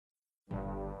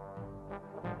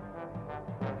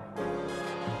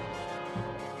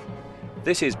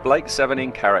This is Blake 7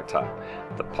 in Character,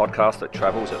 the podcast that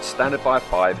travels at standard by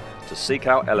 5 to seek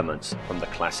out elements from the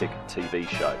classic TV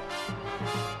show.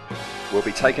 We'll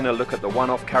be taking a look at the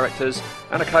one-off characters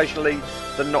and occasionally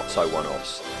the not-so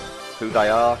one-offs, who they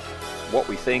are, what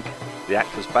we think, the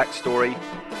actor's backstory,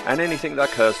 and anything that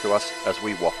occurs to us as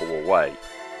we waffle away.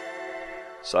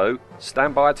 So,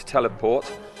 stand by to teleport,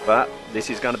 but this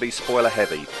is going to be spoiler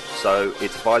heavy, so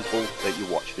it's advisable that you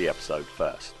watch the episode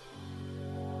first.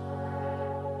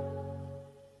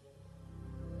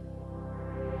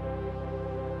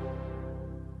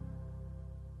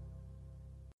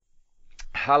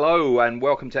 Hello and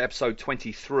welcome to episode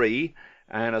 23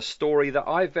 and a story that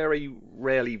I very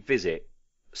rarely visit,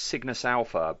 Cygnus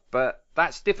Alpha, but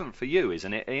that's different for you,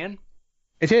 isn't it, Ian?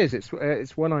 It is.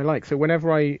 It's one I like. So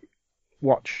whenever I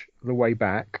watch The Way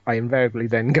Back, I invariably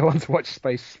then go on to watch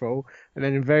Spacefall and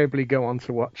then invariably go on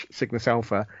to watch Cygnus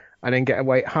Alpha and then get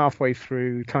away halfway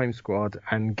through Time Squad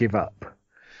and give up.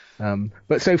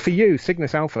 But so for you,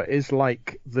 Cygnus Alpha is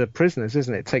like The Prisoners,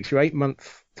 isn't it? It takes you 8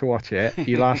 months to watch it.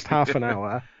 You last half an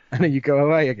hour and then you go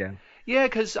away again. Yeah,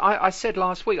 because I said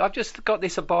last week, I've just got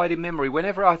this abiding memory.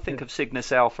 Whenever I think of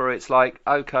Cygnus Alpha, it's like,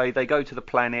 okay, they go to the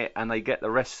planet and they get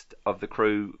the rest of the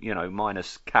crew, you know,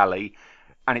 minus Callie,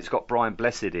 and it's got Brian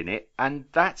Blessed in it, and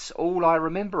that's all I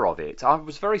remember of it. I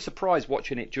was very surprised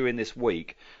watching it during this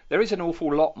week. There is an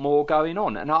awful lot more going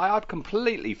on, and I'd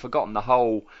completely forgotten the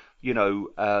whole, you know,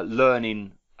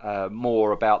 learning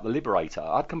more about the Liberator.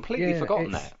 I'd completely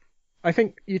forgotten that. I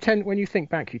think when you think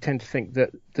back, you tend to think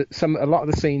that a lot of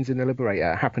the scenes in the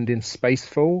Liberator happened in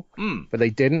Spacefall, but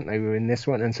they didn't. They were in this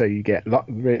one, and so you get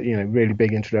really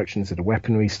big introductions to the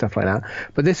weaponry, stuff like that.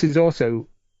 But this is also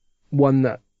one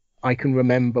that I can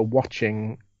remember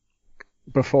watching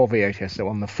before VHS, so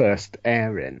on the first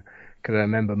airing, because I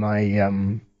remember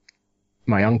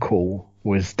my uncle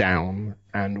was down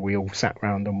and we all sat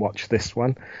round and watched this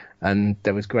one, and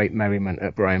there was great merriment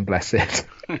at Brian Blessed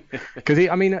because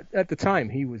at the time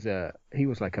he was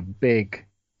like a big,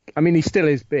 he still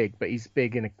is big, but he's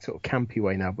big in a sort of campy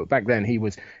way now, but back then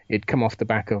he'd come off the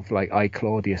back of like I,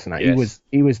 Claudius and that. Yes.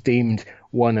 He was deemed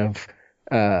one of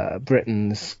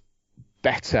Britain's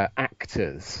better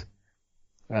actors,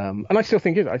 and I still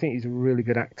think I think he's a really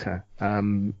good actor.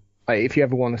 If you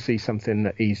ever want to see something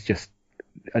that he's just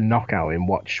a knockout in,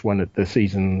 watch one of the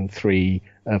season 3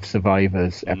 of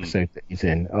Survivors episode that he's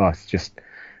in.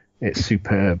 It's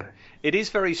superb. It is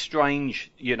very strange,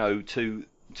 you know, to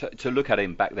look at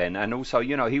him back then, and also,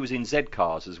 you know, he was in Z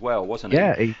Cars as well, wasn't he?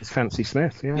 Yeah, he was Fancy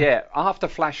Smith. Yeah. After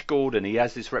Flash Gordon, he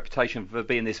has this reputation for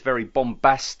being this very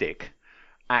bombastic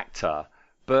actor,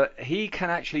 but he can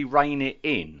actually rein it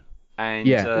in and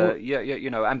you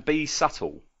know, and be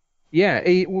subtle. Yeah,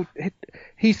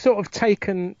 he's sort of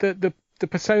taken the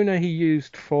persona he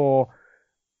used for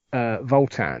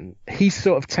Voltan. He's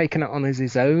sort of taken it on as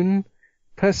his own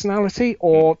personality,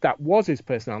 or that was his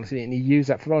personality, and he used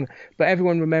that for Voltan. But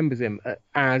everyone remembers him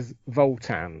as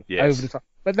Voltan over the top.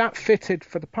 But that fitted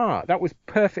for the part. That was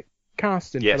perfect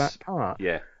casting for that part.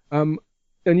 Yeah. And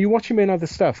you watch him in other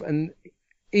stuff, and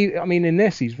in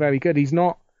this he's very good. He's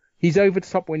over the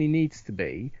top when he needs to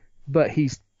be, but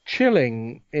he's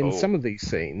chilling in some of these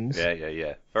scenes.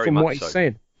 Yeah. Very from much what he's so.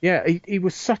 saying. Yeah, he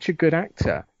was such a good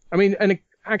actor. And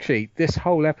actually, this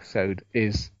whole episode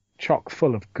is chock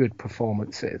full of good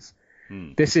performances.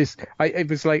 It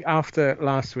was like after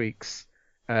last week's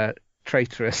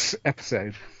traitorous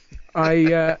episode,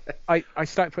 I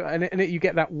started putting, and you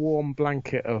get that warm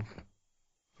blanket of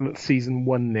season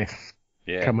 1-ness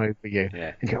come over you.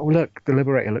 Yeah. And you go, oh look, the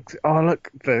Liberator looks. Oh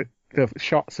look, the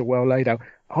shots are well laid out.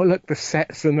 Oh, look, the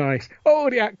sets are nice. Oh,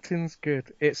 the acting's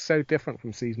good. It's so different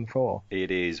from season 4.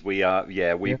 It is.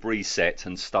 We've reset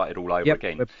and started all over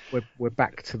again. We're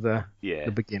back to the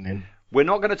beginning. We're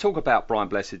not going to talk about Brian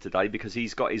Blessed today because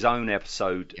he's got his own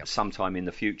episode sometime in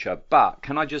the future. But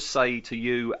can I just say to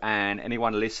you and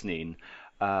anyone listening,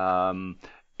 in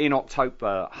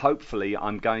October, hopefully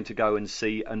I'm going to go and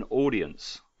see An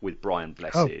Audience with Brian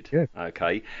Blessed. Oh, good.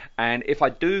 Okay, and if I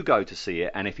do go to see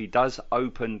it, and if he does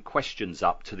open questions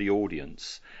up to the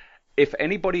audience, if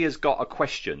anybody has got a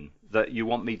question that you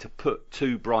want me to put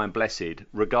to Brian Blessed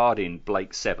regarding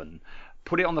Blake 7,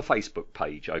 put it on the Facebook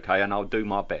page, okay, and I'll do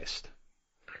my best.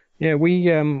 Yeah,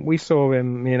 we saw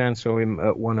him. Me and Anne saw him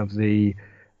at one of the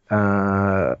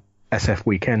SF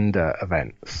Weekend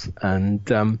events,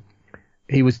 and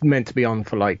he was meant to be on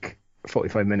for like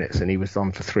 45 minutes and he was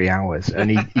on for 3 hours,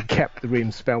 and he kept the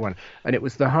room spellbound, and it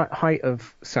was the height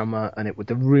of summer, and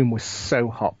the room was so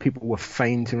hot, people were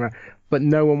fainting around, but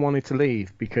no one wanted to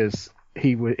leave because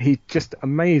he's just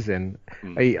amazing.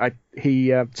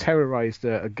 He terrorized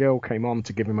a girl, came on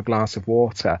to give him a glass of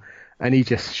water, and he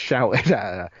just shouted at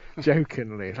her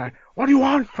jokingly, like, "What do you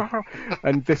want?"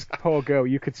 And this poor girl,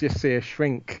 you could just see her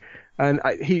shrink. And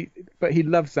he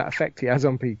loves that effect he has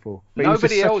on people. But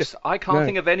nobody else. I can't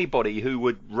think of anybody who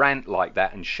would rant like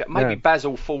that and maybe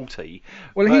Basil Fawlty,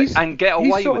 and get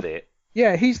away with it.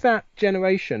 Yeah, he's that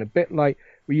generation, a bit like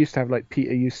we used to have, like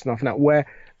Peter Ustinov now, where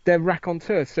they're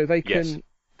raconteurs, so they can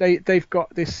they've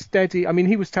got this steady. I mean,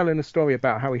 he was telling a story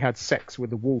about how he had sex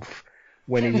with a wolf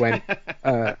when he went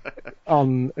up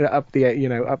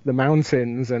the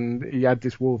mountains, and he had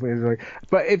this wolf, and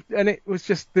it was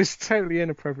just this totally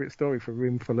inappropriate story for a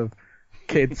room full of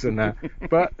kids and that.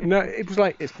 But no, it was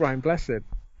like, it's Brian Blessed.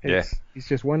 He's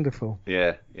just wonderful.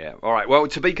 Yeah. All right. Well,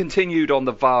 to be continued on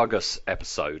the Vargas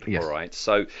episode. Yes. All right.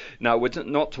 So, no, we're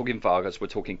not talking Vargas. We're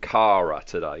talking Kara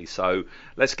today. So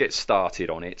let's get started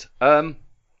on it.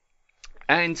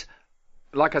 And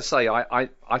like I say, I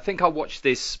think I watched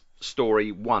this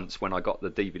story once when I got the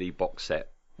DVD box set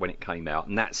when it came out,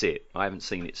 and that's it. I haven't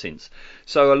seen it since.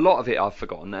 So a lot of it I've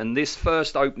forgotten, and this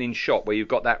first opening shot where you've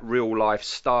got that real life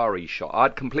starry shot,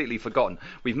 I'd completely forgotten.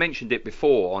 We've mentioned it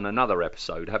before on another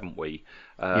episode, haven't we?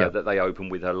 That they open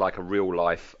with a real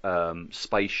life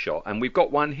space shot, and we've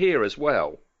got one here as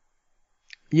well.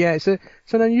 Yeah, it's an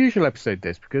unusual episode,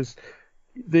 this, because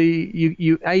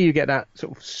you get that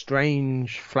sort of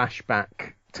strange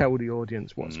flashback, tell the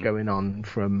audience what's going on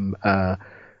from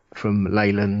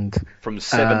Leyland. From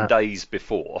 7 days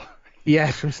before.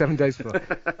 Yeah, from 7 days before.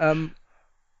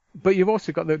 But you've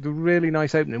also got the really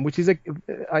nice opening, which is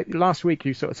last week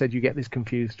you sort of said you get this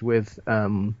confused with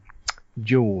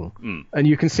Jewel. And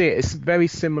you can see it. It's very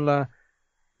similar.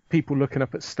 People looking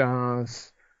up at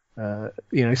stars,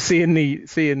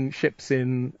 seeing ships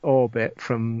in orbit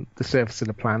from the surface of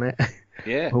the planet.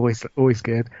 Yeah. Always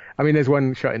good. I mean, there's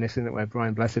one shot in this, isn't it, where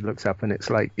Brian Blessed looks up and it's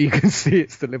like, you can see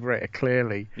it's the Liberator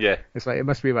clearly. Yeah. It's like, it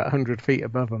must be about 100 feet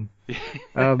above them.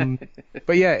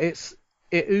 But yeah, it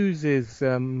oozes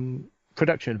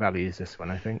production values, this one,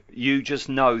 I think. You just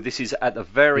know this is at the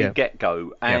very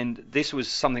get-go, and this was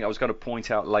something I was going to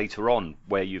point out later on,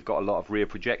 where you've got a lot of rear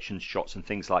projection shots and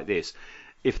things like this.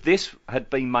 If this had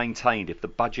been maintained, if the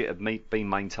budget had been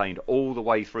maintained all the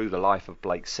way through the life of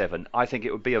Blake Seven, I think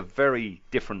it would be a very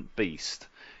different beast,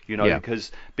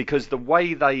 because the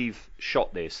way they've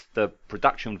shot this, the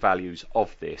production values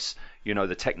of this,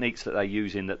 the techniques that they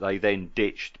use in that they then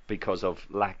ditched because of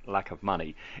lack of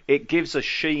money, it gives a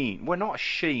sheen. Well, not a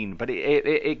sheen, but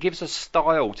it gives a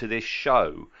style to this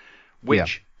show,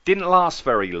 which didn't last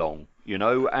very long,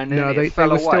 and no, they fell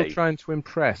were away. Still trying to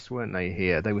impress, weren't they?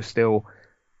 Here, they were still.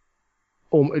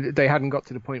 They hadn't got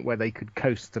to the point where they could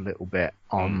coast a little bit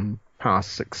on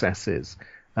past successes.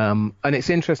 And it's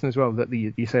interesting as well that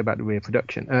you say about the rear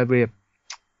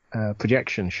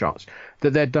projection shots,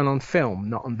 that they're done on film,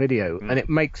 not on video. And it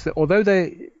makes it, although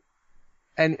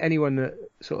anyone that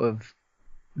sort of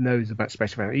knows about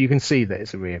special effects, you can see that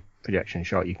it's a rear projection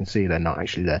shot. You can see they're not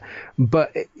actually there.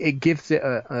 But it gives it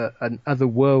an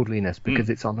otherworldliness because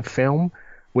it's on a film,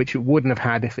 which it wouldn't have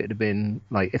had if it had been,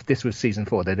 like, if this was season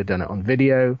 4, they'd have done it on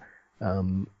video.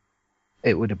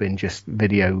 It would have been just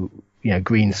video,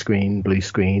 green screen, blue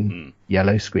screen,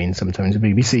 yellow screen, sometimes the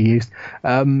BBC used.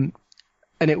 And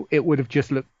it would have just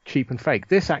looked cheap and fake.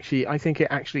 This actually, I think it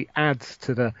actually adds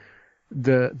to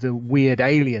the weird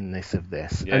alienness of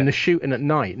this. And the shooting at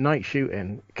night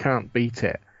shooting, can't beat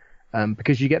it.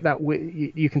 Because you get that,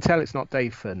 you can tell it's not day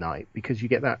for night, because you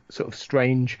get that sort of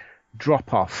strange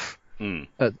drop-off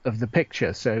of the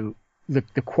picture. So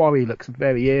the quarry looks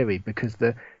very eerie, because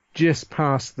just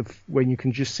past when you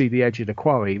can just see the edge of the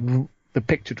quarry, the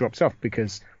picture drops off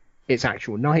because it's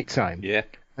actual nighttime. Yeah.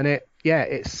 And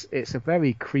it's a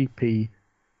very creepy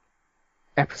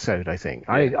episode, I think.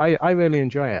 Yeah. I really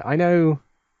enjoy it.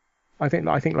 I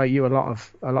think like you, a lot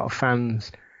of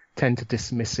fans tend to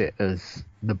dismiss it as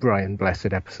the Brian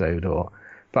Blessed episode,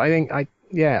 but I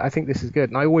think this is good.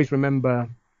 And I always remember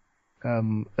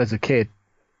as a kid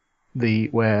the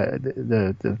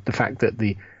fact that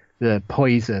the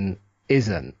poison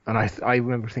isn't, and I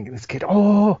remember thinking as a kid,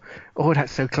 oh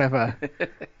that's so clever.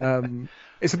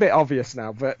 It's a bit obvious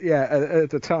now, but at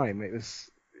the time it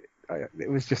was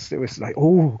like,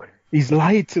 oh, he's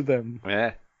lied to them.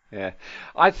 Yeah.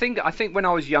 I think when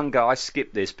I was younger, I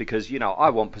skipped this because, I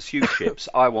want pursuit ships,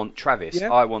 I want Travis,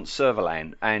 I want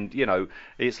Servalan, and,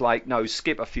 it's like, no,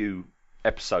 skip a few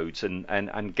episodes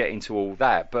and get into all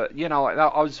that. But,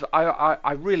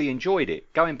 I really enjoyed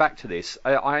it. Going back to this,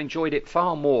 I enjoyed it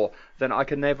far more than I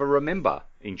can ever remember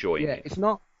enjoying it. It's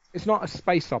not a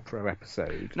space opera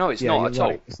episode. No, it's not at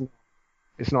all.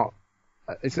 It's not.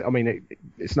 It's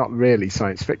not really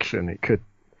science fiction. It could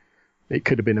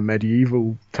have been a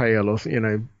medieval tale, or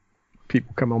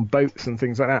people come on boats and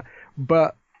things like that.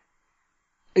 But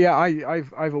yeah,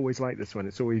 I've always liked this one.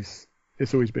 It's always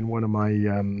been one of my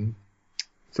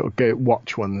sort of go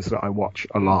watch ones that I watch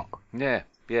a lot. Yeah.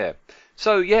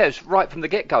 So yeah, it's right from the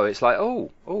get-go. It's like,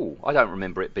 oh, I don't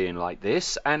remember it being like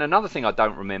this. And another thing I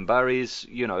don't remember is,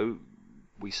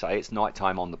 we say it's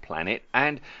nighttime on the planet,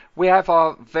 and we have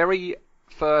our very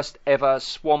first ever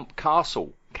Swamp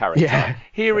Castle character. Yeah,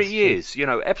 Here he is,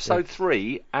 episode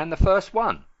 3 and the first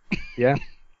one. Yeah.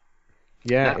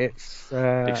 Yeah, Now, it's...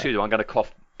 Excuse me, I'm going to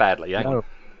cough badly. Hang on.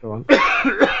 Go on.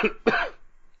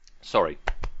 Sorry.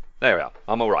 There we are.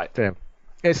 I'm all right. Damn.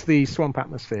 It's the swamp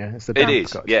atmosphere. It's the It damp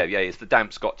is. got Yeah, it's the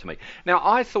damp's got to me. Now,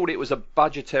 I thought it was a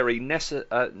budgetary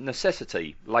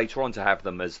necessity later on to have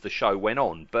them as the show went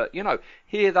on. But,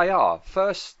 here they are.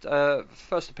 First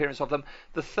appearance of them.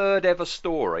 The third ever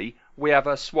story, we have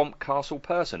a Swamp Castle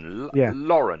person.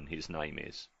 Lauren, his name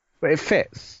is. But it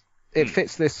fits. It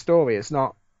fits this story. It's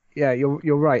not... Yeah,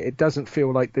 you're right. It doesn't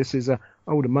feel like this is the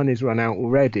money's run out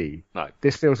already. No.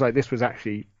 This feels like this was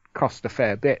actually cost a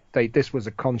fair bit. This was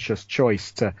a conscious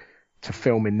choice to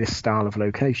film in this style of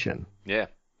location. Yeah.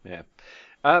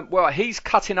 Well, he's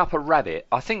cutting up a rabbit.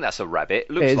 I think that's a rabbit.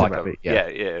 Looks It is like a rabbit.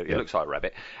 It looks like a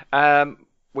rabbit.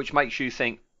 Which makes you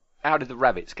think, how did the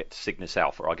rabbits get to Cygnus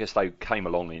Alpha? I guess they came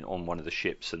along on one of the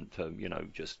ships and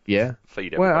just feed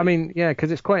everybody. Well, I mean,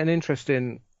 because it's quite an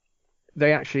interesting.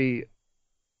 They actually,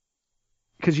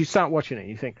 because you start watching it, and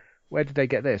you think, where did they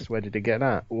get this? Where did they get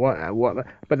that? What?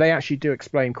 But they actually do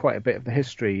explain quite a bit of the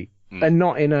history, and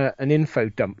not in an info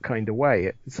dump kind of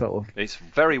way. It's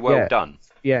very well done.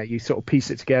 Yeah, you sort of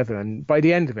piece it together, and by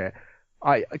the end of it,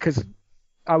 because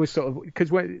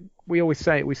we always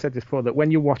say, we said this before, that when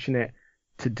you're watching it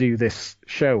to do this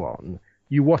show on,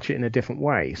 you watch it in a different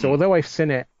way. So although I've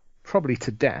seen it probably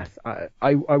to death,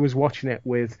 I was watching it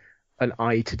with an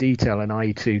eye to detail, an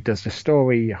eye to, does the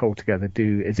story hold together?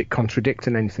 is it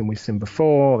contradicting anything we've seen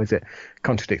before? Is it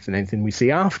contradicting anything we see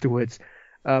afterwards?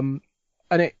 And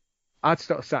I'd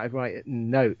sort of started writing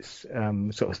notes,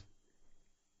 sort of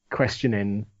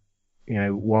questioning,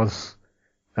 was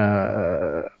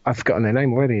I've forgotten her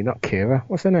name already, not Kira.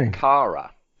 What's her name?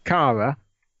 Kara.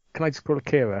 Can I just call her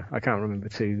Kira? I can't remember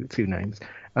two names.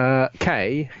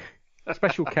 K,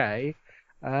 special K.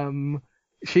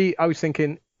 I was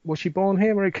thinking, was she born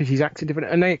here? Because she's acting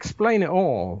different, and they explain it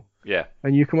all. Yeah.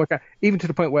 And you can work out, even to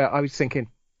the point where I was thinking,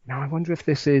 now I wonder if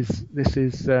this is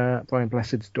Brian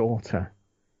Blessed's daughter,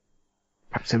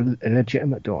 perhaps a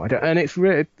legitimate daughter. And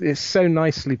it's so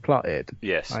nicely plotted.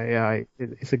 Yes.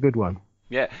 It's a good one.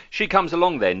 Yeah, she comes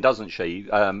along then, doesn't she?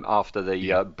 After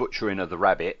the butchering of the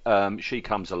rabbit, she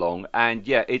comes along, and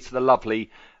it's the lovely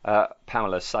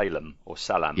Pamela Salam.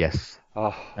 Yes.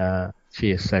 Oh.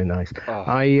 She is so nice. Oh.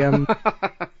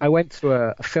 I went to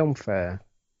a film fair,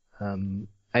 years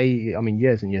and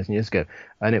years and years ago,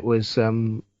 and it was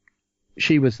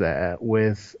she was there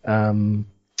with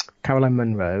Caroline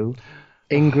Munro,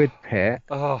 Ingrid Pitt,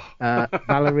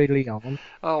 Valerie Leon.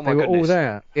 Oh my They were goodness. all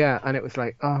there, and it was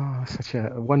like, such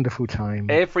a wonderful time.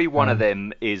 Every one of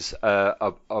them is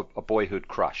a boyhood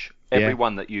crush. Every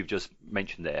one that you've just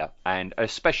mentioned there, and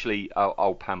especially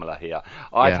old Pamela here.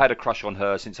 I've had a crush on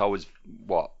her since I was,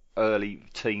 early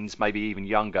teens, maybe even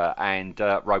younger, and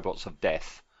Robots of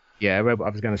Death. Yeah, I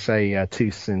was going to say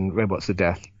Tooth in Robots of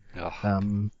Death.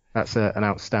 Oh. That's an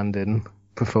outstanding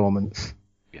performance.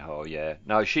 Oh yeah,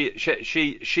 no, she's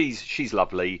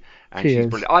lovely, and She she's is.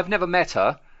 brilliant. I've never met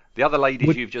her. The other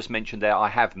ladies you've just mentioned there, I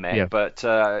have met, but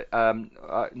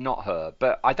not her.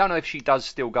 But I don't know if she does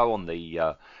still go on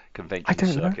the convention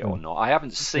circuit or not. I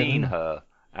haven't seen her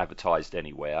advertised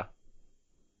anywhere.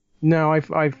 No,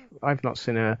 I've not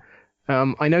seen her.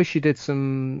 I know she did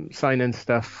some sign-in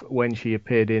stuff when she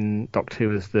appeared in Doctor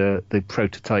Who as the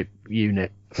prototype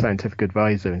unit scientific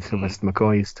advisor in Sylvester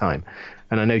McCoy's time,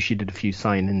 and I know she did a few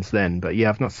sign-ins then. But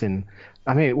I've not seen.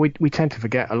 I mean, we tend to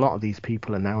forget a lot of these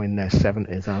people are now in their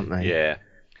 70s, aren't they? Yeah.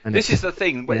 And this is the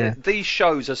thing. These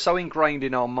shows are so ingrained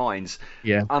in our minds.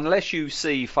 Yeah. Unless you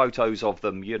see photos of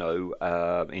them,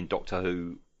 in Doctor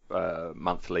Who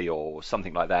monthly or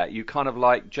something like that, you kind of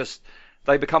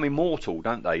they become immortal,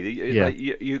 don't they?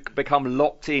 You become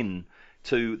locked in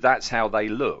to that's how they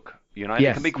look. And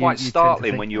it can be quite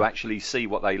startling when you actually see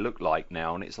what they look like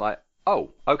now, and it's like,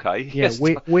 oh, okay. Yeah, yes.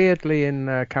 Weirdly,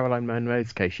 in Caroline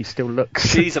Munro's case, she still looks.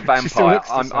 She's a vampire.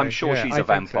 I'm sure she's a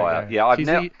vampire. So, yeah, I've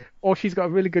never. Or she's got a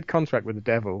really good contract with the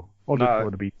devil. Or the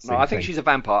BBC. No, I think she's a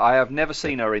vampire. I have never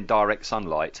seen her in direct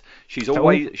sunlight. She's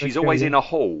always in a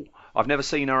hall. I've never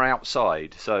seen her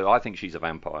outside, so I think she's a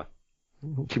vampire.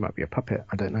 She might be a puppet.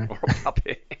 I don't know. Or a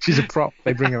puppet. She's a prop.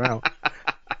 They bring her out.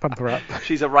 Pump her up.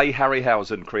 She's a Ray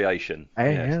Harryhausen creation.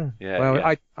 Hey, yeah. Well,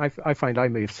 yeah. I find I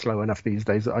move slow enough these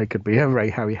days that I could be a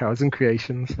Ray Harryhausen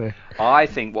creation. So I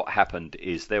think what happened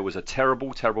is there was a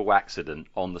terrible, terrible accident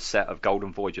on the set of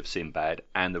Golden Voyage of Sinbad,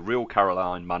 and the real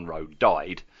Caroline Munro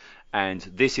died. And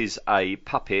this is a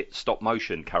puppet stop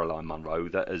motion Caroline Munro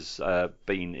that has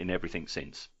been in everything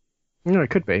since. No,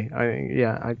 it could be.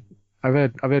 I've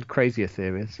heard crazier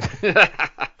theories.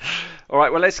 All right,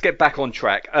 well, let's get back on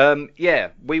track.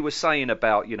 We were saying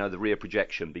about, the rear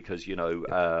projection because,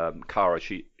 Kara,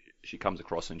 she comes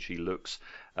across and she looks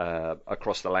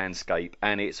across the landscape,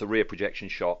 and it's a rear projection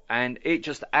shot, and it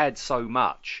just adds so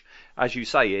much. As you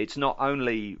say, it's not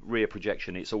only rear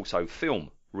projection, it's also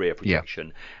film rear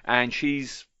projection. And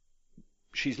she's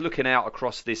looking out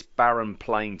across this barren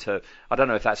plain to, I don't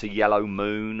know if that's a yellow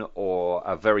moon or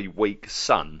a very weak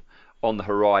sun on the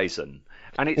horizon.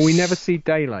 And we never see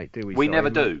daylight, do we? We never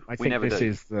do. I think this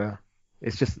is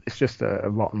it's just a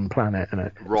rotten planet, isn't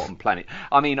it? Rotten planet.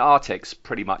 I mean, Artex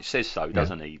pretty much says so,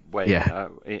 doesn't he?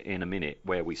 In a minute,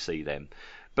 where we see them.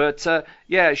 But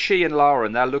she and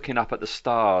Lauren, they're looking up at the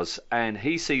stars, and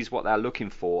he sees what they're looking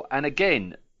for. And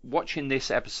again, watching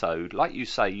this episode, like you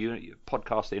say, you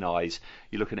podcasting eyes,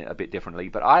 you're looking at it a bit differently.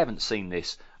 But I haven't seen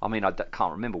this. I mean, I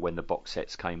can't remember when the box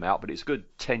sets came out, but it's a good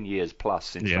 10 years plus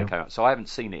since they came out. So I haven't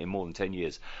seen it in more than 10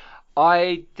 years.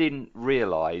 I didn't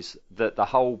realise that the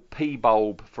whole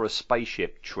P-bulb for a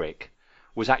spaceship trick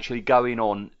was actually going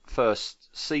on first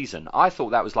season. I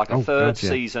thought that was like a third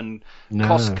season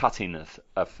cost-cutting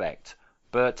effect.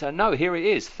 But no, here it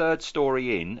is, third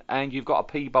story in, and you've got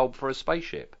a P-bulb for a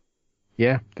spaceship.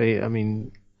 Yeah, I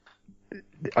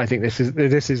think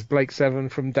this is Blake Seven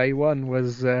from day one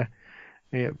was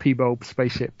P-bulb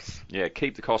spaceships. Yeah,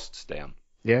 keep the costs down.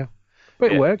 Yeah,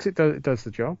 but it works. It does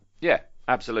the job. Yeah,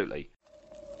 absolutely.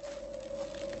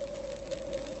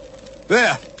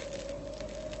 There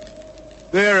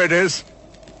it is.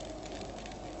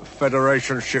 A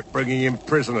Federation ship bringing in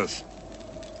prisoners.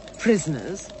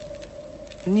 Prisoners?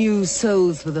 New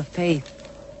souls for the faith.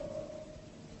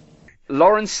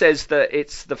 Lauren says that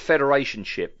it's the Federation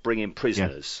ship bringing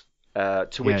prisoners. To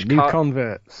which new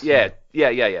converts. Yeah.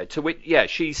 To which,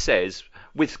 she says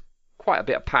with quite a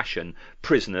bit of passion,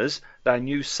 prisoners, they're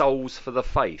new souls for the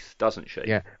faith, doesn't she?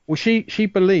 Yeah. Well, she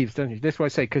believes, doesn't she? That's what I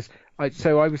say, because I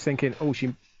was thinking,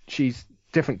 she's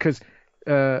different because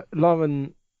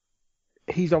Lauren,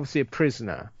 he's obviously a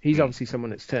prisoner. He's obviously someone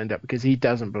that's turned up because he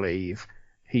doesn't believe.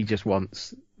 He just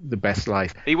wants the best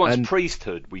life. He wants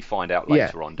priesthood, we find out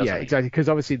later on, doesn't he? Yeah, exactly, because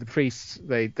obviously the priests,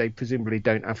 they presumably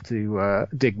don't have to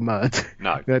dig mud.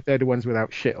 No. They're the ones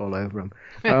without shit all over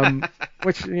them.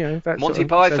 Which, that Monty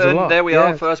Python, there we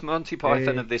are, first Monty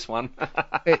Python of this one.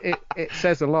 it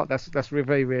says a lot. That's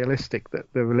very realistic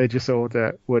that the religious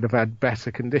order would have had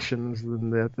better conditions than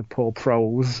the poor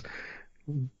proles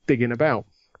digging about.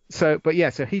 So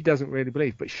he doesn't really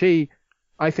believe, but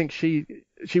I think she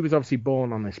was obviously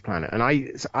born on this planet, and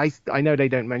I know they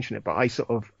don't mention it, but I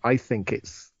think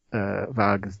it's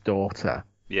Varga's daughter.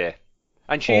 Yeah,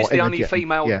 and she's the only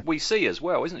female we see as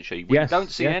well, isn't she? We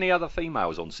don't see any other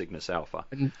females on Cygnus Alpha.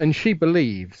 And she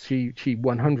believes, she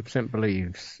 100%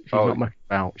 believes. She's not much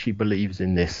about. She believes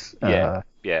in this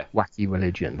wacky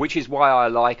religion, which is why I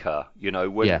like her.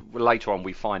 Later on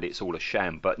we find it's all a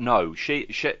sham, but no,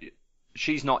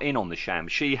 she's not in on the sham.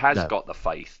 She has got the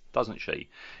faith, doesn't she?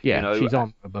 Yeah, she's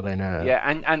honourable in her. Yeah,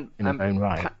 and in her own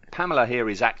right. Pamela here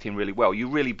is acting really well. You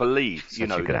really believe,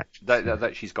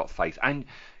 that she's got faith. And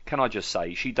can I just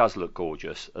say, she does look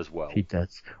gorgeous as well. She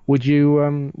does. Would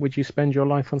you spend your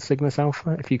life on Cygnus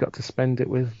Alpha if you got to spend it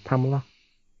with Pamela?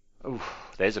 Oh,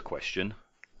 there's a question.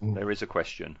 There is a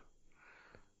question.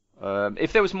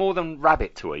 If there was more than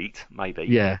rabbit to eat, maybe.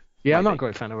 Yeah, I'm not a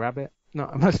great fan of rabbit. No,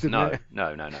 I must admit.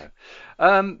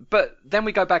 No. But then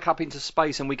we go back up into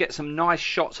space and we get some nice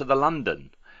shots of the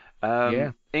London,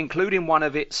 including one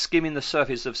of it skimming the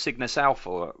surface of Cygnus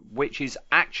Alpha, which is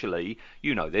actually,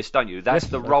 you know this, don't you? That's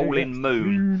the rolling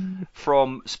moon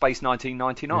from Space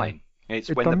 1999. Yeah. It's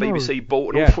when the BBC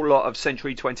bought an awful lot of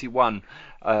Century 21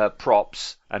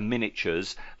 props and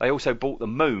miniatures. They also bought the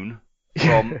moon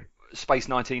from Space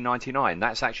 1999.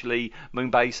 That's actually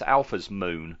Moonbase Alpha's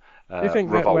moon. Do you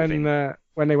think revolving. that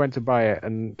when they went to buy it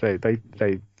and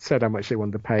they said how much they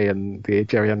wanted to pay, and the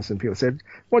Jerry Anderson people said,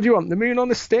 "What do you want? The moon on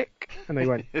the stick?" And they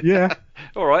went, "Yeah,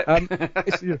 all right." All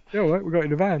right, we got it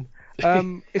in the van.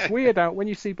 It's weird out when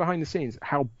you see behind the scenes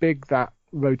how big that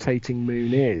rotating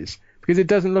moon is, because it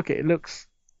doesn't look it. It looks,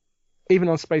 even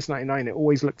on Space 99, it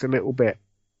always looked a little bit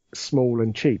small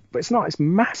and cheap, but it's not. It's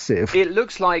massive. It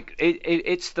looks like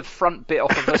it's the front bit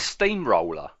off of a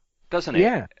steamroller, doesn't it?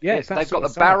 Yeah. They've got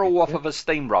the barrel off of a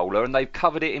steamroller, and they've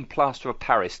covered it in plaster of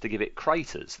Paris to give it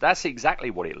craters. That's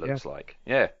exactly what it looks like.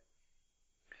 Yeah.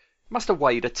 Must have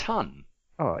weighed a ton.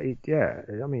 Oh, yeah.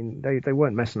 I mean, they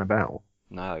weren't messing about.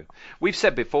 No. We've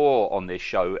said before on this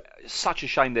show, such a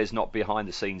shame there's not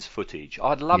behind-the-scenes footage.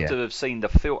 I'd love to have seen the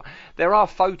film. There are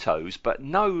photos, but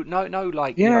no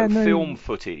film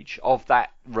footage of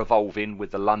that revolving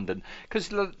with the London. Because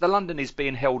the London is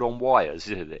being held on wires,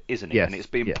 isn't it? Yes. And it's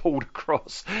being pulled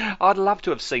across. I'd love to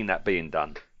have seen that being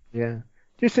done. Yeah. Do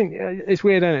you think it's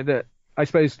weird, isn't it, that I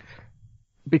suppose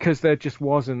because there just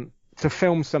wasn't, to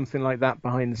film something like that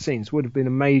behind the scenes would have been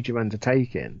a major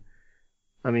undertaking.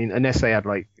 I mean, unless they had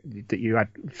that you had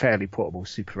fairly portable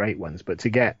Super 8 ones, but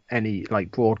to get any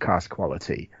broadcast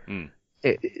quality,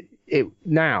 it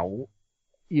now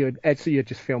you'd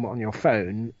just film it on your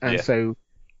phone, and so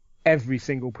every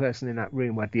single person in that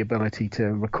room had the ability to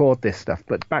record this stuff.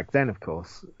 But back then, of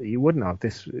course, you wouldn't have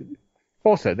this.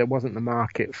 Also, there wasn't the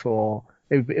market for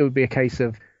it. It would be a case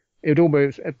of it would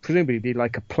almost presumably be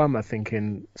like a plumber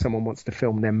thinking someone wants to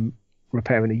film them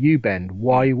repairing a U-bend.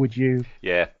 Why would you?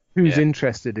 Yeah. Who's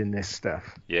interested in this stuff?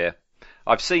 Yeah.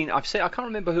 I've seen, I can't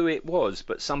remember who it was,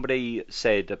 but somebody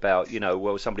said about,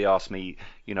 somebody asked me,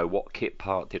 what kit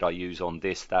part did I use on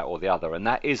this, that, or the other? And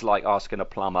that is like asking a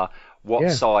plumber,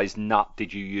 what size nut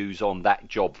did you use on that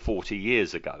job 40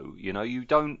 years ago? You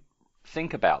don't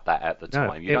think about that at the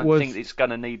time. You don't think it's going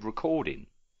to need recording.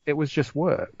 It was just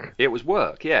work. It was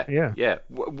work, yeah.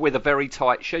 With a very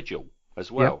tight schedule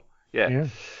as well. Yeah.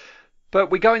 But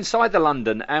we go inside the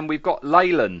London and we've got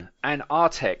Leyland and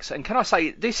Artex. And can I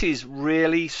say, this is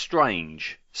really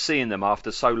strange seeing them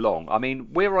after so long. I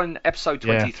mean, we're on episode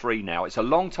 23 now. It's a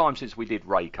long time since we did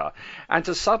Raker. And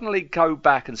to suddenly go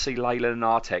back and see Leyland and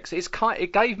Artex,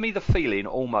 it gave me the feeling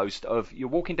almost of you're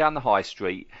walking down the high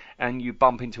street and you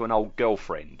bump into an old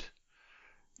girlfriend.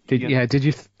 Did you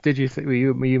think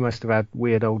you must have had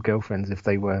weird old girlfriends if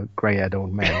they were grey-haired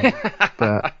old men?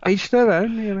 But each their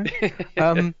own,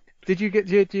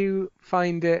 Did you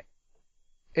find it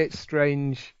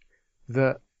strange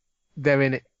that they're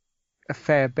in it a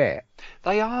fair bit?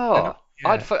 They are.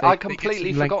 I'd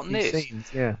completely forgotten this.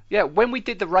 Scenes, yeah. When we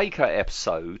did the Raker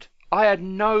episode, I had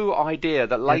no idea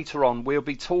that later on we'll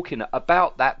be talking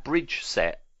about that bridge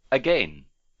set again.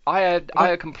 I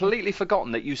had completely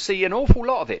forgotten that you see an awful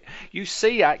lot of it. You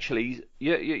see actually,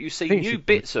 you see new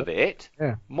bits of it.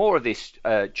 Yeah. More of this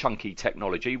chunky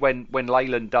technology when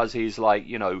Leyland does his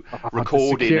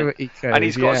recording, and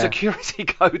he's got a security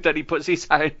code that he puts his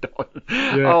hand on.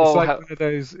 Yeah, it's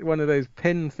like one of those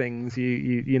pin things.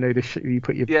 You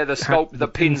put your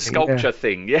the pin sculpture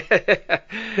thing. Yeah.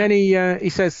 Then he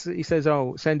says,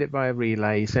 oh, send it via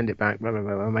relay, send it back, blah, blah,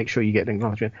 blah, make sure you get an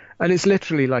acknowledgement, and it's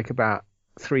literally like about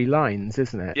 3 lines,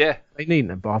 isn't it? Yeah. They needn't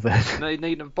have bothered. They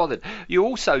needn't have bothered. You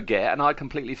also get, and I'd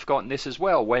completely forgotten this as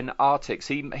well, when Artex,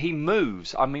 he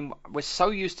moves. I mean, we're so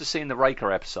used to seeing the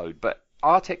Raker episode, but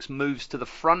Artex moves to the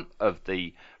front of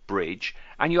the bridge,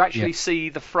 and you actually see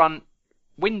the front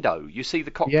window. You see the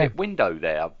cockpit window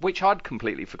there, which I'd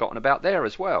completely forgotten about there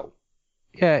as well.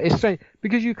 Yeah, it's strange,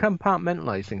 because you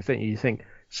compartmentalise things, don't you? You think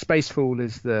Spacefall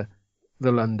is the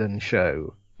London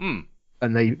show, and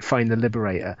they find the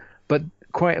Liberator, but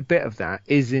quite a bit of that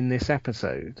is in this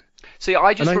episode. See,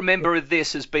 I remember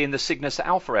this as being the Cygnus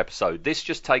Alpha episode. This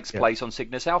just takes place on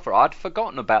Cygnus Alpha. I'd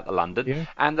forgotten about the London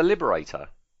and the Liberator.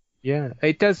 Yeah,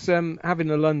 it does. Having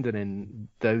the London in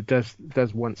though does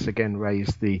once again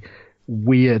raise the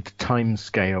weird time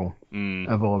scale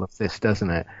of all of this, doesn't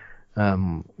it?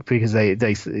 Because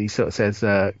he sort of says,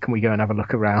 "Can we go and have a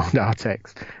look around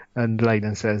Artex?" And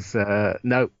Leyland says,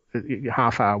 "No,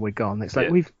 half hour we're gone." It's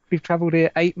like we've travelled here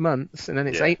 8 months, and then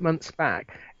it's 8 months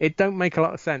back. It don't make a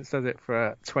lot of sense, does it,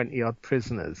 for 20-odd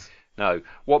prisoners? No.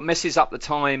 What messes up the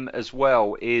time as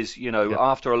well is,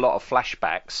 after a lot of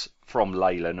flashbacks from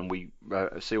Leyland, and we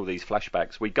see all these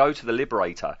flashbacks, we go to the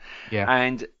Liberator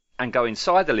and go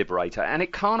inside the Liberator, and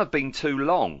it can't have been too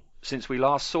long since we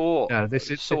last saw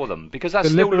them, because that's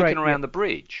still looking around the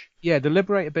bridge. Yeah, the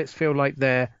Liberator bits feel like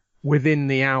they're within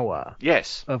the hour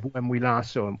of when we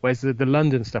last saw him, whereas the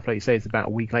London stuff, like you say, is about a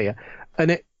week later.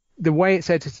 And the way it's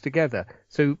edited together,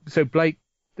 so Blake,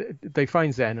 they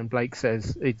find Zen, and Blake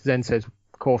says, Zen says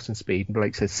course and speed, and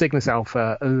Blake says Cygnus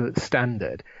Alpha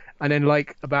standard, and then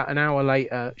like about an hour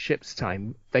later, ship's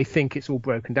time, they think it's all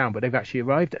broken down, but they've actually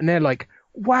arrived, and they're like,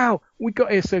 wow, we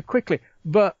got here so quickly.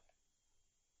 But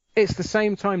it's the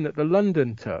same time that the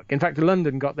London took. In fact, the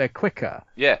London got there quicker.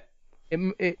 Yeah.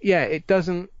 It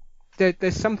doesn't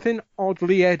there's something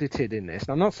oddly edited in this.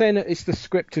 I'm not saying that it's the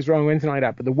script is wrong or anything like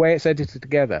that, but the way it's edited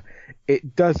together,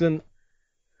 it doesn't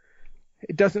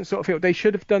sort of feel. They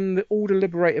should have done all the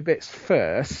Liberator bits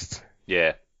first.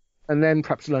 Yeah. And then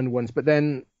perhaps the London ones, but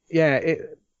then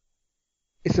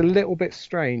it's a little bit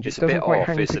strange. It's it doesn't a bit quite off,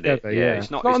 hang isn't together. it? Yeah, it's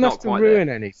not enough to quite ruin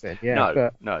there. anything. Yeah,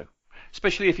 No.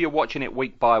 Especially if you're watching it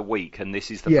week by week, and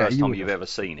this is the first time you've ever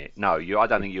seen it. No, I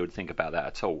don't think you would think about that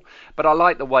at all. But I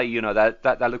like the way, that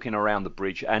they're looking around the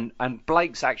bridge, and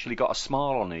Blake's actually got a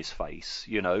smile on his face,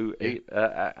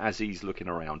 as he's looking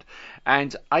around.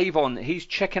 And Avon, he's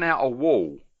checking out a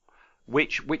wall,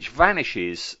 which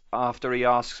vanishes after he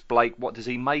asks Blake, what does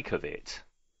he make of it?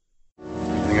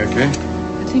 Everything okay?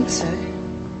 I think so.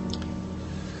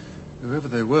 Whoever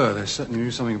they were, they certainly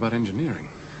knew something about engineering.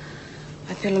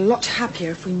 I'd feel a lot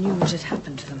happier if we knew what had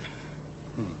happened to them.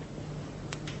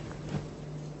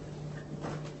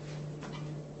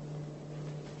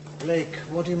 Blake,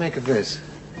 what do you make of this?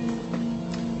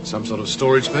 Some sort of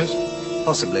storage space?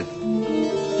 Possibly.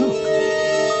 Look.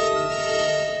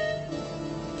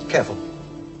 Careful.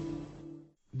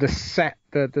 The set,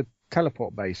 the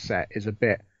teleport base set is a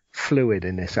bit fluid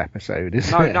in this episode,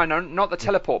 isn't it? No, not the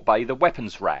teleport bay, the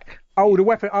weapons rack. Oh, the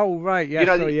weapon. Oh, right. Yeah.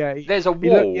 There's a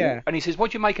wall, and he says,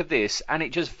 "What do you make of this?" And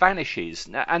it just vanishes,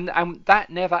 and that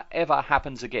never ever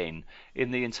happens again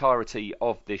in the entirety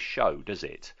of this show, does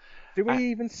it? Do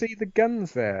we even see the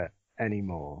guns there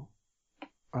anymore?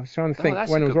 I was trying to think that's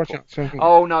when a I was good watching point. it.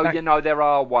 Oh no, there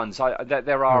are ones.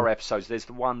 There are episodes. There's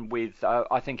the one with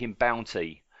I think in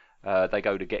Bounty. They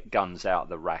go to get guns out of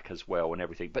the rack as well and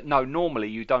everything. But no, normally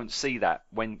you don't see that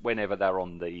whenever they're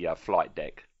on the flight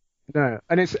deck. No,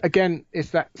 and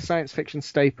it's that science fiction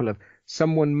staple of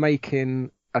someone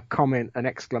making a comment, an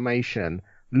exclamation,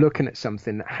 looking at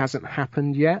something that hasn't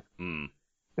happened yet,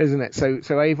 isn't it? So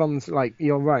Avon's like,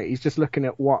 you're right. He's just looking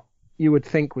at what you would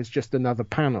think was just another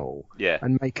panel,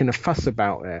 and making a fuss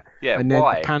about it. Yeah, and then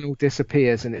the panel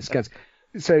disappears and it's guns.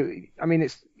 So I mean,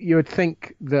 you would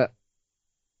think that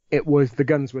it was the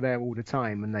guns were there all the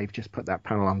time, and they've just put that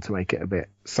panel on to make it a bit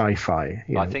sci-fi.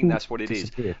 I think that's what it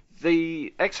is.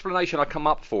 The explanation I come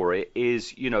up for it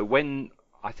is, when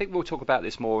I think we'll talk about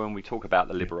this more when we talk about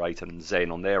the Liberator and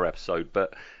Zen on their episode,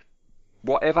 but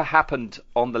whatever happened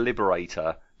on the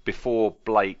Liberator before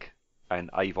Blake and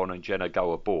Avon and Jenna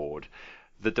go aboard,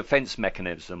 the defense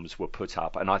mechanisms were put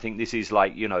up, and I think this is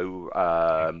like, it's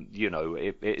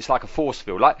like a force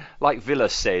field, like Villa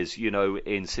says,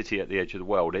 in City at the Edge of the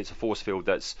World. It's a force field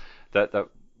that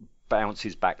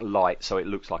bounces back light, so it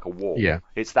looks like a wall. Yeah,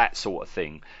 it's that sort of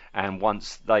thing. And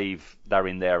once they're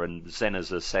in there and Zen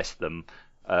has assessed them,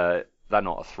 they're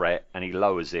not a threat, and he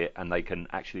lowers it, and they can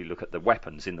actually look at the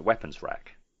weapons in the weapons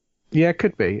rack. Yeah, it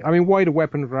could be. I mean, why the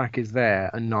weapons rack is there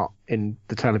and not in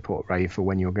the teleport ray for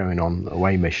when you're going on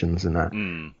away missions and that,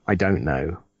 I don't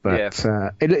know. But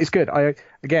it's good. I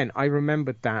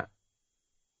remembered that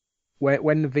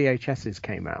when the VHSs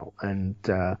came out, and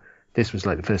this was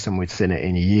like the first time we'd seen it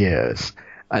in years,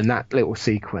 and that little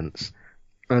sequence,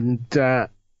 and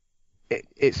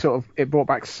it brought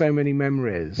back so many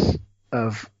memories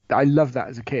of. I loved that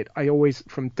as a kid. I always,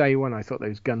 from day one, I thought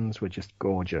those guns were just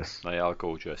gorgeous. They are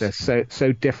gorgeous. They're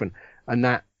so different, and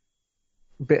that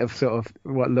bit of sort of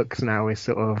what looks now is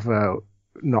sort of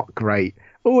not great.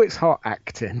 Oh, it's hot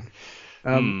acting.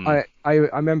 I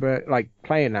remember like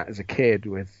playing that as a kid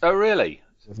with. Oh really?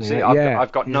 See,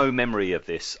 I've got no memory of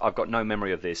this.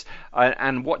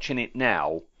 And watching it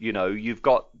now, you've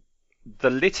got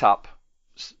the lit up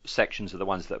sections are the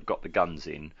ones that have got the guns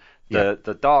in.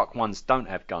 The dark ones don't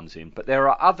have guns in, but there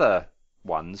are other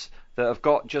ones that have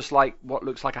got just like what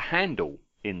looks like a handle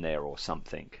in there or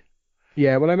something.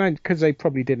 Yeah, well, I meant because they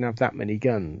probably didn't have that many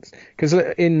guns. Because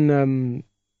in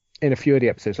a few of the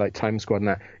episodes, like Time Squad and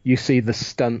that, you see the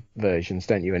stunt versions,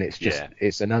 don't you? And it's just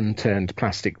it's an unturned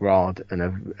plastic rod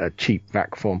and a cheap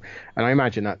vac form. And I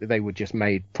imagine that they were just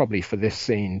made probably for this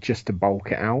scene just to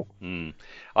bulk it out.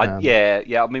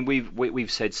 I mean,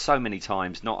 we've said so many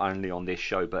times, not only on this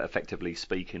show but effectively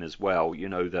speaking as well,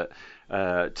 that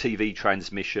TV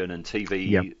transmission and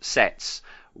TV sets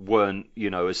weren't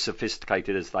as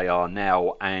sophisticated as they are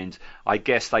now, and I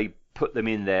guess they put them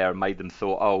in there and made them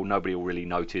thought, oh, nobody will really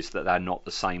notice that they're not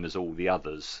the same as all the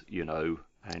others,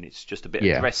 and it's just a bit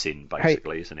of dressing,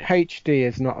 basically, isn't it? HD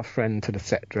is not a friend to the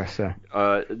set dresser.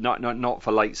 Not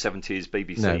for late 70s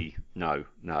BBC. No.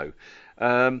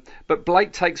 But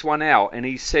Blake takes one out and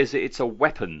he says it's a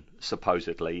weapon,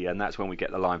 supposedly, and that's when we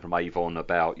get the line from Avon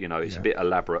about, it's a bit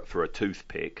elaborate for a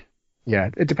toothpick. Yeah,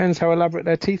 it depends how elaborate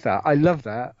their teeth are. I love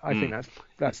that. I think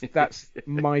that's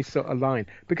my sort of line,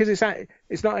 because it's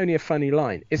not only a funny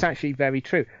line, it's actually very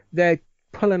true. They're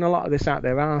pulling a lot of this out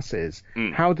their asses.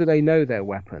 How do they know their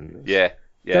weapons? Yeah.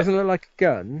 Doesn't look like a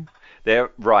gun.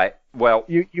 They're right. Well,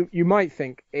 you might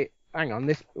think it. Hang on,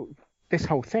 this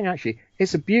whole thing actually,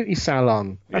 it's a beauty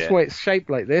salon. That's why it's shaped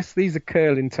like this. These are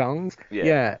curling tongs.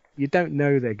 Yeah, you don't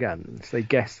know they're guns. They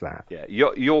guess that. Yeah,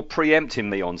 you're preempting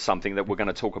me on something that we're going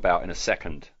to talk about in a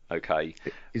second. Okay.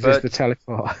 Is this the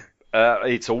teleport?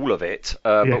 It's all of it,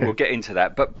 but we'll get into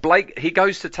that. But Blake, he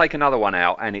goes to take another one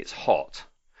out, and it's hot.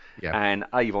 Yeah. And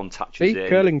Avon touches it.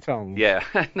 Curling tongs. Yeah.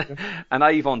 And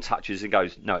Avon touches and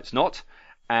goes, no, it's not.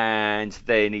 And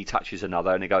then he touches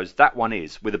another, and he goes, that one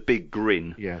is, with a big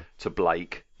grin to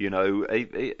Blake. You know,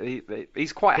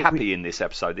 he's quite happy in this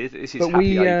episode. This is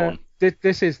happy Avon.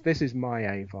 This is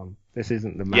my Avon. This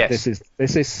isn't the man. Yes.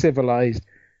 This is civilized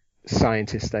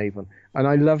scientist Avon. And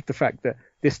I love the fact that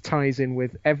this ties in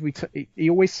with he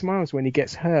always smiles when he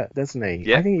gets hurt, doesn't he?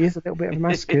 Yeah. I think he is a little bit of a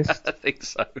masochist. I think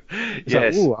so.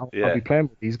 Yes. Like, I'll be playing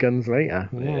with these guns later.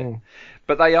 Yeah.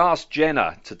 But they asked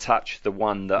Jenna to touch the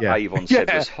one that Avon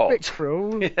said was hot. Bit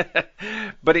cruel.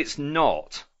 But it's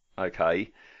not.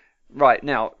 Okay. Right,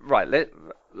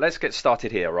 let's get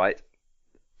started here, right?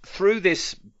 Through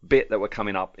this bit that we're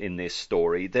coming up in this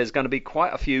story, there's going to be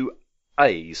quite a few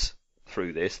A's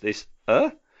through this,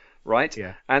 right?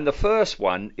 Yeah. And the first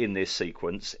one in this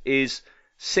sequence is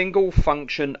single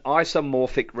function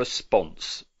isomorphic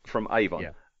response from Avon.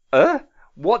 Yeah.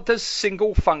 What does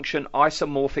single function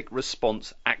isomorphic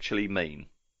response actually mean?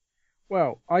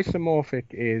 Well, isomorphic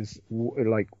is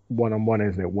like one-on-one,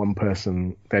 isn't it? One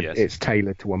person, it's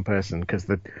tailored to one person, because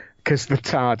the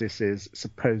TARDIS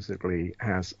supposedly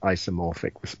has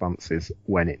isomorphic responses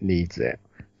when it needs it.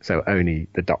 So only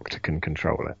the Doctor can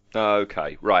control it.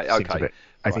 Okay, right, okay.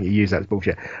 I think you use that as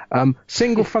bullshit.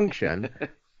 Single function,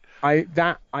 I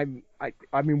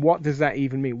mean, what does that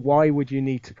even mean? Why would you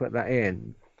need to put that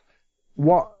in?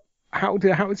 How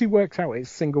does he work out it's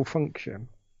single function?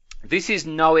 This is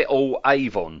know-it-all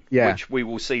Avon, which we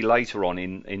will see later on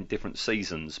in different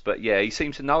seasons. But yeah, he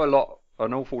seems to know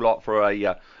an awful lot for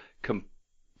a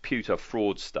computer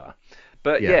fraudster.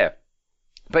 But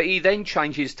but he then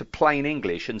changes to plain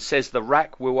English and says the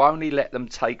rack will only let them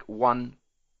take one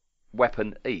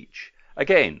weapon each.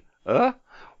 Again,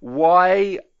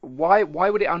 why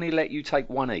would it only let you take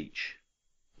one each?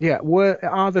 Yeah,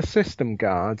 are the system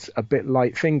guards a bit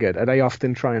light-fingered? Are they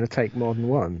often trying to take more than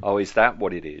one? Oh, is that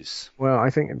what it is? Well,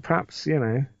 I think perhaps,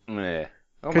 Yeah.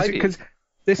 Because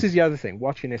this is the other thing.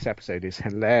 Watching this episode is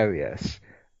hilarious,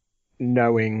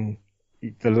 knowing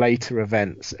the later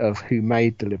events of who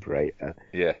made the Liberator.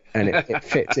 Yeah. And it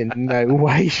fits in no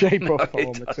way, shape, or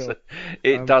form at all.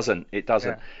 It doesn't.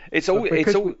 Yeah. It's all.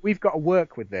 We've got to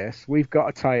work with this. We've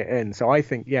got to tie it in. So I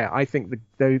think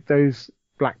those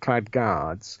black-clad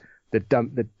guards, the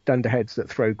dunderheads that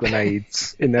throw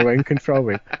grenades in their own control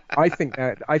room, I think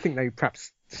they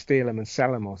perhaps steal them and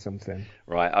sell them or something.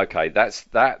 Right. Okay. That's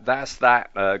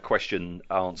that question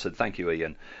answered. Thank you,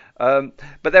 Ian.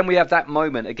 But then we have that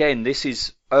moment again. This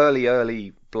is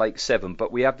early Blake 7,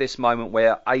 but we have this moment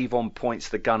where Avon points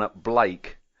the gun at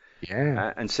Blake,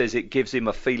 and says it gives him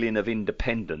a feeling of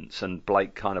independence, and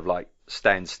Blake kind of like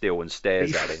stands still and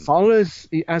stares at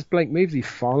him. As Blake moves, he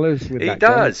follows with that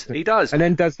gun. He does. And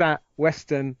then does that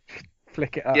Western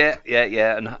flick it up. Yeah,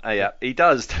 and he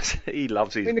does. He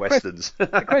loves his Westerns.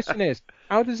 The question is,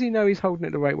 how does he know he's holding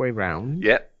it the right way round?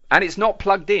 Yeah, and it's not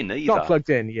plugged in either. Not plugged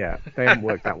in, yeah. They haven't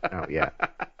worked that one out yet.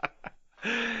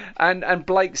 And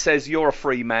Blake says, you're a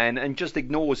free man, and just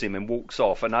ignores him and walks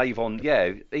off. And Avon,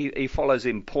 he follows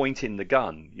him pointing the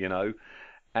gun,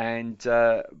 And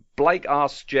Blake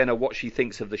asks Jenna what she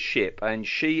thinks of the ship, and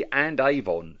she and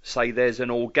Avon say there's an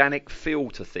organic feel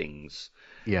to things.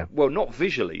 Yeah. Well, not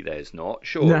visually, there's not,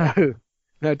 sure.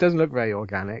 No, it doesn't look very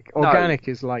organic. Organic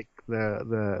is like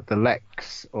the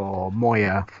Lex or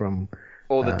Moya from...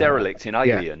 Or the derelict in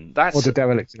Alien. Yeah. Or the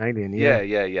derelict in Alien, yeah.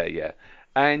 Yeah.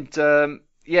 And,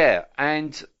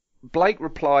 and Blake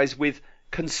replies with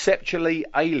conceptually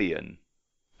alien.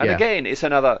 And again, it's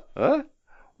another,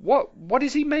 What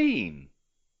does he mean?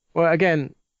 Well,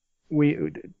 again,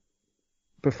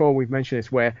 before we've mentioned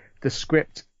this, where the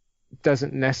script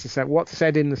doesn't necessarily, what's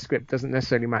said in the script doesn't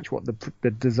necessarily match what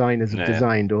the designers have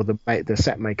designed or the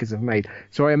set makers have made.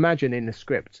 So I imagine in the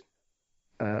script,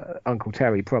 Uncle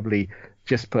Terry probably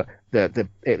just put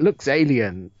it looks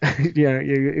alien. He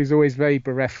was always very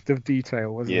bereft of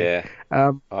detail, wasn't he? Yeah.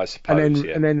 I suppose.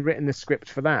 And then written the script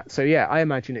for that. So I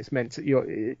imagine it's meant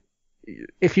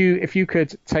if you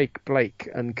could take Blake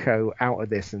and co out of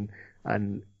this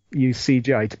and use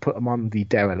CGI to put them on the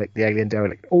alien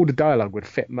derelict, all the dialogue would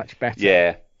fit much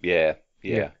better.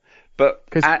 Yeah. But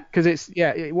because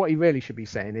what he really should be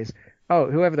saying is, oh,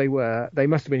 whoever they were, they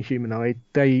must have been humanoid.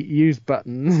 They used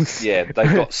buttons. Yeah,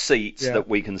 they've got seats that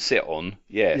we can sit on.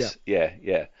 Yes,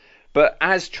 yeah. But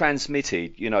as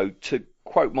transmitted, to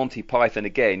quote Monty Python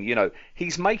again,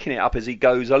 he's making it up as he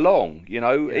goes along.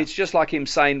 It's just like him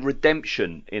saying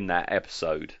redemption in that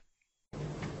episode.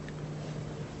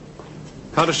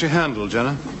 How does she handle,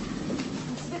 Jenna?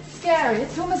 It's a bit scary.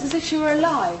 It's almost as if she were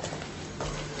alive.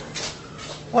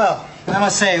 Well, I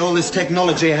must say, all this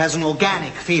technology has an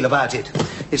organic feel about it.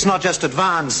 It's not just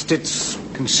advanced, it's...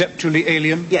 Conceptually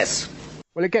alien? Yes.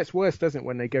 Well, it gets worse, doesn't it,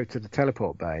 when they go to the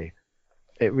teleport bay?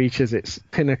 It reaches its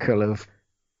pinnacle of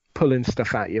pulling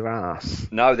stuff out your ass.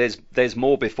 No, there's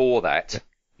more before that.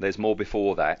 There's more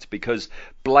before that, because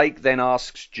Blake then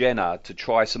asks Jenna to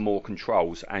try some more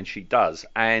controls, and she does,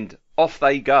 and off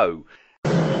they go.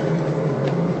 That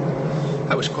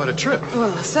was quite a trip.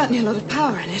 Well, certainly a lot of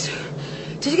power in it.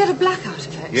 Did you get a blackout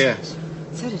effect? Yes.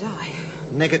 So did I.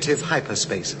 Negative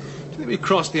hyperspace. Do you think we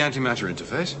crossed the antimatter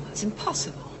interface? It's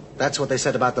impossible. That's what they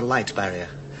said about the light barrier.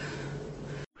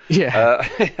 Yeah.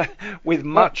 With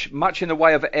much in the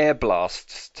way of air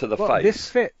blasts to the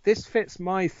face. This fits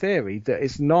my theory that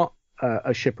it's not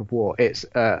a ship of war. It's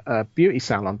a beauty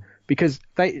salon, because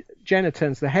Jenna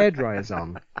turns the hairdryers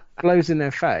on, blows in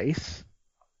their face.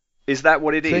 Is that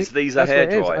what it is? These are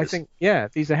hairdryers. I think,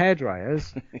 these are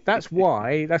hairdryers. That's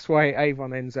why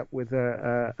Avon ends up with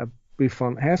a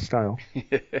bouffant hairstyle.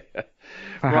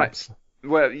 Perhaps. Right.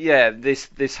 Well, yeah,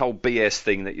 this whole BS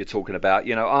thing that you're talking about,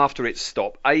 after it's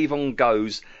stopped, Avon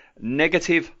goes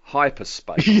negative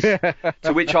hyperspace. Yeah.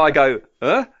 To which I go,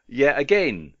 huh? Yeah,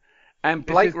 again. And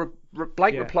Blake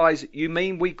replies, you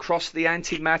mean we crossed the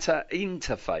antimatter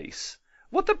interface?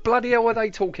 What the bloody hell are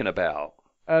they talking about?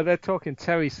 They're talking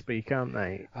Terry speak, aren't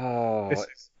they? Oh,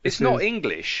 it's not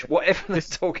English. Whatever they're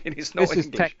talking, it's not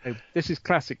English. This is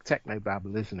classic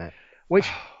technobabble, isn't it? Which,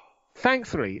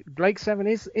 thankfully, Blake 7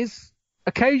 is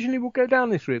occasionally will go down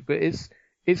this route, but it's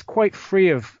quite free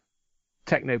of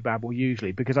technobabble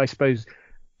usually, because I suppose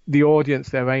the audience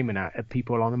they're aiming at are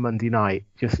people on a Monday night,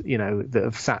 just that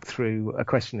have sat through A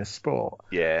Question of Sport.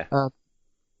 Yeah.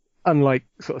 Unlike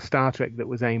sort of Star Trek that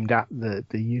was aimed at the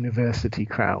university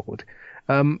crowd.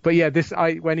 But yeah,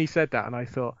 when he said that, and I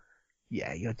thought,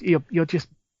 yeah, you're just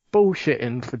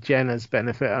bullshitting for Jenna's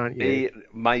benefit, aren't you?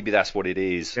 Maybe that's what it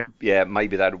is. Yeah,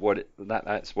 maybe that's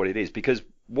what it is, because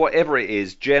whatever it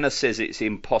is, Jenna says it's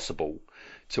impossible.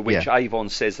 To which Avon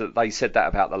says that they said that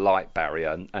about the light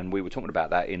barrier, and we were talking about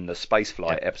that in the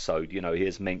spaceflight episode. He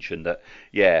has mentioned that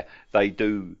they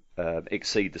do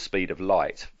exceed the speed of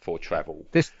light for travel.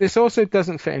 This also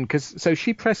doesn't fit in, because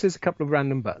she presses a couple of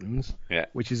random buttons,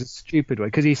 which is a stupid way,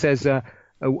 because he says,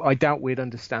 I doubt we'd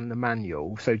understand the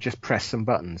manual, so just press some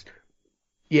buttons.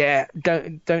 Yeah,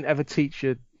 don't ever teach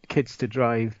your kids to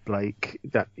drive, Blake,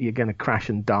 that you're going to crash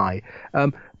and die.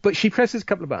 But she presses a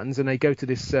couple of buttons, and they go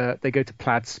to they go to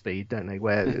plaid speed, don't they,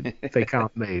 where they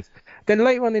can't move. Then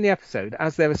later on in the episode,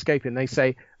 as they're escaping, they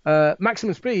say,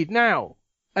 maximum speed now.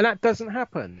 And that doesn't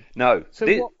happen. No.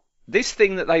 So this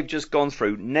thing that they've just gone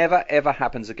through never, ever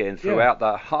happens again throughout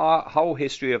the whole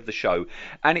history of the show.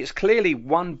 And it's clearly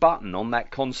one button on that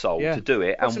console to do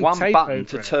it, and one button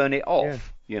to turn it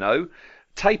off.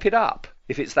 Tape it up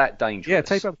if it's that dangerous. Yeah,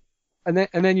 tape up. And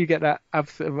then you get that,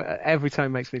 every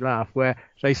time makes me laugh, where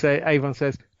they say, Avon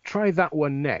says, try that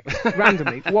one next.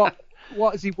 Randomly.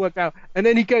 What has he worked out? And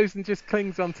then he goes and just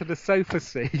clings onto the sofa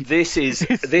seat. This is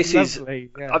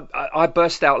lovely. I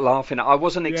burst out laughing. I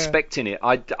wasn't expecting it.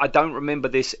 I don't remember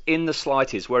this in the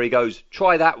slightest, where he goes,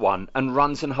 try that one, and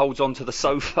runs and holds onto the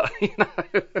sofa.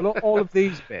 Well, all of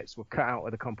these bits were cut out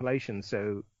of the compilation,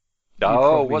 so.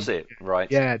 Was it?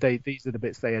 Right. Yeah, these are the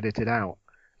bits they edited out.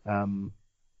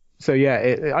 So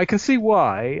yeah, I can see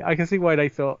why. I can see why they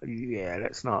thought,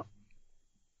 let's not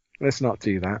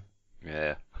do that.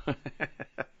 Yeah. But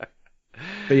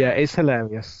yeah, it's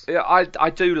hilarious. Yeah, I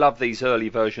do love these early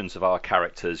versions of our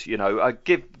characters.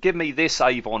 Give me this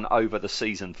Avon over the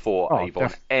season 4 Avon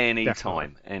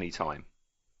anytime.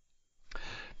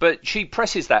 But she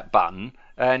presses that button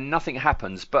and nothing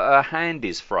happens, but her hand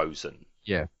is frozen.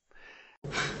 Yeah.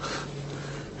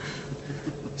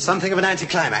 Something of an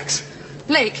anticlimax.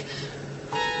 Blake,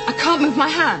 I can't move my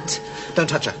hand. Don't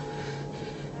touch her.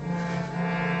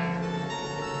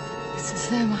 It's as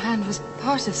though my hand was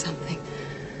part of something.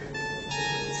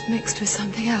 It's mixed with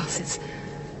something else. It's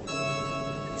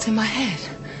in my head.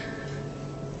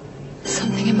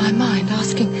 Something in my mind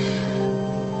answering.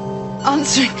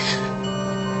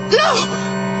 No!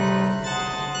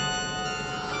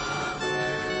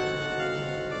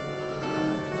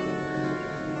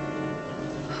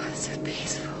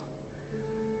 peaceful.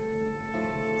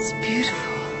 It's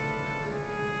beautiful.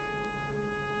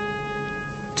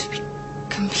 To be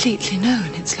completely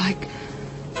known, it's like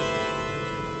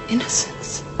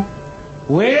innocence.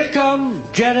 Welcome,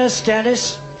 Janice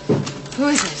Dennis. Who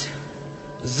is it?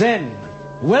 Zen.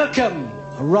 Welcome,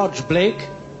 Rog Blake.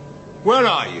 Where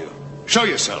are you? Show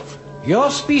yourself.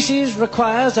 Your species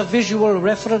requires a visual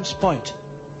reference point.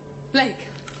 Blake.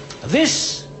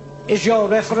 This is your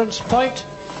reference point.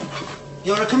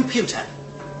 You're a computer.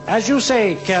 As you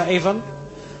say, Kerr Avon,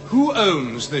 Who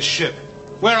owns this ship?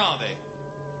 Where are they?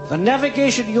 the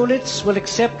navigation units will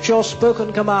accept your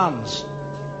spoken commands.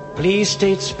 Please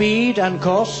state speed and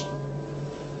course.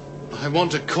 I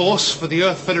want a course for the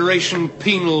Earth Federation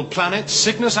penal planet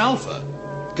Cygnus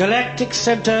Alpha. Galactic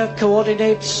Center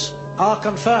coordinates are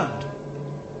confirmed.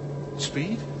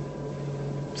 Speed?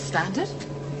 Standard?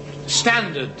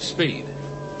 Standard speed.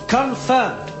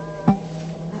 Confirmed.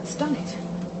 That's done it.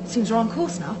 Seems we're on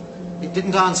course now. It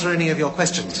didn't answer any of your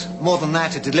questions. More than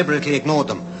that, it deliberately ignored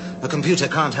them. A computer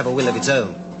can't have a will of its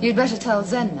own. You'd better tell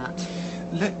Zen that.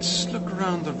 Let's look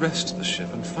around the rest of the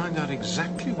ship and find out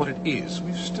exactly what it is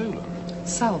we've stolen.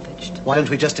 Salvaged. Why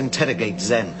don't we just interrogate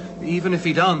Zen? Even if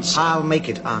he'd answer, I'll make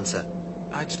it answer.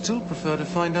 I'd still prefer to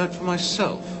find out for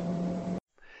myself.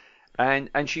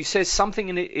 And she says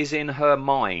something is in her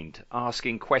mind,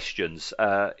 asking questions.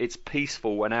 It's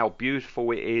peaceful and how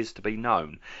beautiful it is to be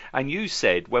known. And you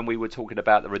said when we were talking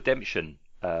about the redemption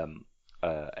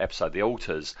episode, the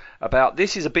altars, about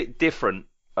this is a bit different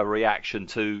a reaction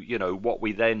to what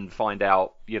we then find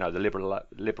out the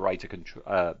liberator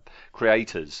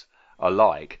creators are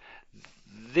like.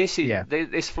 This is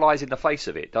this flies in the face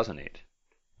of it, doesn't it?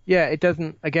 Yeah, it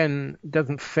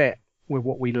doesn't fit with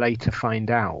what we later find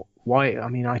out. Why? I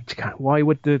mean, why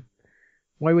would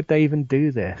they even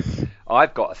do this?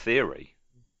 I've got a theory,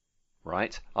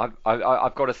 right? I've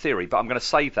got a theory, but I'm going to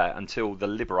save that until the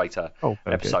Liberator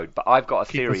episode. Good. But I've got a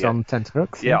theory. Keep us on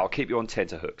tenterhooks. Yeah, I'll keep you on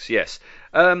tenterhooks. Yes.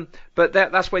 But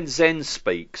that's when Zen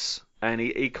speaks, and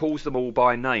he calls them all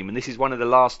by name. And this is one of the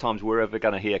last times we're ever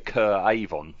going to hear Kerr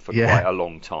Avon for quite a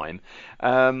long time.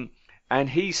 And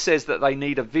he says that they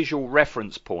need a visual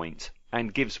reference point,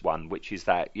 and gives one, which is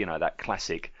that that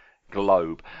classic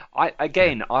globe.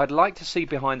 I'd like to see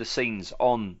behind the scenes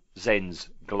on Zen's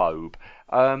globe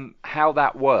how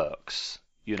that works.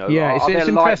 Are there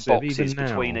light boxes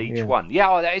between each one?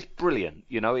 Yeah, that is brilliant.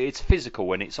 It's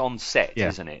physical and it's on set,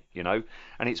 isn't it? And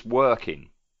it's working.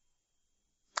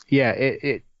 Yeah,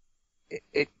 it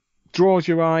draws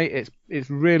your eye. It's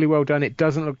really well done. It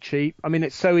doesn't look cheap. I mean,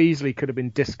 it so easily could have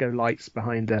been disco lights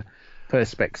behind a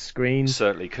perspex screen.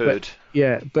 Certainly could.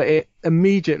 But it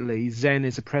immediately Zen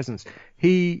is a presence.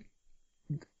 I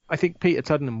think Peter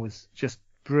Tuddenham was just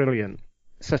brilliant.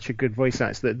 Such a good voice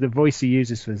actor. The voice he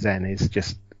uses for Zen is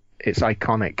it's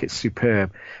iconic. It's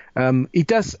superb. He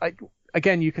does.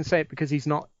 Again, you can say it because he's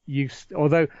not used.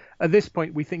 Although at this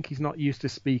point we think he's not used to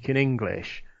speaking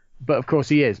English, but of course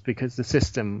he is because the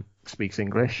system speaks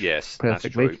English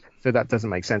perfectly. That's true. So that doesn't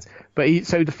make sense. But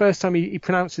so the first time he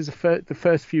pronounces the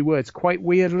first few words quite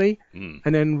weirdly, and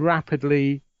then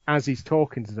rapidly as he's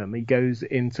talking to them, he goes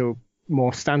into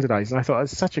more standardized. And I thought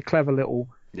that's such a clever little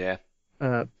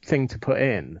thing to put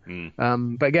in.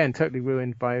 But again, totally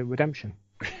ruined by Redemption.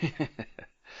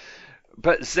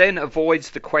 But Zen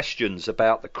avoids the questions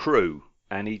about the crew,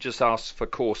 and he just asks for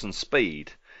course and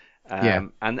speed.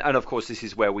 And of course this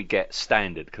is where we get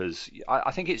standard, because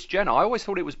I think it's Jenna. I always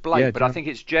thought it was Blake, but I think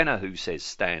it's Jenna who says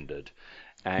standard.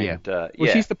 And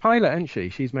she's the pilot, isn't she?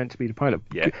 She's meant to be the pilot.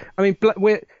 Yeah. I mean,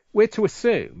 we're to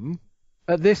assume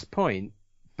at this point,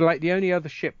 Blake, the only other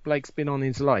ship Blake's been on in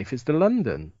his life is the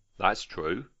London. That's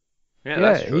true. Yeah,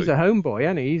 that's true. He's a homeboy,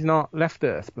 isn't he? He's not left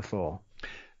Earth before.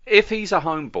 If he's a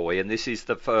homeboy and this is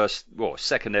the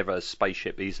second ever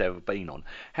spaceship he's ever been on,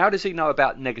 how does he know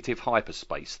about negative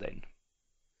hyperspace then?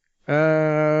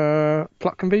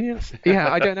 Plot convenience?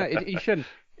 Yeah, I don't know. He shouldn't.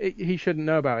 He shouldn't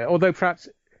know about it. Although perhaps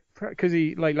because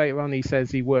he later on he says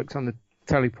he works on the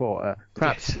teleporter.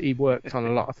 Perhaps he worked on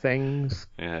a lot of things.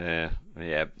 Yeah.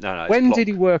 No. When did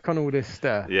he work on all this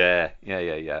stuff? Yeah.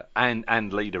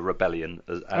 And lead a rebellion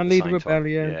at lead a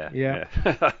rebellion. Yeah.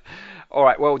 All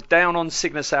right. Well, down on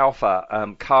Cygnus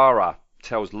Alpha, Kara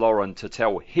tells Lauren to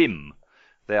tell him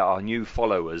there are new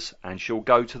followers, and she'll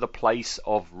go to the place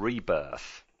of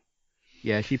rebirth.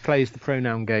 Yeah, she plays the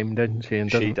pronoun game, doesn't she? And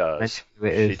she does.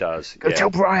 She does. Go tell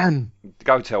Brian.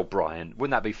 Go tell Brian.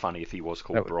 Wouldn't that be funny if he was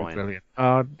called Brian? Brilliant.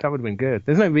 That would have been good.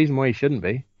 There's no reason why he shouldn't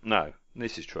be. No,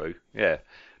 this is true. Yeah.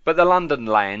 But the London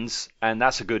lands, and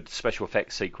that's a good special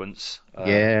effects sequence. Like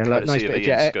nice courtesy of bit of Ian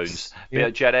Jet Scoons. X. Bit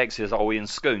of Jet X is Ian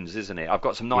Scoons, isn't it? I've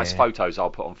got some nice photos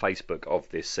I'll put on Facebook of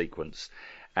this sequence.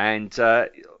 And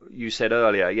you said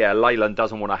earlier, Leyland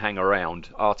doesn't want to hang around.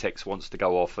 Artex wants to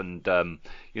go off and,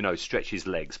 stretch his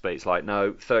legs. But it's like,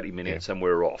 no, 30 minutes and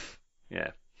we're off.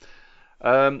 Yeah.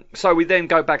 So we then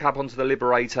go back up onto the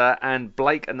Liberator, and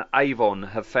Blake and Avon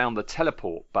have found the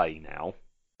teleport bay now.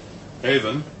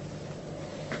 Avon?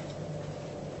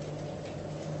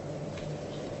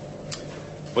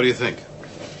 What do you think?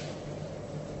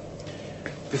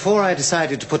 Before I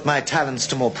decided to put my talents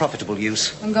to more profitable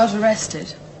use, And got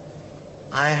arrested.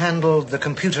 I handled the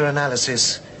computer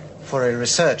analysis for a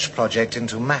research project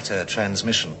into matter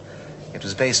transmission. It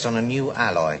was based on a new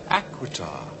alloy.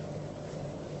 Aquitar.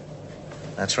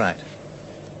 That's right.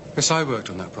 Yes, I worked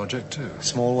on that project too.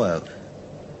 Small world.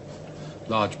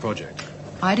 Large project.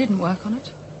 I didn't work on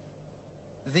it.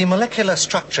 The molecular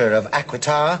structure of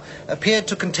Aquitar appeared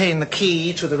to contain the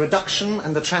key to the reduction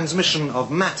and the transmission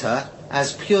of matter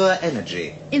as pure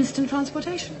energy. Instant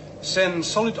transportation. Send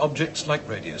solid objects like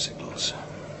radio signals.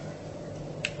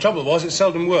 Trouble was, it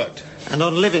seldom worked. And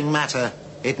on living matter,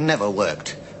 it never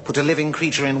worked. Put a living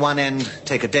creature in one end,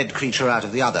 take a dead creature out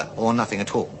of the other, or nothing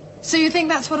at all. So you think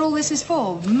that's what all this is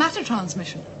for? Matter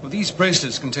transmission? Well, these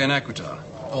bracelets contain Aquitar,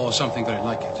 or something very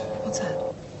like it. What's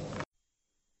that?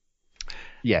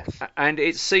 Yes. And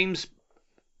it seems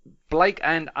Blake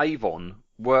and Avon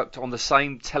worked on the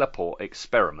same teleport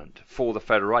experiment for the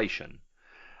Federation.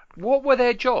 What were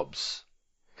their jobs?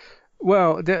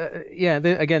 Well,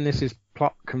 again, this is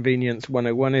plot convenience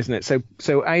 101, isn't it?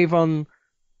 So Avon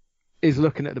is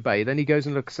looking at the bay, then he goes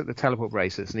and looks at the teleport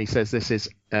bracelets, and he says this is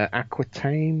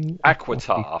Aquitar.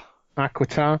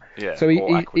 Yeah. So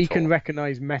he can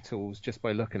recognise metals just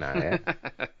by looking at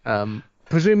it.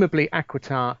 Presumably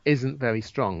Aquitar isn't very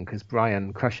strong because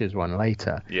Brian crushes one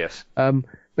later. Yes.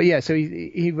 But yeah, so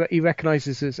he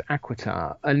recognises as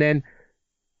Aquitar, and then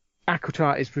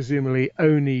Aquitar is presumably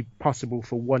only possible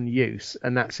for one use,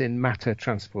 and that's in matter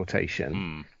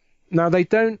transportation. Now they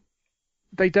don't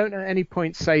at any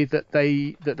point say that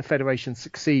the Federation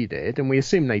succeeded, and we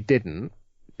assume they didn't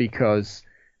because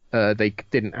they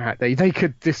could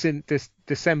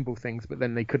disassemble things, but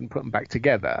then they couldn't put them back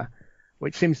together,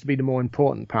 which seems to be the more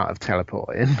important part of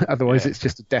teleporting. Otherwise, it's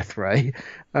just a death ray.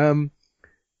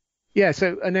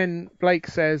 So, and then Blake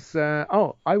says,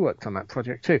 I worked on that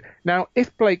project too. Now,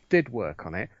 if Blake did work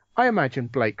on it, I imagine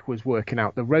Blake was working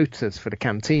out the rotors for the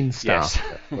canteen staff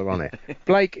that were on it.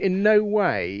 Blake in no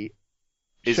way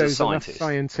is shows a scientist.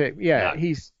 Scientific. No.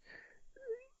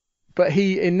 But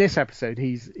in this episode,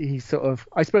 he's sort of,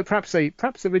 I suppose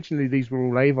perhaps originally these were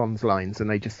all Avon's lines, and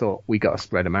they just thought, we got to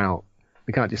spread them out.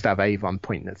 We can't just have Avon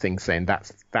pointing at things saying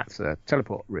that's a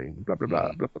teleport room, blah blah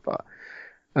blah blah blah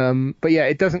blah. But yeah,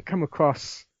 it doesn't come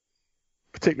across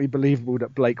particularly believable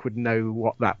that Blake would know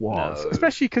what that was,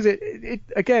 especially because it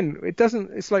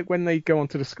doesn't. It's like when they go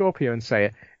onto the Scorpio and say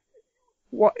it.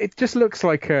 It just looks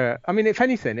like if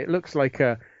anything, it looks like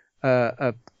a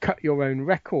cut your own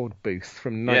record booth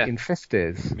from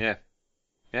 1950s.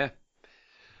 Yeah.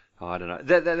 I don't know.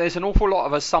 There's an awful lot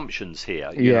of assumptions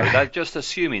here. You know, they're just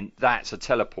assuming that's a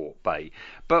teleport bay.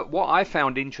 But what I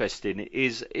found interesting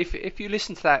is if you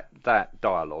listen to that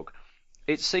dialogue,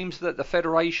 it seems that the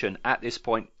Federation at this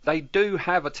point, they do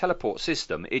have a teleport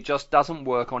system. It just doesn't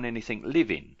work on anything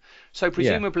living. So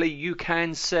presumably you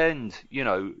can send,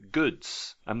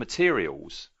 goods and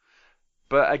materials.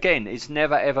 But again, it's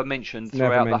never ever mentioned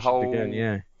throughout the whole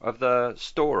of the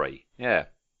story. Yeah.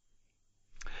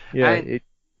 Yeah. And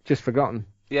just forgotten.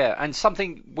 Yeah, and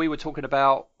something we were talking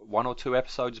about 1 or 2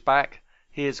 episodes back,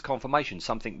 here's confirmation,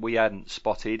 something we hadn't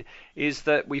spotted, is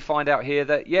that we find out here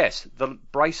that, yes, the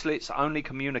bracelets only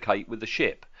communicate with the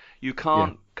ship. You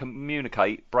can't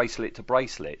communicate bracelet to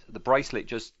bracelet. The bracelet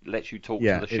just lets you talk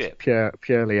to the ship. Yeah, it's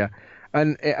purely.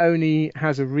 And it only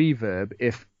has a reverb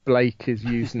if Blake is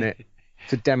using it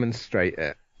to demonstrate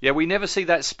it. Yeah, we never see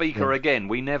that speaker again.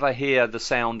 We never hear the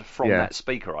sound from that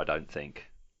speaker, I don't think.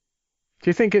 Do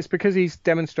you think it's because he's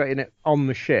demonstrating it on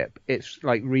the ship? It's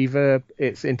like reverb,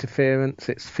 it's interference,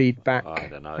 it's feedback. I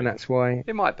don't know. And that's why.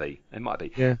 It might be.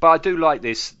 Yeah. But I do like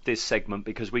this segment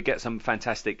because we get some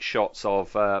fantastic shots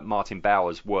of Martin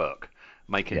Bauer's work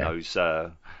making those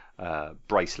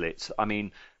bracelets. I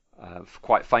mean,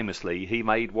 quite famously, he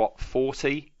made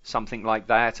 40, something like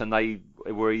that, and they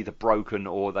were either broken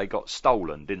or they got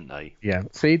stolen, didn't they? Yeah.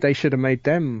 See, they should have made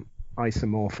them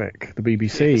isomorphic. The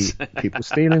BBC, people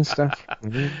stealing stuff.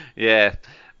 Yeah.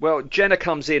 Well, Jenna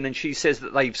comes in and she says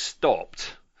that they've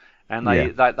stopped, And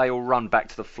they all run back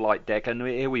to the flight deck, and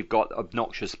here we've got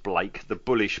obnoxious Blake, the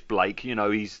bullish Blake. You know,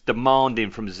 he's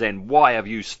demanding from Zen, "Why have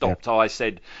you stopped?" I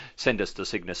said, "Send us to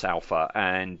Cygnus Alpha,"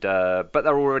 and but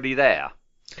they're already there.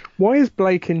 Why is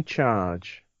Blake in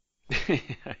charge?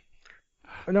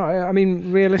 No, I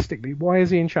mean realistically, why is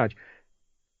he in charge?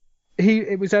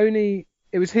 It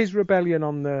was his rebellion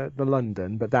on the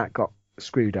London, but that got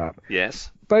screwed up.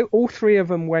 Yes. All three of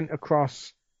them went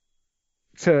across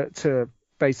to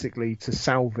basically to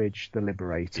salvage the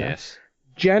Liberator. Yes.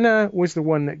 Jenna was the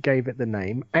one that gave it the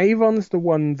name. Avon's the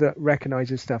one that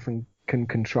recognizes stuff and can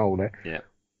control it. Yeah.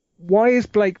 Why is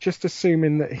Blake just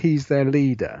assuming that he's their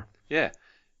leader? Yeah.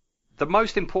 The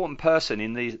most important person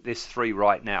in this three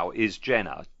right now is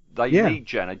Jenna. They need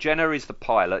Jenna. Jenna is the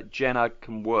pilot. Jenna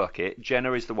can work it.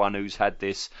 Jenna is the one who's had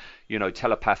this,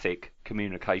 telepathic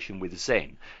communication with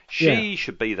Zen. She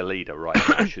should be the leader right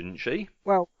now, shouldn't she?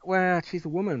 Well, she's a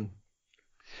woman.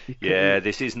 Yeah,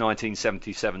 this is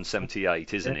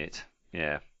 1977-78, isn't it?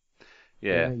 Yeah.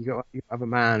 You have a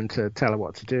man to tell her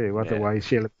what to do, otherwise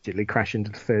she'll immediately crash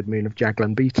into the third moon of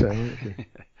Jaglan Beta, won't she?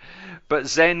 But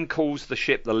Zen calls the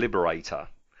ship the Liberator,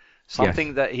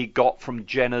 something that he got from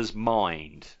Jenna's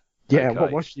mind. Yeah, okay.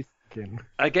 What was she thinking?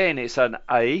 Again, it's an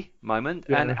A moment,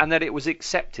 and that it was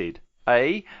accepted.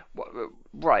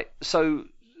 Right, so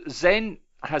Zen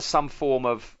has some form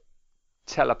of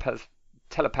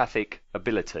telepathic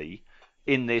ability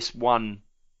in this one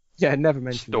never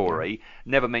mentioned story, again.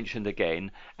 Never mentioned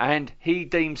again, and he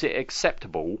deems it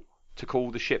acceptable to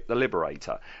call the ship the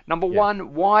Liberator. Number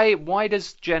one, why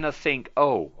does Jenna think,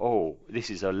 oh, this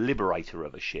is a liberator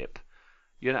of a ship,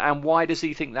 and why does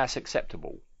he think that's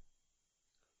acceptable?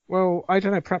 Well, I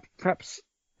don't know. Perhaps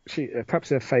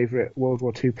her favourite World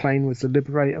War II plane was the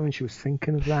Liberator, and she was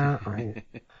thinking of that.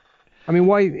 I mean,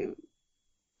 why?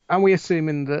 Are we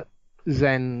assuming that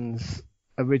Zen's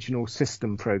original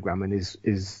system programming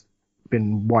is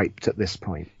been wiped at this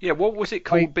point? Yeah, what was it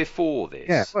called before this?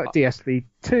 Yeah,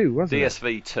 DSV-2, wasn't it?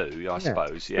 DSV-2, I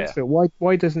suppose, yeah. So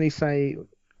why doesn't he say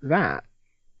that?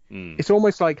 It's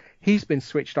almost like he's been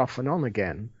switched off and on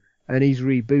again, and he's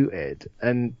rebooted,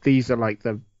 and these are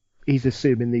he's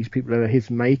assuming these people are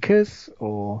his makers,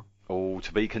 or... Oh,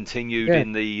 to be continued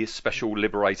in the special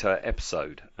Liberator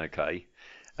episode, okay.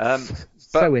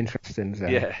 So interesting,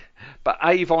 Zen. Yeah, but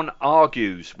Avon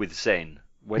argues with Zen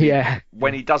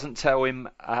when he doesn't tell him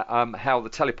how the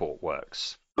teleport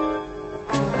works.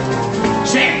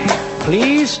 Zen!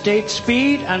 Please state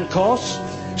speed and course.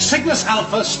 Cygnus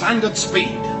Alpha standard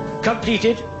speed.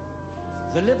 Completed.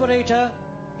 The Liberator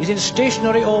is in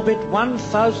stationary orbit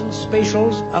 1,000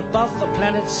 spatials above the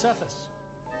planet's surface.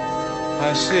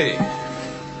 I see.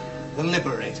 The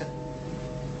Liberator?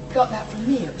 Got that from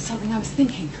me. It was something I was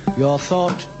thinking. Your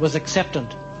thought was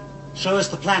acceptant. Show us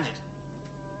the planet.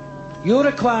 You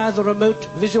require the remote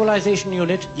visualization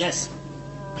unit. Yes.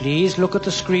 Please look at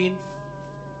the screen.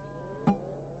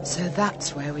 So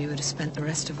that's where we would have spent the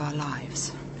rest of our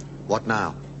lives. What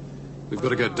now? We've got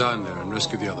to get down there and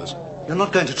rescue the others. You're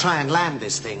not going to try and land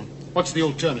this thing. What's the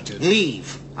alternative?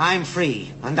 Leave. I'm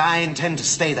free, and I intend to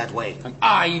stay that way. And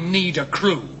I need a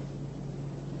crew.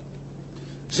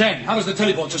 Zen, how does the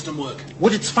teleport system work?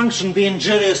 Would its function be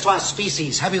injurious to our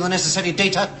species? Have you the necessary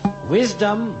data?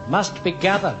 Wisdom must be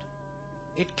gathered.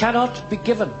 It cannot be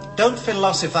given. Don't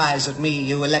philosophize at me,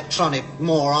 you electronic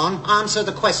moron. Answer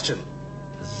the question.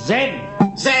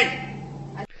 Zen!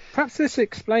 Zen! Perhaps this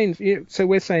explains... So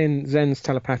we're saying Zen's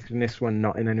telepathic in this one,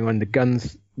 not in anyone. The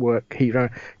guns work,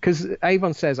 because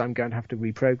Avon says I'm going to have to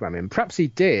reprogram him. Perhaps he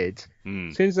did.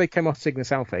 As soon as they came off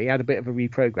Cygnus Alpha, he had a bit of a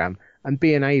reprogram, and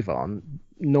being Avon,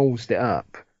 nosed it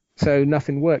up. So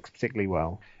nothing works particularly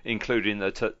well. Including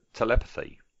the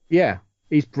telepathy. Yeah,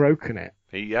 he's broken it.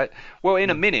 Well, in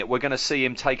a minute, we're going to see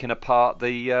him taking apart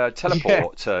the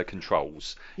teleport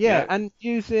controls. Yeah, and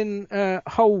using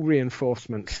hole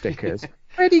reinforcement stickers.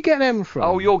 Where do you get them from?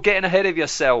 Oh, you're getting ahead of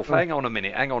yourself. Hang on a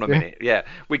minute. Yeah,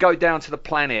 we go down to the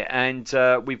planet, and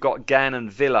we've got Gan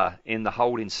and Villa in the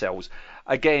holding cells.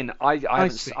 Again, I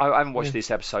haven't watched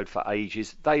this episode for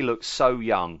ages. They look so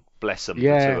young. Bless them, the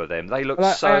two of them. They look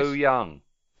so young.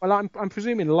 Well, I'm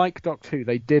presuming, like Doctor Who,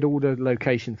 they did all the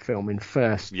location filming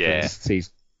first for this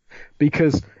season,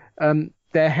 because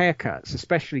their haircuts,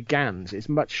 especially Gan's, is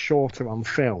much shorter on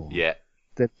film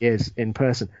than he is in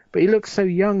person. But he looks so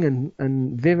young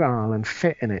and virile and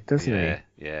fit in it, doesn't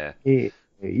he? Yeah.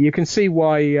 You can see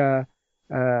why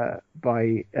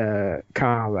by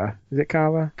Kara. Is it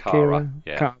Kara? Kara,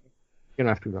 yeah. Kara. You're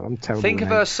gonna have to. I'm terrible. Think of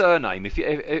her surname. If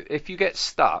you get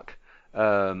stuck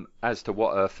as to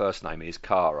what her first name is,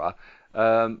 Kara.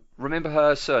 Remember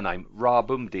her surname,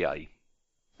 Rabumdie.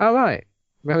 Oh right.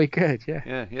 Very good.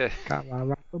 Yeah. Yeah.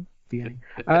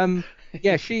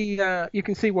 Yeah. She. You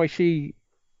can see why she.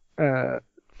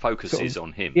 Focuses sort of,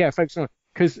 on him. Yeah, focus on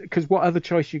because what other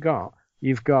choice you got?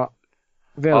 You've got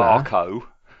Villa.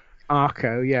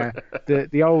 Arco, yeah,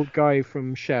 the old guy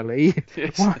from Shelley.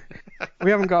 Yes.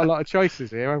 We haven't got a lot of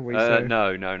choices here, have we?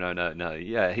 No.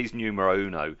 Yeah, he's numero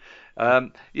uno.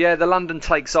 The London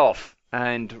takes off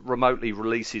and remotely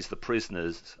releases the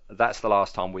prisoners. That's the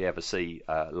last time we ever see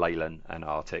Leyland and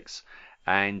Artix.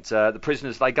 And the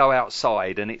prisoners, they go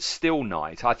outside, and it's still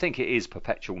night. I think it is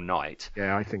perpetual night.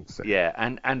 Yeah, I think so. Yeah,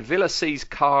 and Villa sees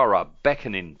Cara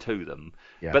beckoning to them,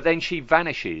 but then she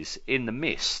vanishes in the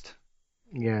mist.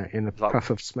 Yeah, in a puff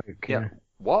of smoke. Yeah.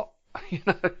 What?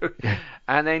 Yeah.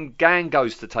 And then Gang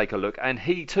goes to take a look, and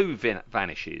he too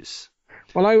vanishes.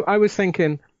 Well, I was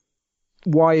thinking,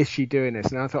 why is she doing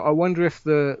this? And I thought, I wonder if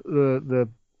the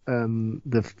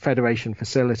Federation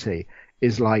facility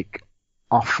is like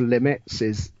off limits,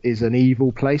 is an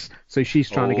evil place. So she's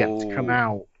trying to get to come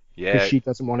out. Yeah. Because she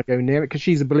doesn't want to go near it, because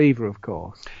she's a believer, of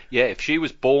course. Yeah, if she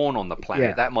was born on the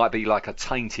planet, that might be like a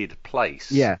tainted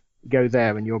place. Yeah. Go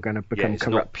there and you're going to become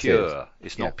corrupted.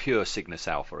 It's not pure Cygnus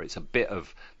Alpha. It's a bit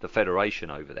of the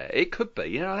Federation over there. It could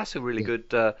be. That's a really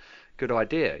good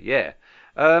idea. Yeah.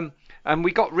 And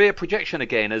we got rear projection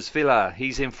again as Villa.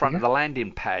 He's in front of the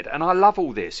landing pad, and I love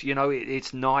all this.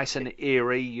 It's nice and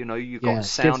eerie. You've got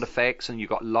sound effects and you've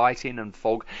got lighting and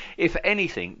fog. If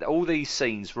anything, all these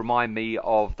scenes remind me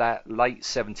of that late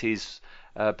 70s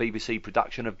BBC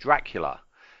production of Dracula.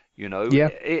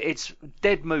 It's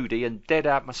dead moody and dead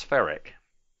atmospheric.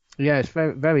 Yeah, it's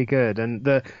very, very good, and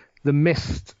the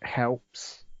mist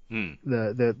helps.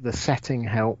 The setting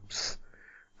helps.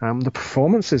 The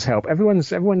performances help.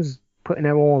 Everyone's putting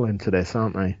their all into this,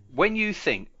 aren't they? When you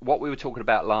think what we were talking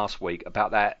about last week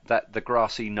about that the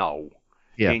grassy knoll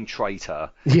in Traitor,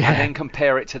 and then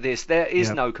compare it to this, there is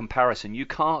no comparison. You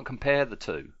can't compare the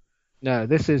two. No,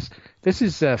 this is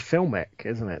filmic,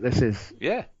 isn't it? This is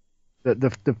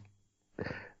the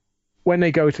when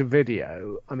they go to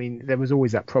video, I mean, there was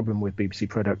always that problem with BBC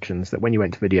productions that when you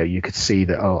went to video, you could see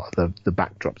that the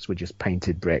backdrops were just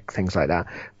painted brick, things like that.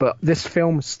 But this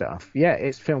film stuff,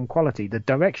 it's film quality. The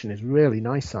direction is really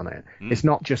nice on it. It's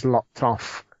not just locked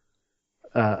off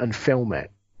and film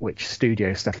it, which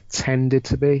studio stuff tended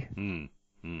to be.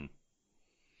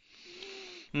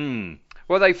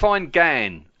 Well, they find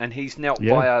Gan, and he's knelt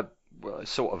by a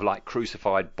sort of like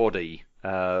crucified body.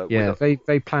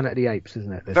 Very Planet of the Apes,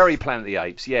 isn't it? Very Planet of the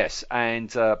Apes, yes.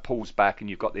 And pulls back, and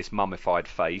you've got this mummified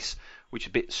face, which is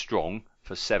a bit strong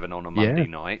for 7 on a Monday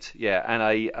night. Yeah,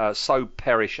 and a "So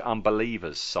perish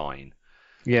unbelievers" sign.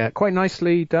 Yeah, quite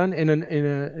nicely done.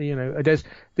 There's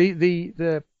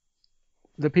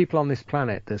the people on this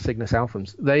planet, the Cygnus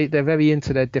Alphans, they're very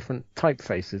into their different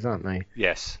typefaces, aren't they?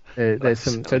 Yes. There's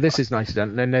some. So this is nice done.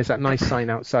 And then there's that nice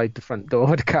sign outside the front door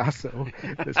of the castle.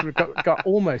 It's got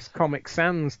almost Comic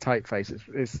Sans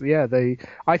typefaces.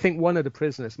 I think one of the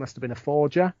prisoners must have been a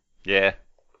forger. Yeah,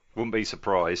 wouldn't be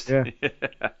surprised. Yeah.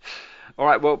 All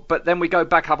right, well, but then we go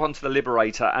back up onto the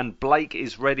Liberator, and Blake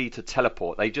is ready to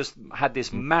teleport. They just had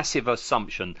this massive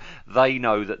assumption. They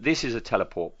know that this is a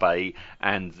teleport bay,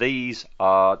 and these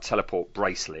are teleport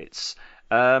bracelets.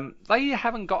 They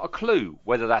haven't got a clue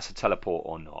whether that's a teleport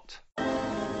or not.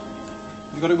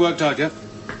 You got it worked out yet?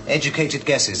 Educated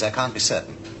guesses, I can't be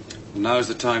certain. Now's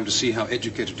the time to see how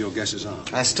educated your guesses are.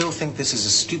 I still think this is a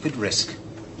stupid risk.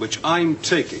 Which I'm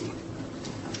taking.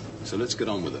 So let's get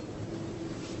on with it.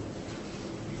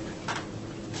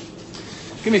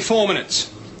 Give me 4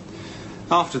 minutes.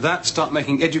 After that, start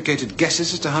making educated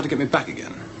guesses as to how to get me back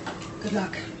again. Good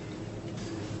luck.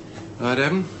 All right,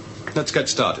 Evan, let's get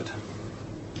started.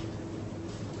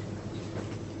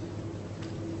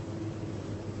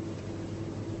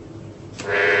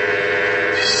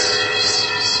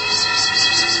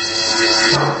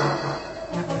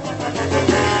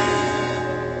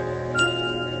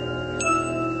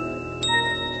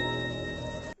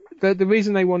 The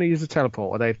reason they want to use a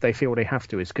teleport, or they feel they have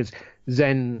to, is because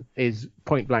Zen is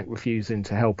point blank refusing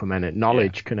to help them, and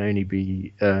knowledge can only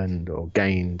be earned or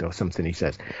gained or something, he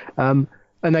says. And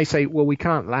they say, well, we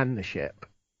can't land the ship.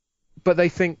 But they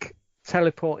think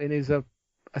teleporting is a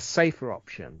safer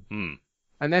option.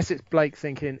 Unless it's Blake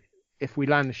thinking, if we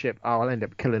land the ship, I'll end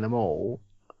up killing them all.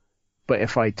 But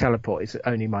if I teleport, it's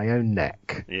only my own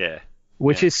neck. Yeah.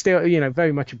 Which is still,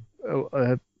 very much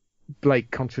a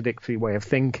Blake contradictory way of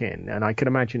thinking, and I can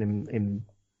imagine him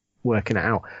working it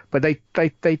out. But they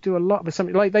do a lot of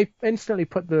something, like they instantly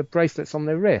put the bracelets on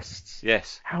their wrists.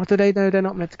 Yes. How do they know they're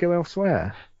not meant to go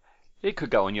elsewhere? It could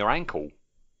go on your ankle.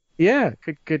 Yeah,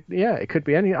 it could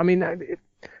be any. I mean,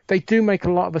 they do make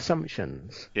a lot of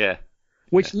assumptions. Yeah.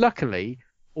 Which luckily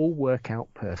all work out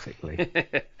perfectly.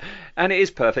 And it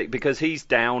is perfect because he's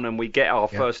down and we get our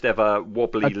first ever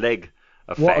wobbly leg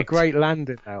effect. What a great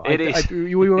landing, though. It is.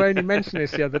 We were only mentioning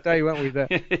this the other day, weren't we? That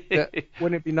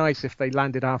wouldn't it be nice if they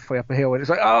landed halfway up a hill? And it's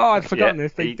like, oh, I'd forgotten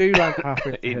this. They do land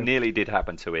halfway up a hill. It nearly did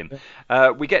happen to him.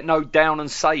 We get no down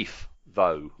and safe,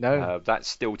 though. No. That's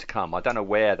still to come. I don't know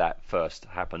where that first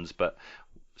happens, but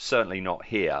certainly not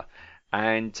here.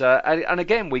 And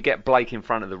again, we get Blake in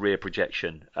front of the rear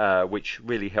projection, which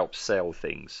really helps sell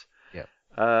things. Yeah.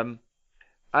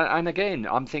 And again,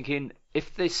 I'm thinking,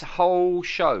 if this whole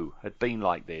show had been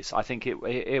like this, I think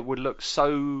it would look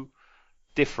so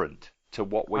different to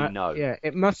what we know. Yeah,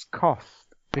 it must cost,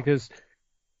 because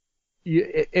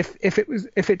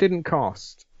if it didn't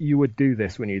cost, you would do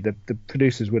this, wouldn't you? The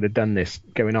producers would have done this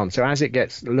going on. So as it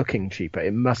gets looking cheaper,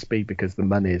 it must be because the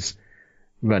money's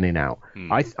running out.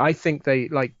 I think they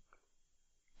like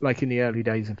in the early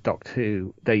days of Doctor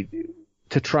Who,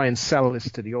 to try and sell this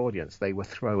to the audience, they were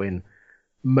throwing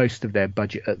most of their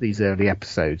budget at these early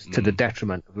episodes to the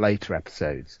detriment of later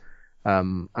episodes.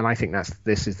 And I think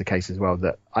this is the case as well,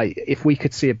 that if we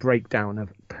could see a breakdown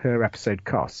of per episode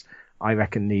costs, I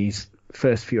reckon these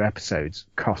first few episodes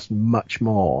cost much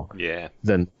more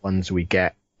than ones we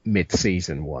get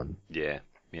mid-season one. Yeah.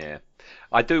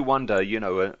 I do wonder,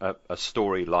 a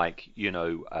story like,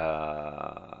 the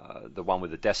one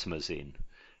with the Decimers in.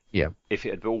 Yeah. If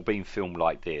it had all been filmed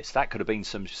like this, that could have been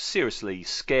some seriously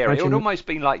scary. It would almost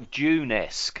been like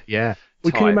Dune-esque. Yeah.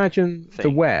 We can imagine thing. the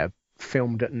web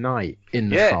filmed at night in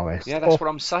the forest. Yeah, that's what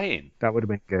I'm saying. That would have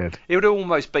been good. It would have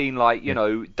almost been like,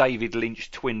 David Lynch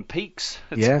Twin Peaks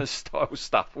style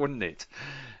stuff, wouldn't it?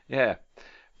 Yeah.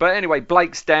 But anyway,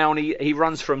 Blake's down. He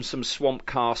runs from some swamp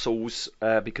castles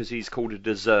because he's called a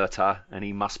deserter and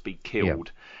he must be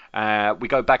killed. We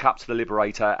go back up to the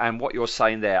Liberator, and what you're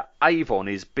saying there, Avon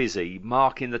is busy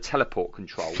marking the teleport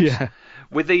controls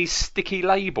with these sticky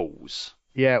labels.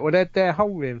 Yeah, well, they're hull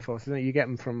reinforcements. You get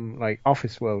them from like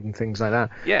Office World and things like that.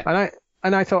 Yeah.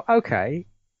 And I thought, okay,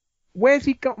 where's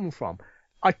he got them from?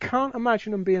 I can't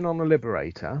imagine them being on the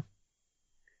Liberator,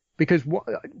 because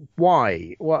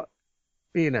why? What?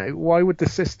 Why would the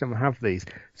system have these?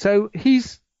 So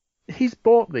he's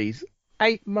bought these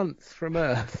 8 months from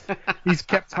Earth. He's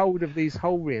kept hold of these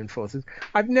hull reinforcers.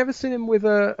 I've never seen him with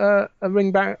a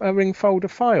ring folder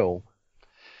file.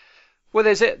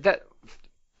 Well,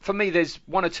 for me, there's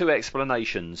one or two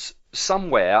explanations.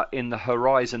 Somewhere in the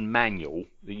Horizon manual,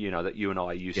 that you and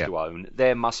I used to own,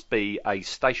 there must be a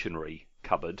stationery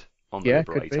cupboard on the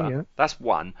Liberator. Could be, yeah. That's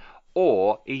one.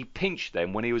 Or he pinched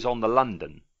them when he was on the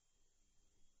London.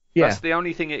 Yeah. That's the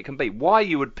only thing it can be. Why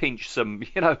you would pinch some,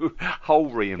 hull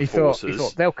reinforcers? He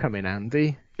thought they'll come in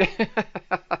handy.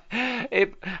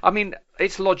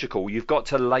 It's logical. You've got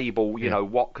to label,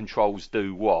 what controls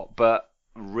do what. But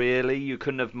really, you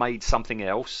couldn't have made something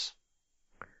else.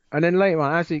 And then later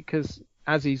on,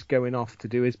 as he's going off to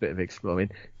do his bit of exploring,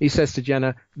 he says to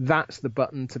Jenna, "That's the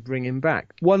button to bring him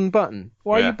back. One button.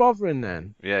 Why are you bothering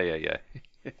then?" Yeah.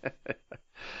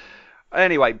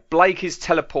 Anyway, Blake is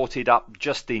teleported up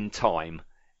just in time.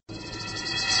 We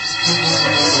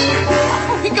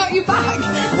got you back!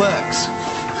 It works.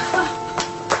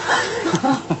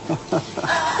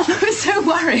 I was so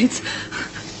worried.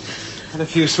 Had a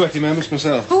few sweaty moments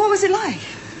myself. Well, what was it like?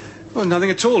 Well, nothing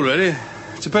at all, really.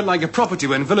 It's a bit like a property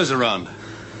when Villa's around.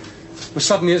 But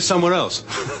suddenly it's somewhere else.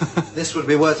 This would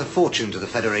be worth a fortune to the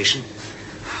Federation.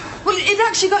 Well, it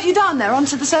actually got you down there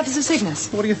onto the surface of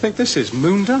Cygnus. What do you think this is,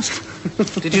 moon dust?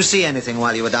 Did you see anything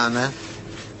while you were down there?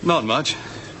 Not much.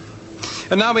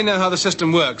 And now we know how the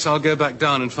system works, I'll go back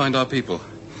down and find our people.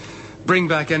 Bring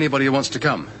back anybody who wants to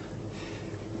come.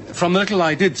 From the little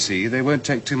I did see, they won't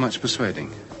take too much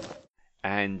persuading.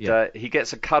 And he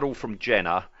gets a cuddle from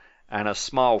Jenna and a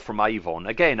smile from Avon.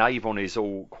 Again, Avon is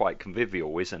all quite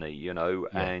convivial, isn't he?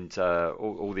 And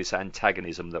all this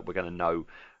antagonism that we're going to know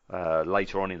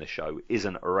later on in the show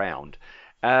isn't around.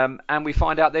 And we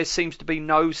find out there seems to be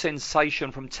no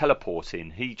sensation from teleporting.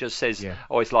 He just says,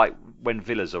 it's like when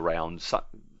Villa's around,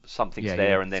 something's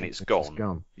there and then it's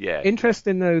gone. Yeah.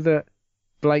 Interesting, though, that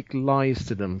Blake lies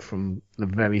to them from the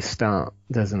very start,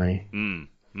 doesn't he?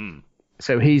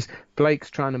 So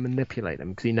Blake's trying to manipulate them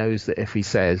because he knows that if he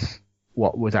says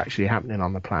what was actually happening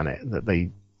on the planet, that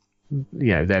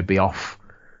they'd be off,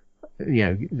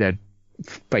 they'd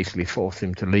basically force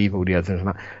him to leave all the others and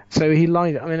that. So he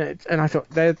lied. And I thought,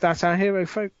 that's our hero,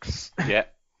 folks. Yeah,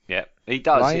 he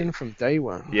does. Lying from day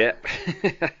one. Yeah.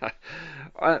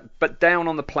 But down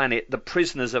on the planet, the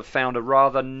prisoners have found a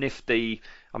rather nifty,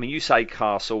 you say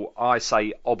castle, I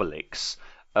say obelix,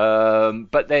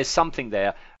 But there's something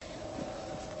there.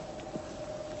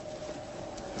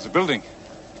 There's a building.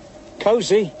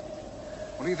 Cosy.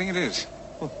 What do you think it is?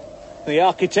 The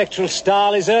architectural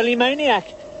style is early maniac.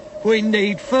 We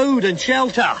need food and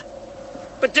shelter.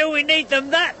 But do we need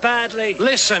them that badly?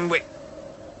 Listen,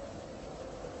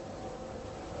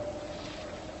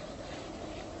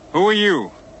 Who are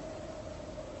you?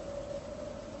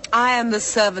 I am the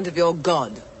servant of your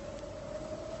god.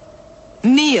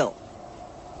 Kneel.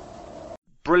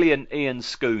 Brilliant Ian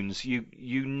Scoons.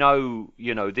 You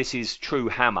know this is true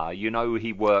Hammer. You know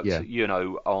he worked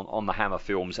on the Hammer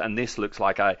films, and this looks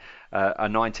like a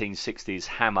 1960s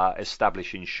Hammer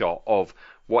establishing shot of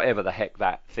whatever the heck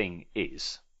that thing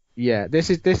is. Yeah, this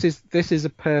is a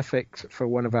perfect for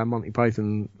one of our Monty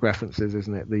Python references,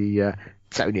 isn't it?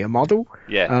 It's only a model.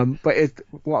 Yeah. But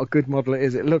what a good model it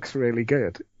is. It looks really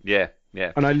good. Yeah.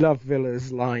 Yeah. And I love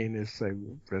Villa's line, is so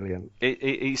brilliant.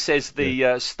 He says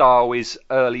the style is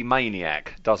early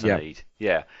maniac, doesn't he?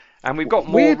 Yeah. And we've got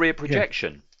more rear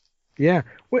projection. Yeah.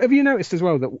 Well, have you noticed as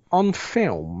well that on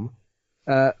film,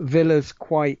 Villa's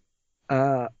quite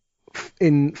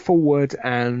in forward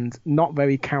and not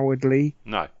very cowardly.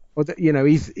 No. Or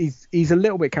he's a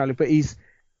little bit cowardly, but he's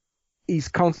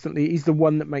the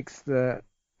one that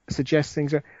suggests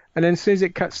things. And then as soon as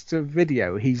it cuts to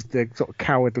video, he's the sort of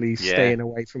cowardly, staying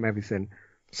away from everything.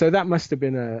 So that must have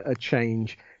been a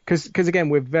change. Because again,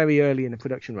 we're very early in the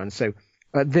production run. So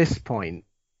at this point,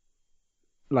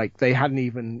 like, they hadn't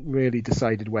even really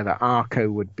decided whether Arco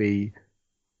would be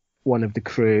one of the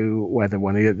crew,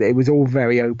 it was all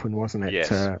very open, wasn't it? Yes,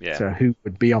 to who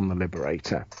would be on the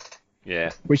Liberator.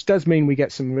 Yeah. Which does mean we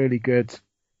get some really good,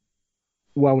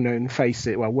 well-known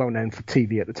faces, well-known for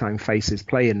TV at the time, faces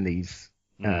playing these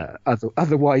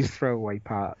otherwise throwaway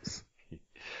parts.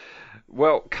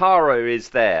 Well, Kara is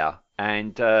there,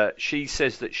 and she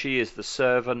says that she is the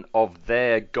servant of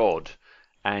their god,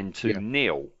 and to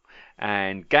kneel.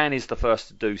 And Gan is the first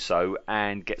to do so,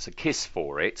 and gets a kiss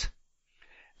for it.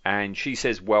 And she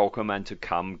says welcome and to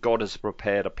come. God has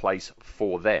prepared a place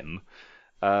for them.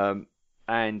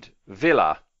 And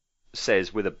Villa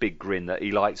says with a big grin that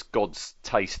he likes God's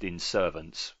taste in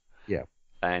servants. Yeah.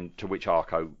 And to which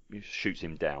Arco shoots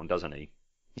him down, doesn't he?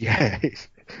 Yeah.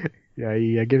 Yeah,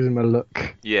 he gives him a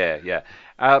look. Yeah.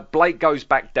 Blake goes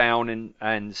back down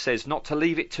and says not to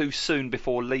leave it too soon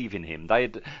before leaving him.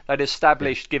 They'd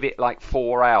established give it like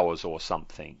 4 hours or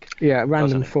something. Yeah,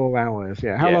 random 4 hours.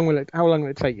 Yeah. How long will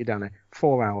it take you down there?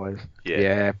 4 hours.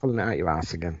 Yeah, pulling it out your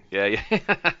ass again. Yeah.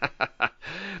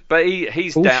 But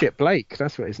he's bullshit Blake.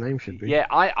 That's what his name should be. Yeah,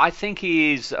 I think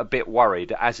he is a bit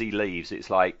worried as he leaves. It's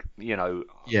like,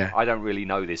 I don't really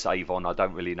know this Avon. I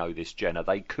don't really know this Jenna.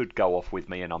 They could go off with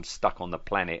me, and I'm stuck on the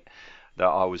planet that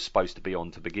I was supposed to be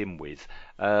on to begin with.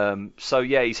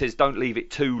 He says don't leave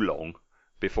it too long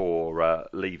before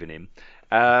leaving him.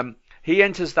 He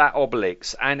enters that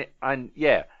obelisk, and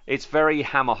it's very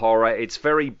Hammer horror. It's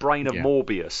very Brain of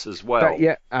Morbius as well.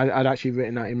 I'd actually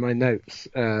written that in my notes.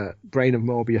 Brain of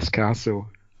Morbius Castle.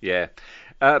 Yeah.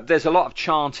 There's a lot of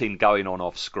chanting going on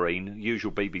off screen,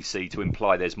 usual BBC to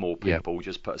imply there's more people.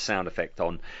 Just put a sound effect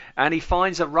on. And he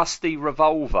finds a rusty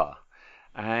revolver.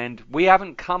 And we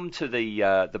haven't come to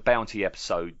the bounty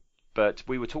episode, but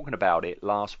we were talking about it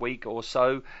last week or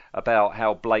so, about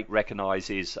how Blake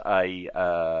recognises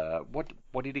a what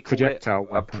did he call projectile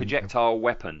it? Weapon. A projectile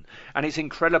weapon, and it's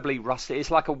incredibly rusty.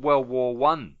 It's like a World War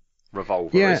One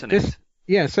revolver, isn't it?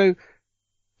 Yeah. So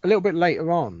a little bit later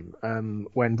on,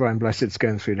 when Brian Blessed's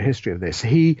going through the history of this,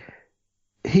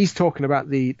 he's talking about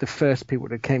the first people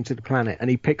that came to the planet, and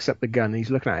he picks up the gun and he's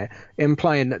looking at it,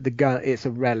 implying that the gun, it's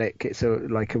a relic. It's a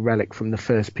relic from the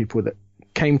first people that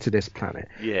came to this planet.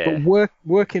 Yeah. But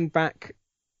working back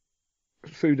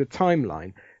through the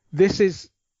timeline, this is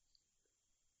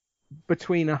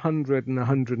between 100 and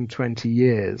 120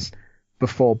 years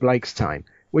before Blake's time,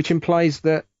 which implies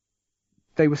that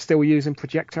they were still using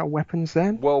projectile weapons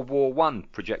then. World War One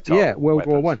projectile. Yeah, World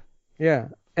War One. Yeah.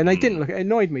 And they didn't look. It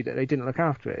annoyed me that they didn't look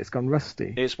after it. It's gone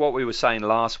rusty. It's what we were saying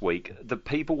last week. The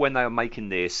people, when they were making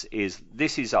this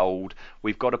is old.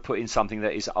 We've got to put in something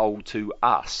that is old to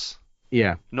us.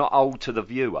 Yeah. Not old to the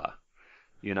viewer.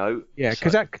 Yeah,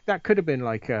 because that could have been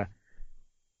like a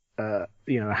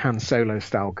Han Solo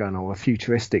style gun or a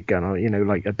futuristic gun, or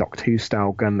like a Doctor Who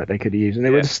style gun that they could have used, and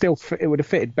it would have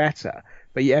fitted better.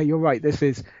 But yeah, you're right.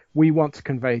 We want to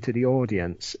convey to the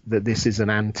audience that this is an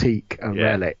antique,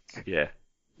 relic. Yeah.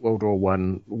 World War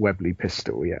One Webley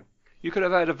pistol. Yeah. You could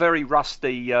have had a very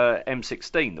rusty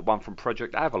M16, the one from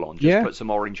Project Avalon. Just put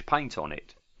some orange paint on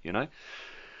it.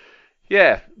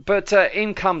 Yeah. But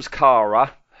in comes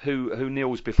Kara, who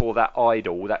kneels before that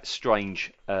idol, that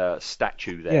strange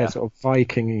statue there. Yeah, sort of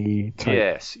Viking-y type.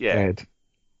 Yes, yeah. Head.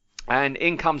 And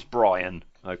in comes Brian,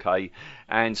 okay?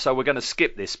 And so we're going to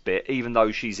skip this bit, even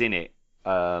though she's in it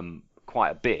quite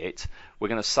a bit. We're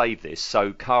going to save this.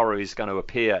 So Kara is going to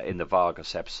appear in the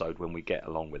Vargas episode when we get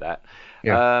along with that.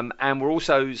 Yeah. And we're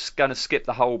also going to skip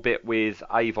the whole bit with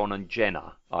Avon and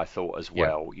Jenna, I thought, as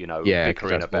well. You know,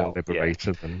 bickering about.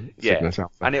 Liberated than yeah. Cygnus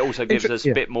Alpha. And it also gives us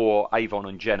a bit more Avon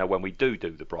and Jenna when we do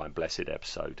the Brian Blessed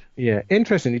episode. Yeah.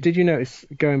 Interestingly, did you notice,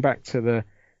 going back to the...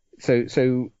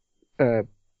 So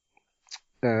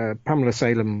Pamela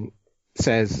Salem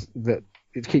says that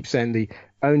it keeps saying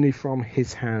only from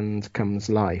his hand comes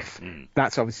life.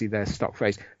 That's obviously their stock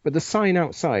phrase. But the sign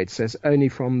outside says only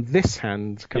from this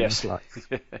hand comes life.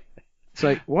 It's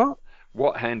like, what?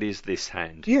 What hand is this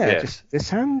hand? Yeah, just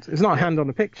this hand? It's not a hand on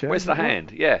a picture. Where's the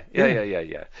hand? Yeah.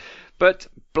 But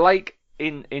Blake,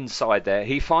 inside there,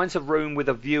 he finds a room with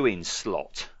a viewing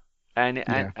slot.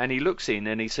 And he looks in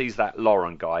and he sees that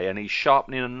Lauren guy, and he's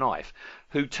sharpening a knife,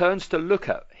 who turns to look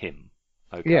at him.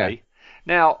 Okay. Yeah.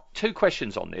 Now, 2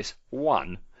 questions on this.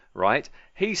 One, right?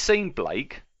 He's seen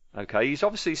Blake. Okay. He's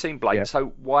obviously seen Blake. Yeah.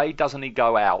 So why doesn't he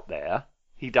go out there?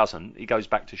 He doesn't. He goes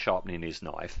back to sharpening his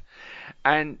knife.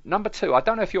 And number 2, I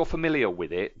don't know if you're familiar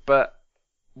with it, but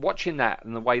watching that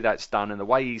and the way that's done and the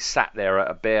way he sat there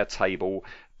at a bare table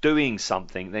doing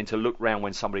something, then to look round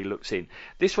when somebody looks in.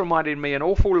 This reminded me an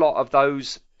awful lot of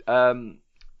those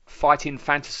fighting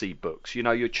fantasy books. You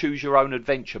know, your choose your own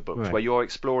adventure books, right, where you're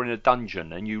exploring a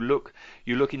dungeon and you look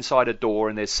inside a door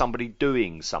and there's somebody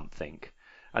doing something,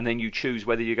 and then you choose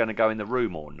whether you're going to go in the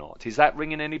room or not. Is that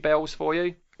ringing any bells for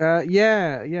you?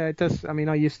 Yeah, it does. I mean,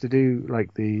 I used to do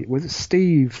was it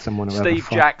Steve someone or other? Steve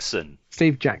Jackson.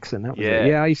 Steve Jackson, that was it.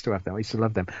 Yeah, I used to have them. I used to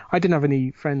love them. I didn't have any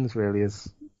friends really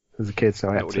as a kid, so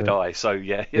I had to. Did I? So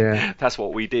yeah, that's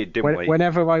what we did, didn't we?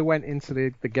 Whenever I went into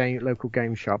the local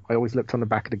game shop, I always looked on the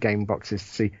back of the game boxes to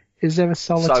see, is there a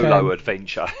solitaire? Solo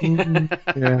adventure.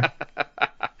 Yeah.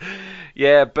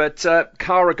 Yeah, but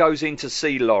Kara goes in to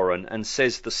see Lauren and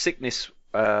says the sickness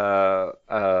of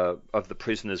the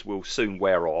prisoners will soon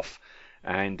wear off,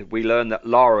 and we learn that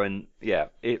Lauren,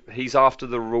 he's after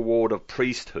the reward of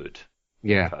priesthood.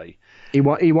 Yeah. Okay. He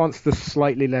wants the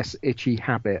slightly less itchy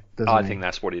habit, doesn't he? I think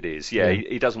that's what it is. Yeah,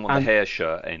 he doesn't want the hair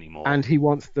shirt anymore. And he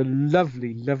wants the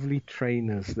lovely, lovely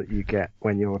trainers that you get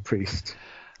when you're a priest,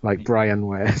 like Brian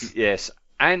wears. Yes.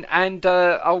 And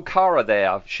old Kara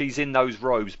there, she's in those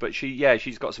robes, but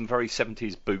she's got some very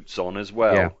 70s boots on as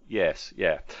well. Yeah. Yes,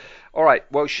 yeah. All right,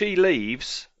 well, she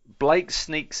leaves. Blake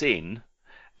sneaks in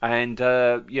and,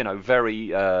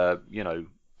 very,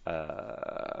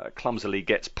 clumsily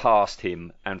gets past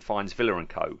him and finds Villa and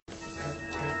Co.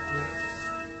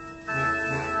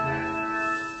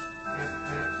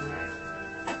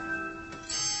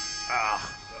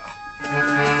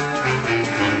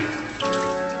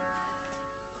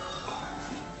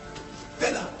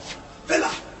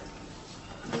 Villa!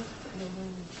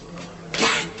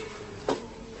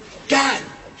 Gan!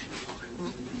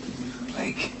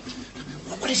 Blake,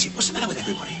 What is it? What's the matter with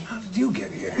everybody? how did you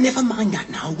get here? Never mind that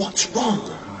now. What's wrong?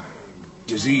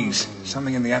 Disease.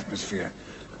 Something in the atmosphere.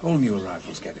 All new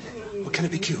arrivals get it. Well, can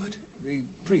it be cured? The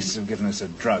priests have given us a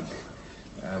drug.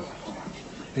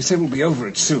 They say we'll be over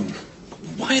it soon.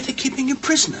 Why are they keeping you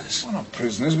prisoners? We're not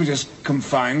prisoners. We're just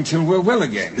confined till we're well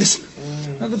again.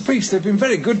 Listen. Now, the priests, they've been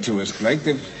very good to us, Blake.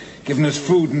 They've given us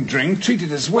food and drink,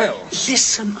 treated us well.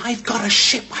 Listen, I've got a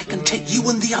ship. I can take you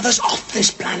and the others off this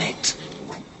planet.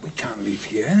 We can't leave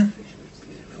here.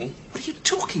 What are you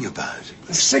talking about?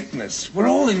 The sickness. We're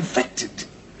all infected.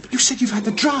 But you said you've had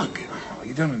the drug. Oh,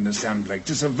 you don't understand, Blake.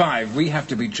 To survive, we have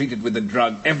to be treated with the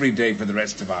drug every day for the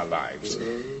rest of our lives.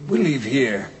 We leave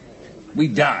here, we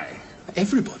die.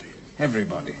 Everybody?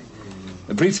 Everybody.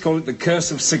 The priests call it the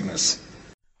curse of Cygnus.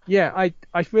 Yeah,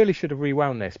 I really should have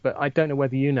rewound this, but I don't know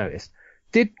whether you noticed.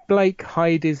 Did Blake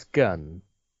hide his gun?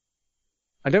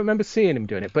 I don't remember seeing him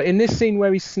doing it, but in this scene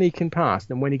where he's sneaking past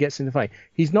and when he gets in the fight,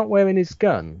 he's not wearing his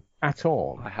gun at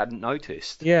all. I hadn't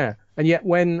noticed. Yeah, and yet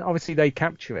when obviously they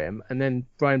capture him and then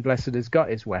Brian Blessed has got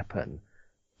his weapon,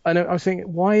 and I was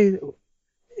thinking, why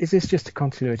is this just a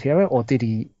continuity error, or did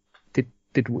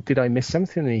I miss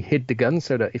something and he hid the gun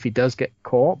so that if he does get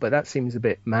caught? But that seems a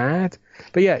bit mad.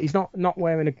 But yeah, he's not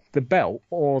wearing the belt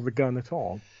or the gun at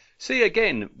all. See,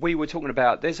 again, we were talking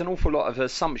about there's an awful lot of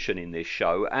assumption in this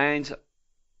show, and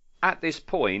at this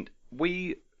point,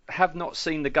 we have not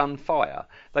seen the gun fire.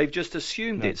 They've just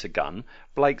assumed it's a gun.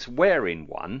 Blake's wearing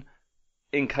one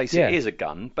in case it is a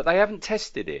gun, but they haven't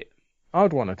tested it.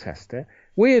 I'd want to test it.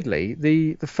 weirdly,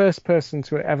 the first person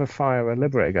to ever fire a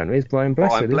Liberator gun is Brian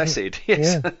Blessed. Brian Blessed,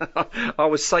 yes. Yeah. I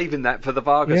was saving that for the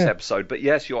Vargas episode, but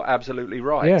yes, you're absolutely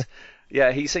right. Yeah.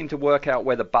 Yeah, he seemed to work out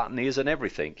where the button is and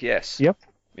everything, yes. Yep.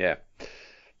 Yeah.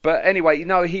 But anyway,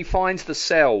 he finds the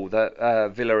cell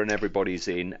that Villa and everybody's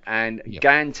in, and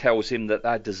Gan tells him that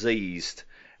they're diseased,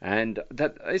 and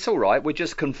that it's all right, we're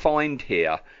just confined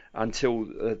here until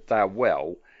they're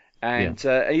well. And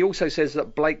he also says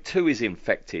that Blake too is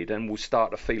infected and will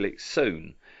start to feel it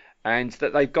soon, and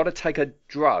that they've got to take a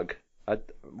drug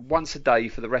once a day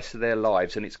for the rest of their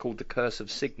lives, and it's called the Curse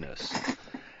of Cygnus.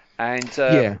 And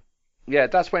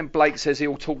that's when Blake says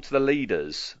he'll talk to the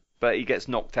leaders, but he gets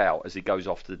knocked out as he goes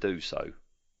off to do so.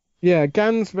 Yeah,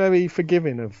 Gan's very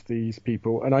forgiving of these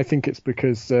people, and I think it's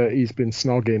because he's been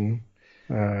snogging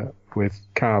with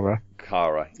Kara.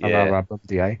 Carrara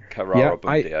Bumdier.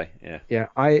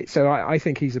 I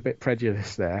think he's a bit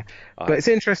prejudiced there. But it's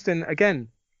interesting, again,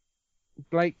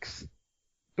 Blake's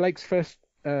first,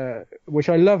 which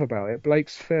I love about it,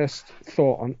 Blake's first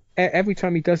thought on every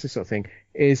time he does this sort of thing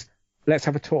is, let's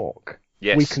have a talk.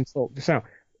 Yes. We can sort this out.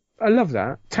 I love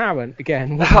that. Tarrant,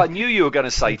 again. I knew you were going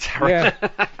to say Tarrant.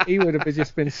 He would have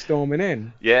just been storming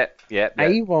in. Yeah.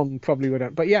 Avon probably would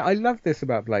have. But yeah, I love this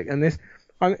about Blake. And this,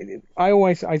 I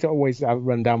always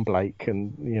run down Blake,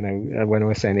 and when I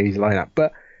was saying he's like that.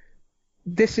 But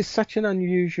this is such an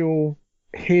unusual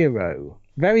hero,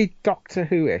 very Doctor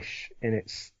Who-ish in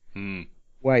its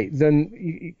way.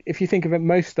 Then if you think of it,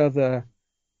 most other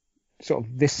sort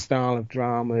of this style of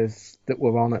dramas that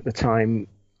were on at the time.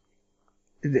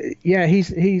 Yeah,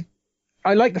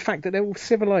 I like the fact that they're all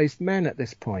civilized men at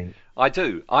this point. I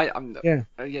do.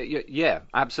 Yeah,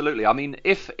 absolutely. I mean,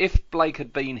 if Blake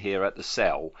had been here at the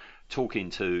cell talking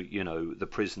to the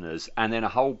prisoners, and then a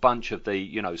whole bunch of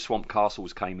the swamp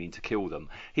castles came in to kill them,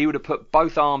 he would have put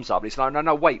both arms up. It's like,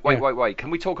 no, wait. Can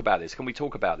we talk about this?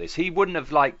 He wouldn't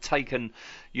have taken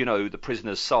the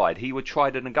prisoners' side. He would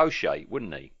try to negotiate,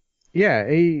 wouldn't he? Yeah,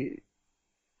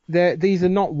 these are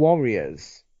not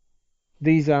warriors.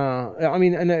 These are, we're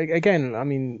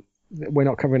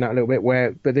not covering that a little bit,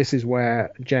 but this is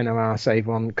where Jenna asks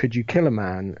Avon, could you kill a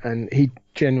man? And he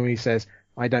generally says,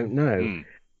 I don't know,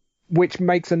 which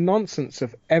makes a nonsense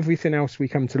of everything else we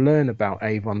come to learn about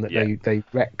Avon that they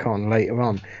retcon later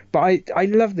on. But I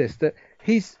love this, that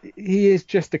he is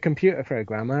just a computer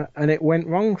programmer, and it went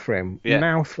wrong for him.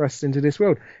 Now thrust into this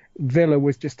world. Villa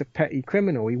was just a petty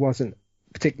criminal. He wasn't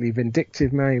particularly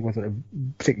vindictive man. He wasn't a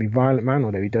particularly violent man,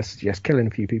 although he does suggest killing a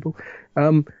few people.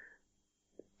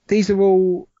 These are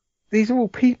all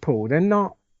people. They're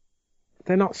not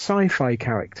sci-fi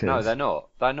characters. No, they're not.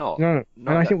 No, and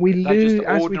I think we lose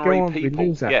as we go on. People. We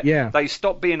lose that. Yeah, they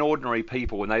stop being ordinary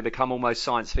people and they become almost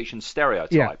science fiction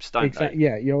stereotypes, don't they?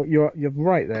 Yeah, you're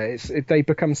right there. They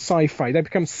become sci-fi. They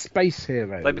become space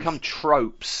heroes. They become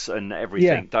tropes and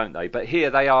everything, don't they? But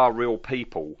here they are real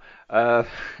people.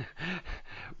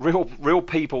 Real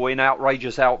people in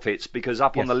outrageous outfits, because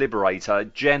up on the Liberator,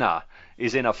 Jenna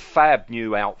is in a fab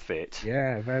new outfit.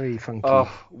 Yeah, very funky.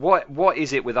 What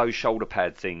is it with those shoulder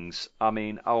pad things? I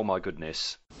mean, oh my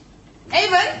goodness.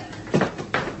 Avon!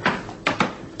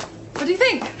 What do you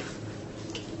think?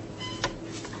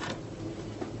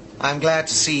 I'm glad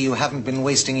to see you haven't been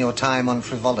wasting your time on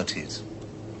frivolities.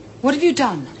 What have you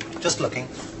done? Just looking.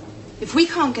 If we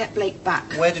can't get Blake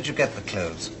back... Where did you get the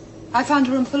clothes? I found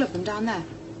a room full of them down there.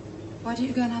 Why don't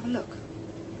you go and have a look?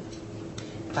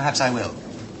 Perhaps I will.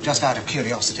 Just out of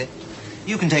curiosity.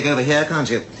 You can take over here, can't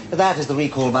you? That is the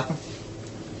recall button.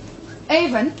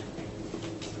 Avon?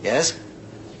 Yes?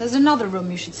 There's another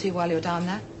room you should see while you're down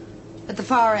there. At the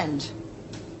far end.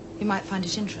 You might find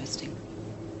it interesting.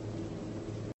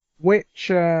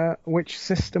 Which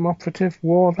system operative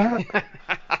wore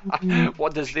that?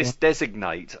 What does this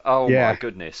designate? Oh my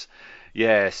goodness.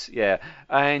 Yes, yeah.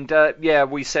 And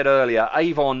we said earlier,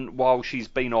 Avon, while she's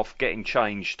been off getting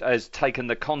changed, has taken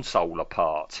the console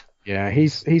apart. Yeah,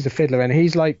 he's a fiddler, and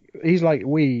he's like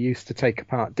we used to take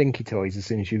apart dinky toys as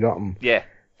soon as you got them. Yeah.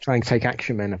 Try and take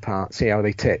Action Men apart, see how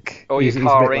they tick. Or your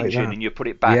car engine, like, and you put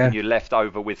it back and you're left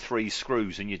over with 3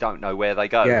 screws and you don't know where they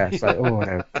go. Yeah, it's like,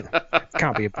 no,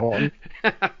 can't be important.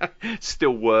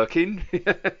 Still working.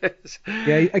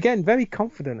 Yeah, again, very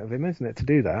confident of him, isn't it, to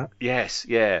do that? Yes,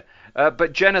 yeah.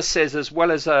 But Jenna says, as well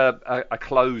as a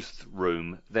closed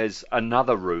room, there's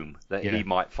another room that he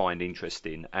might find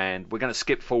interesting. And we're going to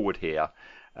skip forward here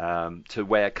to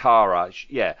where Kara,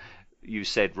 you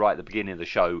said right at the beginning of the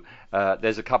show,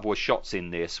 there's a couple of shots in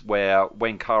this where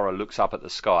when Kara looks up at the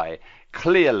sky,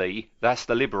 clearly that's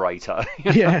the Liberator,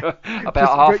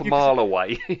 about half a mile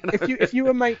away. If you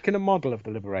were making a model of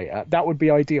the Liberator, that would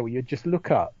be ideal. You'd just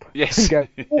look up and go,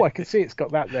 oh, I can see it's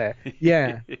got that there.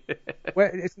 Yeah.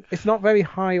 Well, it's not very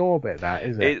high orbit, that,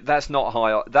 is it? That's not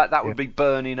high. That would be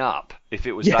burning up if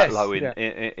it was that low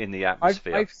in the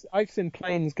atmosphere. I've seen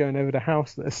planes going over the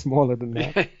house that are smaller than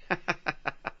that.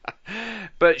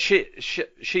 But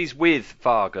she's with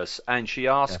Vargas, and she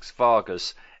asks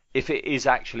Vargas if it is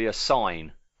actually a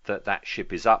sign that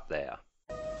ship is up there.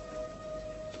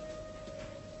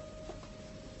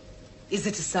 Is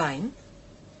it a sign?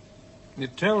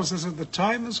 It tells us that the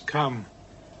time has come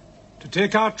to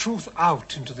take our truth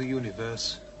out into the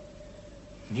universe.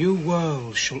 New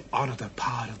worlds shall honor the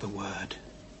power of the word.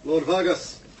 Lord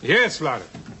Vargas. Yes, Lord.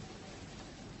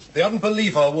 The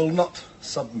unbeliever will not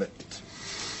submit.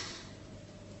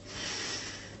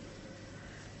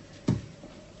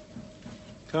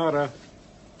 Kara,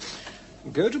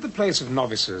 go to the place of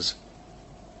novices.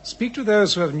 Speak to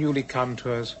those who have newly come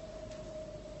to us.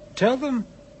 Tell them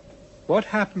what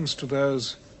happens to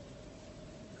those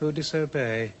who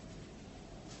disobey.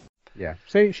 Yeah,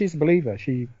 so she's a believer.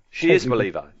 She is a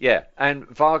believer, yeah. And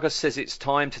Vargas says it's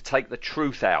time to take the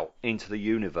truth out into the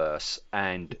universe,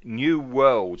 and new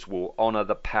worlds will honour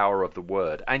the power of the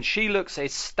word. And she looks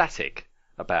ecstatic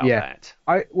about that.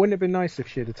 Wouldn't it have been nice if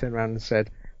she had turned around and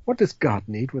said, what does God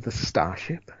need with a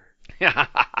starship?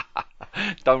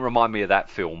 Don't remind me of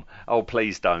that film. Oh,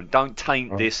 please don't. Don't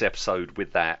taint this episode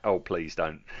with that. Oh, please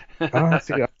don't.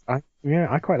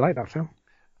 I quite like that film.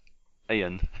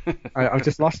 Ian. I've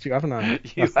just lost you, haven't I?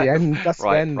 That's the end. That's the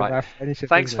end of our friendship.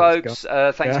 Thanks, folks.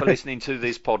 Thanks for listening to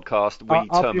this podcast. We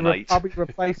terminate. I'll be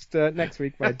replaced next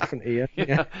week by a different Ian.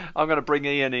 Yeah. I'm going to bring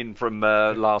Ian in from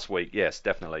last week. Yes,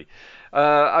 definitely.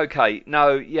 Okay.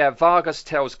 No, Vargas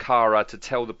tells Kara to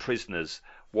tell the prisoners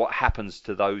what happens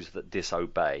to those that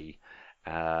disobey.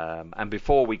 And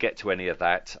before we get to any of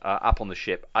that, up on the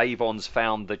ship, Avon's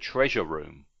found the treasure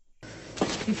room.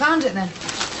 You found it then?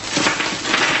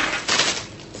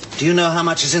 Do you know how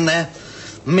much is in there?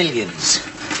 Millions.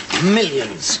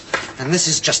 Millions. And this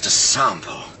is just a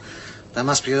sample. There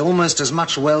must be almost as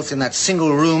much wealth in that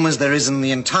single room as there is in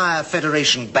the entire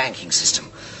Federation banking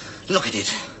system. Look at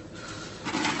it.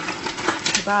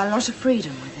 You could buy a lot of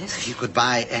freedom with this. You could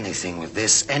buy anything with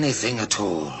this, anything at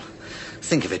all.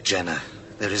 Think of it, Jenna.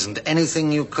 There isn't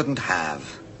anything you couldn't have.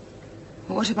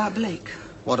 What about Blake?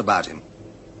 What about him?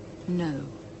 No.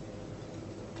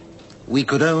 We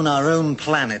could own our own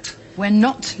planet. We're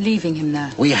not leaving him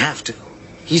there. We have to.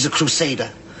 He's a crusader.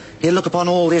 He'll look upon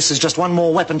all this as just one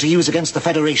more weapon to use against the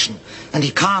Federation. And he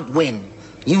can't win.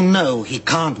 You know he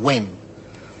can't win.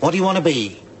 What do you want to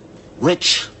be?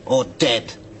 Rich or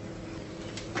dead?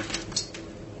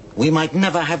 We might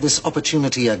never have this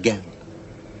opportunity again.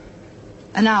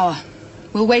 An hour.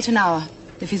 We'll wait an hour.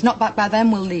 If he's not back by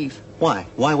then, we'll leave. Why?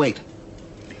 Why wait?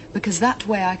 Because that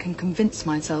way I can convince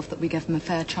myself that we give him a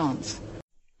fair chance.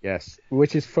 Yes,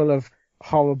 which is full of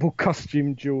horrible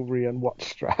costume jewellery and watch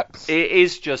straps. It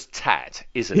is just tat,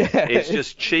 isn't it? It's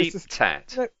just cheap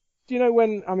tat. Do you know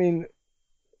when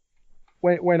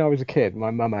I was a kid, my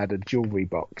mum had a jewellery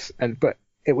box, but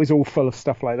it was all full of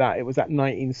stuff like that. It was that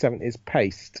 1970s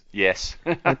paste. Yes.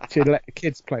 To let the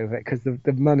kids play with it, because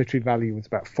the monetary value was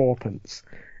about 4p.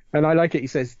 And I like it. He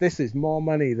says, this is more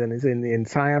money than is in the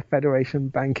entire Federation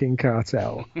banking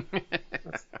cartel.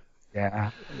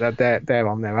 Yeah, they're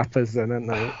on their uppers then, aren't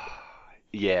they?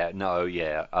 Yeah, no,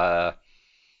 yeah.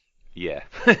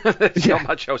 There's not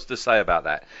much else to say about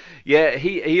that. Yeah,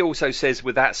 he also says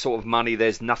with that sort of money,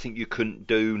 there's nothing you couldn't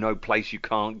do, no place you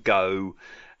can't go.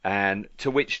 And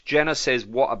to which Jenna says,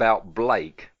 what about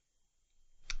Blake?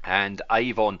 And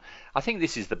Avon, I think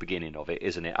this is the beginning of it,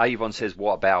 isn't it? Avon says,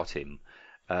 what about him?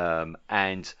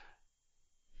 And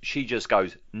she just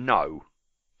goes, no.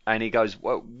 And he goes,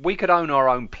 well, we could own our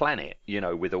own planet,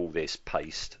 with all this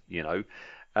paste, and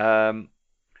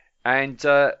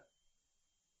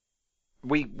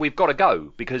we've got to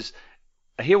go, because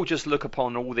he'll just look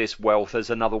upon all this wealth as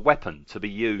another weapon to be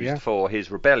used for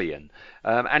his rebellion,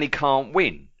 and he can't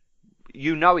win.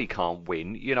 He can't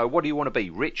win. What do you want to be,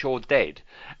 rich or dead?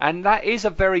 And that is a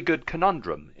very good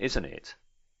conundrum, isn't it?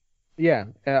 Yeah,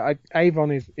 Avon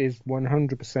is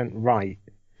 100% right.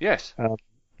 Yes.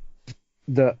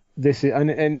 That this is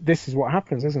and this is what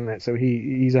happens, isn't it? So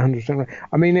he's 100% right.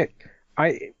 I mean,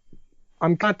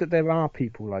 I'm glad that there are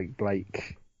people like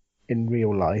Blake in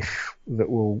real life that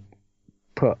will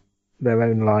put their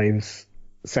own lives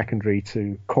secondary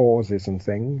to causes and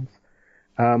things.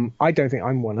 I don't think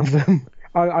I'm one of them.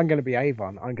 I'm going to be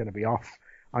Avon. I'm going to be off.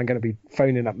 I'm going to be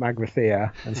phoning up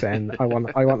Magrathea and saying I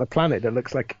want a planet that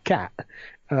looks like a cat,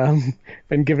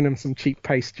 and giving him some cheap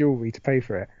paste jewelry to pay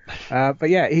for it. But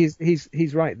yeah,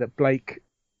 he's right that Blake.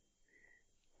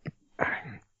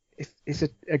 It's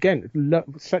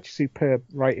such superb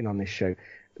writing on this show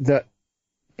that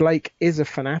Blake is a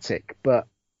fanatic, but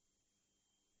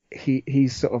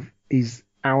he's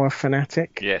our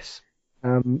fanatic. Yes.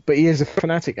 But he is a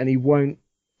fanatic, and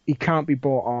he can't be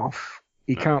bought off.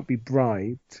 He can't be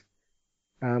bribed.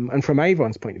 And from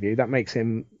Avon's point of view, that makes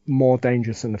him more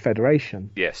dangerous than the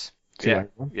Federation. Yes. Yeah.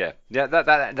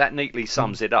 That neatly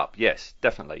sums it up. Yes,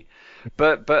 definitely.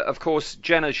 But of course,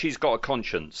 Jenna, she's got a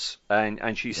conscience,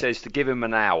 and she says to give him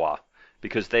an hour,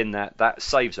 because then that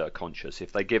saves her conscience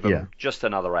if they give him just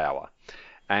another hour.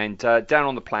 And down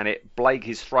on the planet, Blake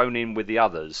is thrown in with the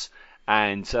others,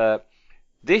 and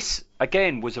this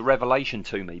again was a revelation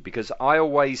to me, because I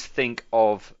always think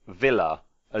of Villa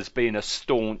as being a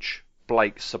staunch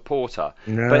Blake supporter,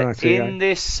 but in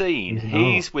this scene,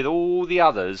 he's with all the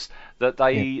others that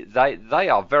they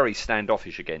are very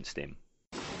standoffish against him.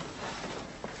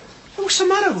 What's the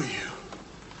matter with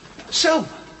you? Selma?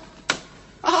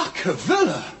 Arca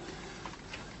Villa?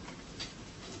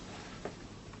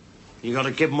 You got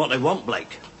to give them what they want,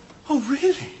 Blake. Oh,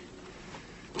 really?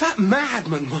 That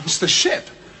madman wants the ship.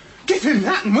 Give him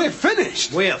that and we're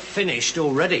finished. We're finished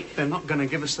already. They're not going to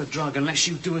give us the drug unless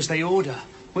you do as they order.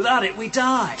 Without it, we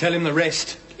die. Tell him the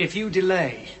rest. If you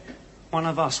delay, one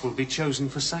of us will be chosen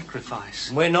for sacrifice.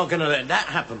 We're not going to let that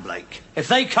happen, Blake. If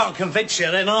they can't convince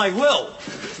you, then I will.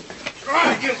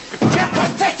 You're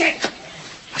pathetic!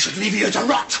 I should leave you to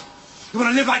rot. You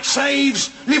want to live like slaves,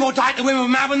 live or die to women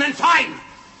with Mab, and then fine.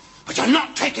 But you're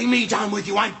not taking me down with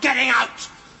you. I'm getting out.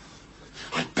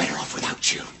 I'm better off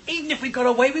without you. Even if we got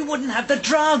away, we wouldn't have the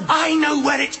drug. I know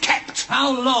where it's kept.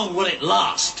 How long will it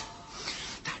last?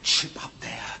 That ship up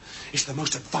there is the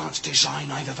most advanced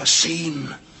design I've ever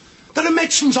seen. There are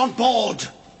medicines on board.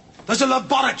 There's a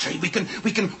laboratory. We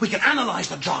can analyze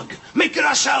the drug, make it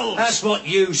ourselves. That's what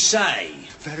you say.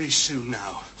 Very soon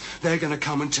now, they're going to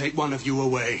come and take one of you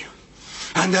away.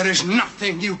 And there is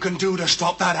nothing you can do to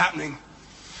stop that happening.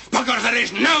 Because there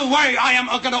is no way I am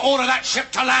going to order that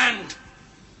ship to land.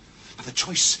 Now, the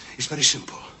choice is very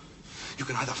simple. You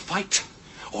can either fight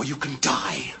or you can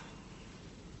die.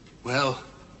 Well,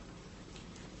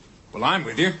 I'm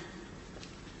with you.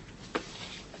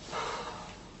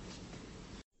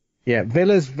 Yeah,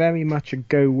 Villa's very much a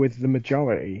go with the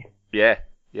majority. Yeah.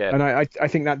 And I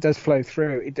think that does flow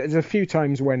through. There's a few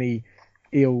times when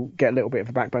he'll get a little bit of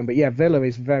a backbone, but yeah, Villa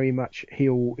is very much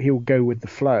he'll go with the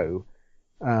flow,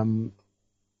 and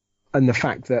the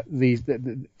fact that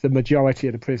the majority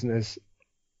of the prisoners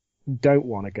don't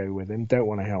want to go with him, don't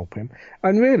want to help him,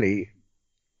 and really,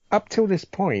 up till this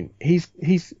point, he's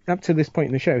up to this point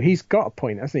in the show, he's got a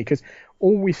point, hasn't he? Because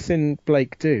all we've seen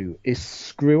Blake do is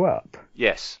screw up.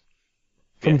 Yes.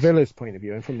 From Villa's point of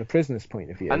view and from the prisoner's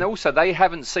point of view. And also, they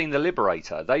haven't seen the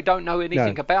Liberator. They don't know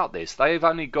anything about this. They've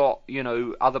only got,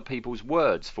 other people's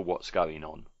words for what's going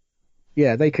on.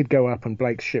 Yeah, they could go up and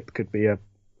Blake's ship could be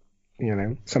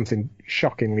something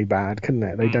shockingly bad, couldn't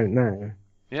it? They don't know.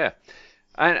 Yeah.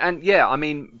 And yeah, I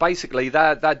mean, basically,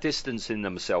 they're distancing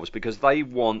themselves because they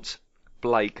want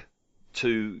Blake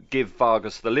to give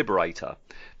Vargas the Liberator.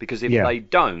 Because if they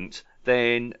don't,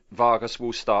 then Vargas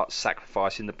will start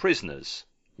sacrificing the prisoners.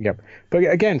 Yep. But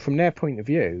again, from their point of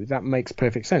view, that makes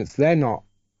perfect sense. They're not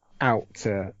out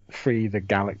to free the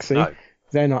galaxy. No.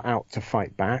 They're not out to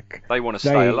fight back. They want to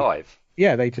stay alive.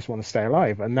 Yeah, they just want to stay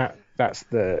alive. And that's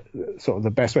the sort of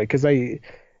the best way, because they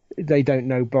don't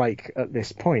know Blake at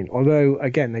this point. Although,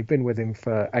 again, they've been with him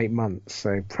for 8 months,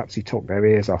 so perhaps he talked their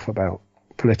ears off about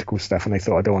political stuff and they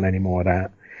thought, I don't want any more of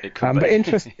that. But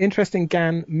interesting,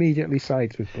 Gan immediately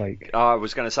sides with Blake. I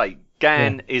was going to say,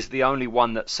 Gan is the only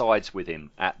one that sides with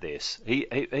him at this.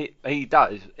 He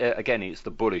does. Again, it's the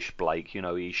bullish Blake.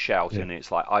 He's shouting.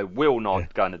 It's like, I will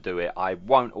not going to do it. I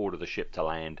won't order the ship to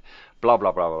land. Blah,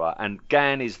 blah, blah, blah, blah. And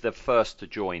Gan is the first to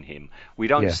join him. We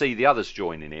don't see the others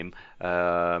joining him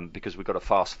because we've got to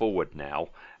fast forward now.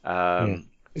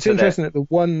 It's interesting that the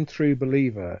one true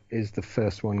believer is the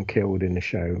first one killed in the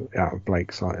show out of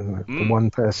Blake's side, isn't it? The one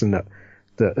person that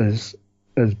has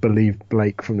believed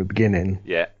Blake from the beginning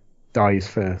dies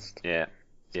first. Yeah.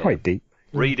 It's quite deep.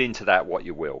 Read into that what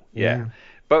you will. Yeah.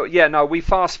 But we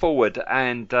fast forward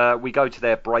and we go to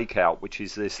their breakout, which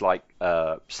is this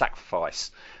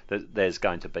sacrifice that there's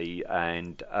going to be,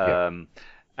 and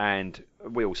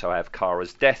we also have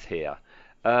Kara's death here.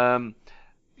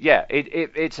 Yeah,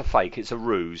 it's a fake. It's a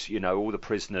ruse. All the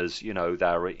prisoners,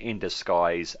 they're in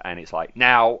disguise, and it's like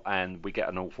now, and we get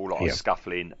an awful lot of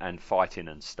scuffling and fighting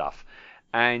and stuff.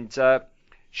 And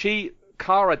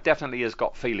Kara definitely has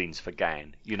got feelings for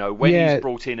Gan. When he's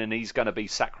brought in and he's going to be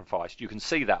sacrificed, you can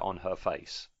see that on her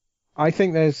face. I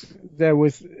think there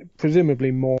was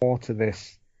presumably more to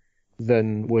this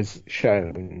than was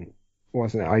shown,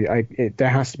 wasn't it? There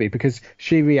has to be, because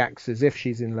she reacts as if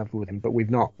she's in love with him, but we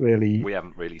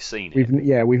haven't really seen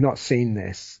it. We've not seen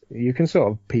this. You can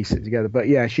sort of piece it together, but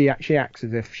yeah, she acts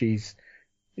as if she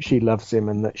loves him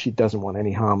and that she doesn't want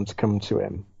any harm to come to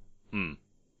him.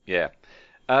 Yeah.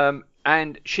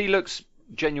 And she looks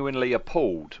genuinely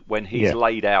appalled when he's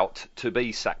laid out to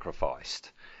be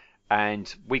sacrificed.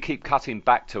 And we keep cutting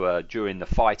back to her during the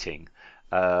fighting.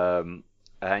 And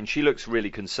she looks really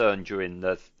concerned during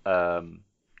the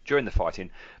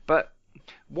fighting. But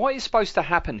what is supposed to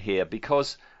happen here?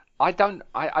 Because I don't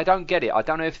get it. I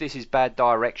don't know if this is bad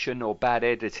direction or bad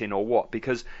editing or what.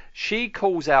 Because she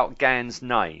calls out Gan's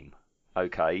name,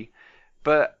 okay,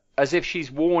 but as if she's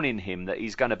warning him that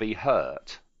he's going to be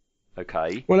hurt.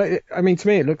 Okay. Well, to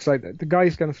me, it looks like the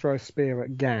guy's going to throw a spear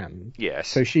at Gan. Yes.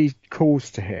 So she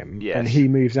calls to him, and he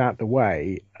moves out the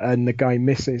way, and the guy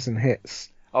misses and hits.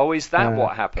 Oh, is that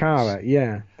what happens? Kara,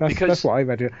 yeah. That's what I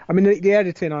read. I mean, the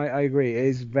editing, I agree,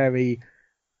 is very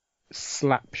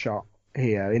slapshot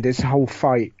here in this whole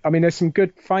fight. I mean, there's some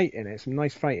good fight in it, some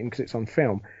nice fighting because it's on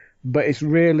film, but it's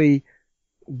really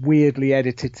weirdly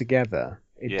edited together.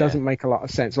 It doesn't make a lot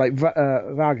of sense. Like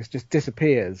Vargas just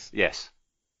disappears. Yes.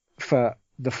 For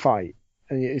the fight,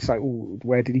 and it's like, ooh,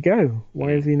 where did he go?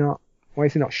 Why is he not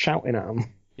shouting at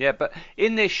him? Yeah, but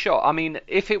in this shot, I mean,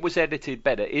 if it was edited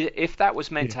better, if that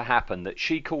was meant to happen, that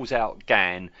she calls out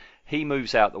Gan, he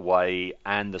moves out the way,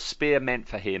 and the spear meant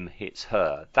for him hits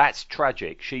her. That's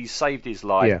tragic. She saved his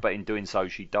life, but in doing so,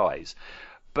 she dies.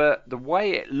 But the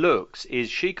way it looks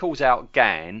is she calls out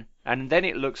Gan, and then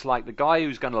it looks like the guy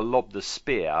who's going to lob the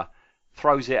spear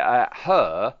throws it at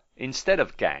her instead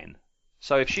of Gan.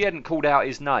 So if she hadn't called out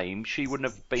his name, she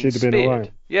wouldn't have been speared. Been all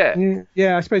right.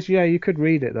 Yeah, I suppose. Yeah, you could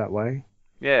read it that way.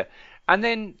 Yeah, and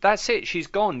then that's it. She's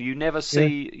gone. You never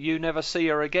see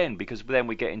her again, because then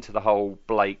we get into the whole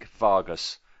Blake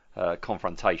Vargas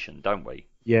confrontation, don't we?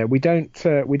 Yeah, we don't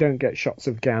get shots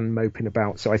of Gan moping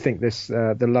about. So I think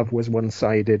the love was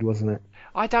one-sided, wasn't it?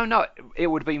 I don't know. It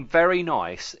would have been very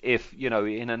nice if in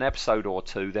an episode or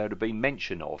two there would have been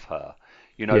mention of her.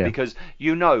 Because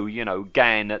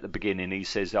Gan at the beginning, he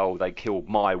says, "Oh, they killed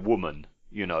my woman."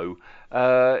 It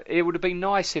would have been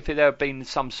nice if there had been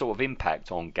some sort of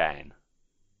impact on Gan.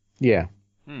 Yeah.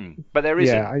 But there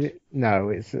isn't. Yeah, no,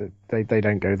 it's they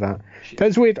don't go that.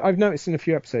 That's weird. I've noticed in a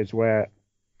few episodes where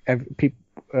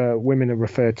women are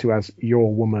referred to as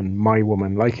your woman, my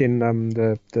woman, like in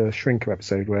the Shrinker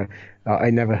episode where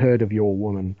I never heard of your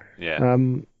woman. Yeah.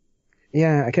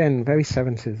 Yeah, again, very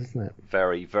 70s, isn't it?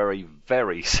 Very, very,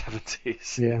 very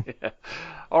 70s. Yeah.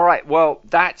 All right, well,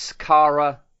 that's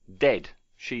Kara dead.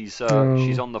 She's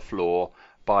on the floor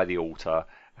by the altar,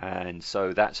 and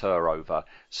so that's her over.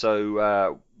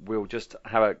 So we'll just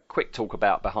have a quick talk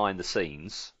about behind the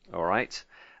scenes, all right?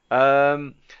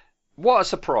 What a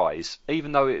surprise.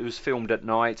 Even though it was filmed at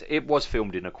night, it was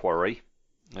filmed in a quarry,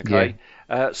 okay?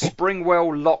 Yeah.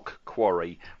 Springwell Lock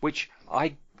Quarry, which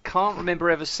I can't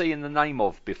remember ever seeing the name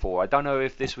of before. I don't know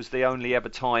if this was the only ever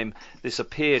time this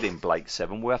appeared in Blake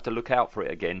 7. We'll have to look out for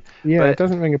it again. Yeah, it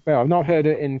doesn't ring a bell. I've not heard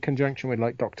it in conjunction with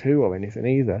like Doctor Who or anything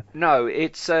either. No,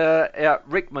 it's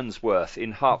Rickmansworth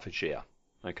in Hertfordshire.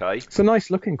 Okay. It's a nice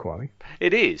looking quarry.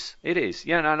 It is.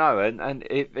 Yeah, no, and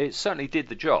it certainly did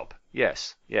the job.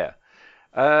 Yes, yeah.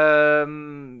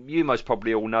 You most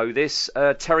probably all know this.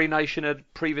 Terry Nation had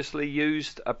previously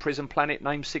used a prison planet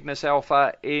named Cygnus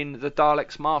Alpha in the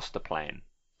Daleks' master plan.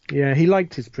 Yeah, he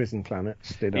liked his prison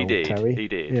planets, Terry? He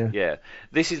did, yeah.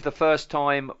 This is the first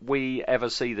time we ever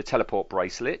see the teleport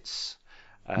bracelets.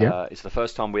 It's the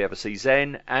first time we ever see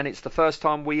Zen, and it's the first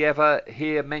time we ever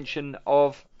hear mention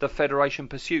of the Federation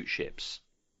pursuit ships.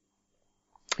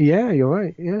 Yeah, you're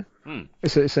right, yeah.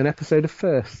 It's an episode of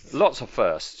firsts. Lots of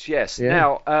firsts, yes.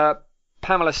 Yeah. Now,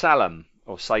 Pamela Salem,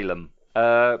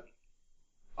 I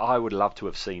would love to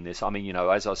have seen this. I mean,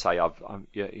 as I say, I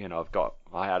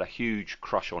had a huge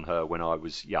crush on her when I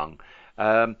was young.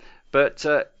 But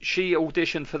she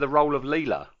auditioned for the role of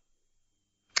Leela.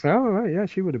 Oh, right, yeah,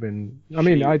 she would have been.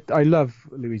 I love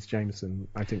Louise Jameson.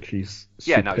 I think she's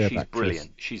she's actress.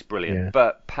 Brilliant. She's brilliant. Yeah.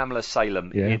 But Pamela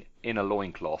Salem in a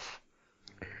loincloth.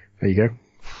 There you go.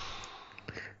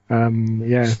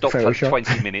 Stop for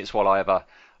 20 minutes while I have a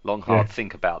long, hard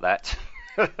think about that.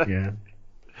 Yeah,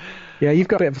 you've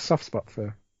got a bit of a soft spot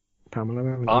for Pamela.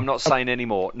 Haven't I'm you? not saying any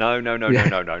more. No. Yeah. No.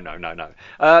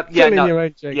 Your own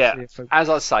jokes Yeah. here, folks. As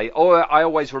I say, I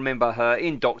always remember her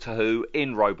in Doctor Who,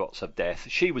 in Robots of Death.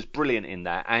 She was brilliant in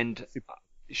that, and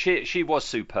she was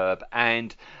superb.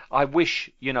 And I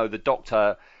wish, the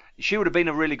Doctor, she would have been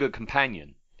a really good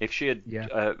companion if she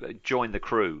had joined the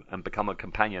crew and become a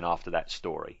companion after that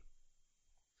story.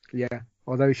 Yeah,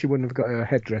 although she wouldn't have got her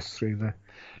headdress through the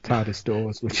TARDIS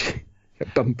doors, which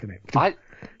kept bumping it.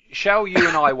 Shall you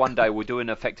and I one day will do an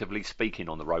Effectively Speaking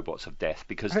on the Robots of Death,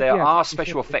 because there are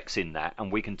special effects in that,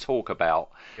 and we can talk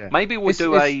about. Yeah. Maybe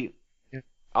we'll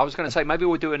I was going to say maybe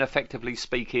we'll do an Effectively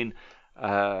Speaking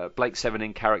Blake Seven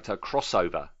in character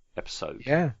crossover episode.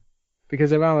 Yeah, because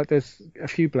there's a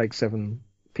few Blake Seven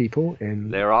people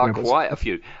in. There are quite a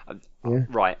few.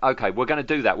 Right. Okay. We're going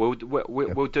to do that.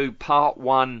 We'll do part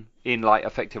 1 in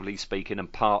Effectively Speaking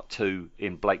and part 2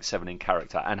 in Blake Seven in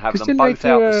character, and have them both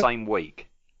out the same week.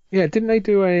 Yeah. Didn't they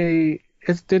do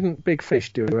didn't Big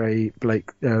Fish do a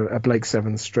Blake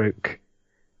Seven stroke?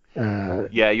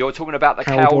 You're talking about the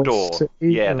Caldor.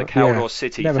 The Caldor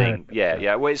City thing.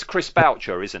 Yeah. Well, it's Chris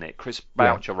Boucher, isn't it? Chris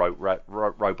Boucher wrote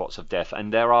Robots of Death,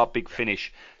 and there are Big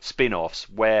Finish spin-offs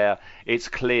where it's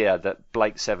clear that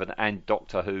Blake Seven and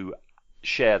Doctor Who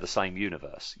share the same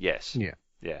universe. Yes.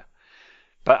 Yeah.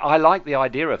 But I like the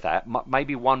idea of that.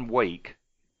 Maybe 1 week,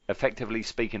 Effectively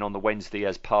Speaking, on the Wednesday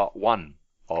as part 1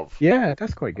 of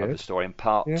that's quite good. Of the story, and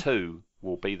part 2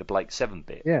 will be the Blake Seven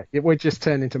bit. Yeah, it would just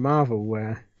turn into Marvel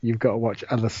where you've got to watch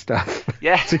other stuff.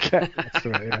 to get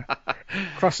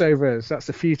crossovers. That's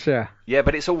the future. Yeah,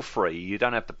 but it's all free. You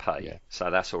don't have to pay,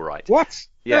 so that's all right. What?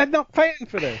 Yeah. They're not paying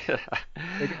for this.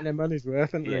 They're getting their money's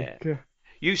worth, aren't they?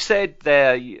 You said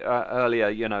there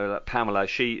earlier, that Pamela,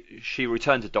 she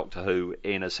returned to Doctor Who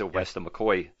in a Sylvester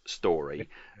McCoy story.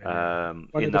 One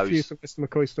of the few Sylvester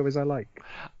McCoy stories I like.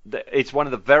 It's one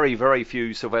of the very, very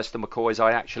few Sylvester McCoys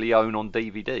I actually own on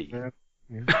DVD.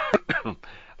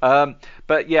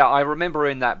 But yeah, I remember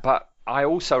in that, but I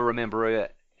also remember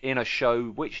it in a show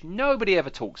which nobody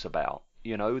ever talks about.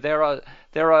 There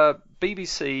are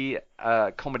BBC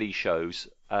comedy shows,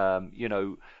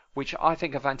 which I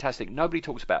think are fantastic. Nobody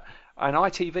talks about. And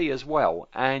ITV as well.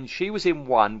 And she was in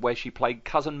one where she played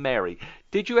Cousin Mary.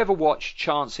 Did you ever watch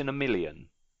Chance in a Million?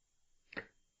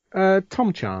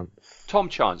 Tom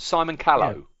Chance, Simon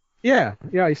Callow. Yeah,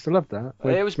 I used to love that.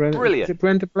 It was brilliant. Is it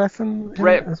Brenda Blythen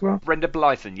as well? Brenda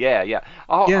Blythen, yeah.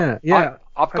 I've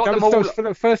got them all. For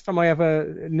the first time I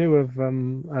ever knew of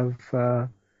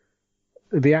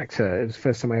the actor, it was the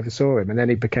first time I ever saw him, and then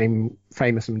he became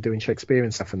famous and doing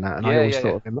Shakespearean stuff and that. And I always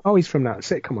thought of him. Oh, he's from that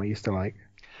sitcom I used to like.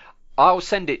 I'll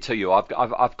send it to you. I've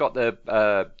got the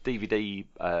DVD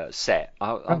set.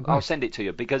 I'll send it to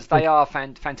you because they are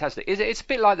fantastic. It's a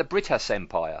bit like the British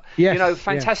Empire. Yes,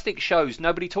 fantastic shows.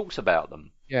 Nobody talks about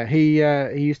them. Yeah, he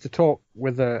used to talk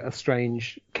with a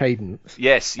strange cadence.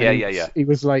 Yes, yeah. He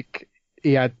was like,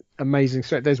 he had amazing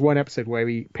strength. There's one episode where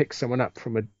he picks someone up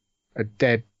from a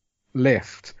dead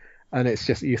lift, and it's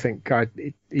just, you think, God,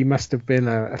 he must have been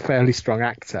a fairly strong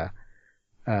actor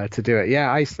to do it.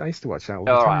 Yeah, I used to watch that all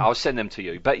the time. Right, I'll send them to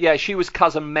you. But yeah, she was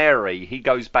Cousin Mary. He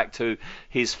goes back to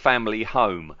his family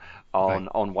home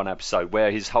on one episode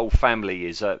where his whole family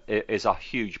is a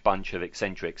huge bunch of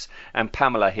eccentrics, and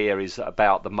Pamela here is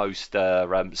about the most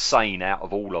sane out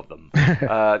of all of them.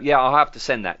 I'll have to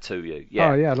send that to you.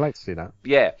 Oh yeah, I'd like to see that.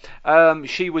 Yeah,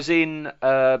 she was in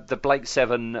the Blake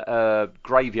Seven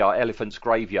Elephant's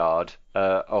Graveyard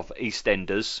of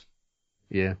EastEnders.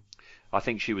 Yeah. I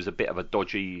think she was a bit of a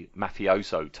dodgy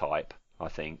mafioso type, I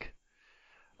think.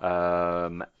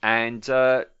 And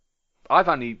I've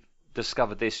only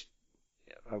discovered this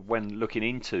when looking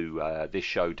into this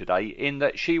show today, in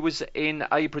that she was in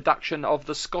a production of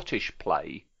the Scottish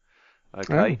play,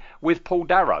 with Paul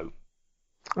Darrow.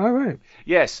 Oh, right.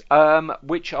 Yes,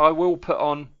 which I will put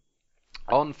on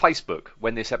Facebook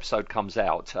when this episode comes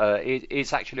out.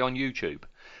 It's actually on YouTube.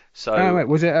 So, right.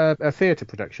 Was it a theatre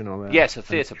production or? Yes, a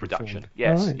theatre production.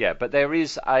 Yes, right. Yeah. But there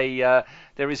is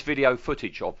video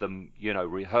footage of them,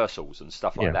 rehearsals and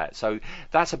stuff like that. So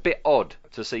that's a bit odd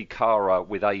to see Cara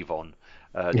with Avon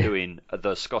doing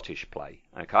the Scottish play.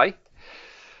 Okay.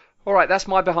 All right, that's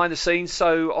my behind the scenes.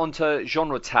 So on to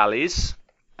genre tallies,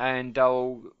 and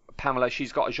Pamela,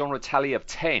 she's got a genre tally of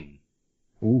 10.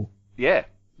 Ooh. Yeah.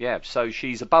 So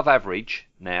she's above average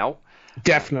now.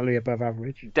 Definitely above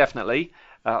average. Definitely.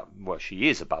 Well, she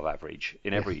is above average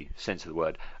in every sense of the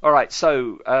word. All right,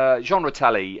 so genre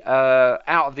tally,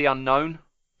 Out of the Unknown,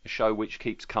 a show which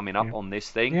keeps coming up on this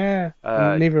thing. Yeah,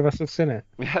 neither of us have seen it.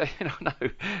 No.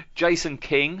 Jason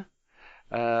King,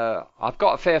 I've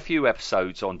got a fair few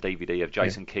episodes on DVD of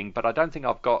Jason King, but I don't think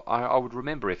I've got. I would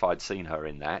remember if I'd seen her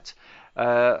in that.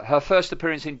 Her first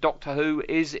appearance in Doctor Who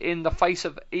is in The Face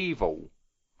of Evil.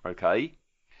 Okay.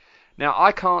 Now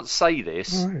I can't say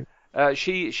this. Right.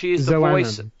 She is the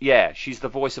voice. Yeah, she's the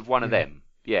voice of one of them.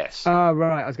 Yes. Oh,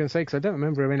 right. I was going to say, because I don't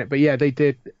remember her in it. But yeah, they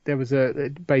did. There was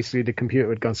basically the computer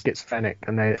had gone schizophrenic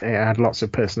and it had lots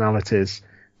of personalities.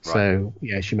 Right. So,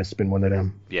 yeah, she must have been one of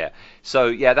them. Yeah. So,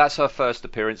 yeah, that's her first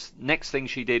appearance. Next thing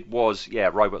she did was,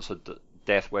 Robots of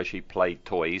Death, where she played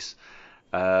toys.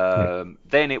 Then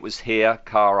it was here,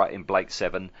 Kara in Blake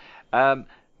 7.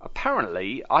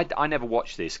 Apparently, I never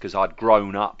watched this because I'd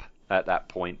grown up at that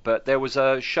point, but there was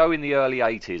a show in the early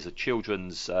 80s, a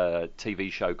children's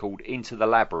TV show called Into the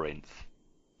Labyrinth.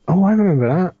 Oh, I remember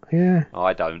that, yeah.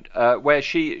 I don't. Where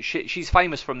she's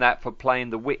famous from that for playing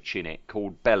the witch in it,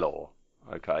 called Belor.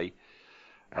 Okay.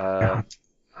 I'm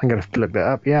going to have to look that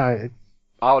up, yeah.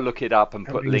 I'll look it up and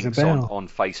put links on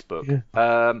Facebook.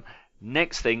 Yeah.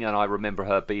 Next thing, and I remember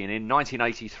her being in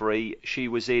 1983, she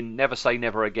was in Never Say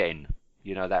Never Again.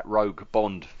 You know, that rogue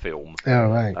Bond film. Oh,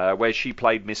 right. Where she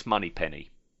played Miss Moneypenny.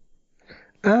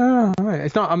 Oh,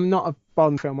 right. I'm not a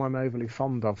Bond film I'm overly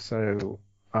fond of, so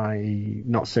I've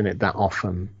not seen it that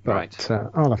often. But right.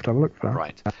 I'll have to have a look for that.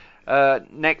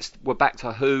 Right. Next, we're back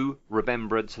to Who,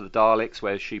 Remembrance of the Daleks,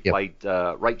 where she played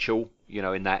Rachel, you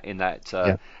know, in that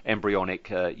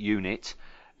embryonic unit.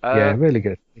 Yeah, really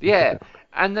good. Yeah.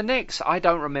 And the next, I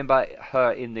don't remember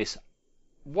her in this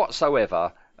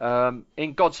whatsoever.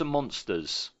 In Gods and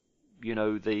Monsters, you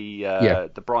know, the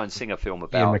Bryan Singer film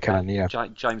about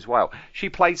James Whale. She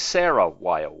played Sarah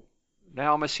Whale.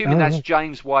 Now, I'm assuming that's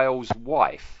James Whale's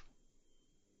wife.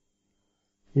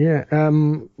 Yeah.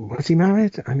 Was he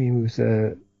married? I mean, he was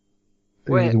a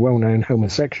well-known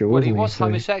homosexual, wasn't he? Well, he was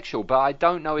homosexual, but I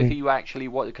don't know if he actually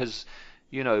was, because,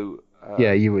 you know...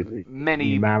 you would.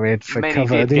 Many married for many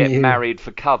cover, did didn't get you? married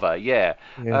for cover, yeah.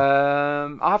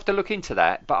 I have to look into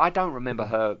that, but I don't remember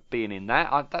her being in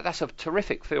that. That's a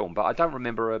terrific film, but I don't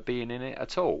remember her being in it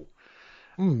at all.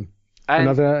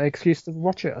 Another excuse to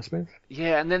watch it, I suppose.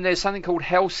 Yeah, and then there's something called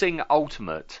Hellsing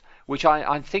Ultimate, which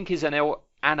I think is an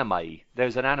anime.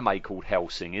 There's an anime called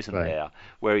Hellsing, isn't there?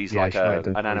 Where he's like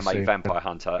an anime vampire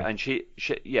hunter, and she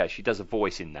does a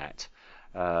voice in that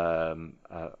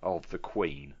of the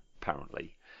Queen.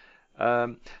 Apparently.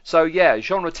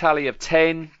 Genre tally of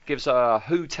 10 gives a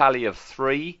Who tally of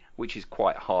 3, which is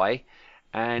quite high,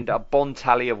 and a Bond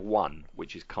tally of 1,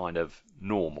 which is kind of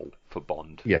normal for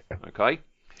Bond. Yeah. Okay?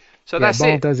 So that's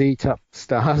Bond it. Does eat up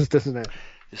stars, doesn't it?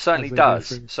 It certainly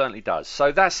does. Certainly does.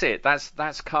 So that's it.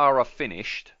 That's Kara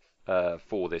finished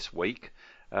for this week.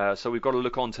 So we've got to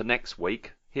look on to next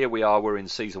week. Here we are, we're in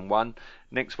season 1.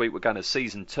 Next week we're going to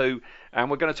season 2,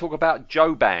 and we're going to talk about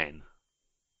Joban.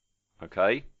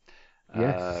 Okay.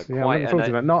 Yes. I'm looking forward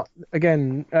to that. Not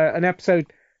again an episode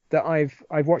that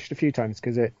I've watched a few times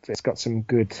because it's got some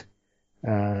good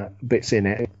bits in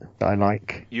it that I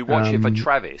like. You watch it for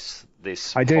Travis.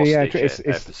 This I do. Yeah.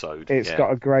 Episode. It's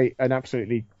got an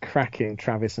absolutely cracking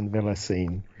Travis and Villa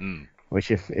scene.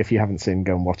 Which if you haven't seen,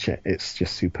 go and watch it. It's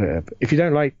just superb. If you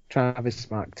don't like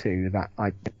Travis Mark II,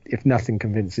 if nothing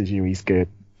convinces you he's good,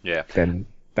 then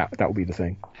that will be the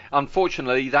thing.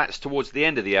 Unfortunately, that's towards the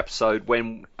end of the episode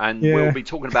we'll be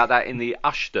talking about that in the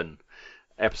Ashton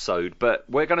episode. But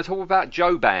we're going to talk about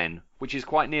Joban, which is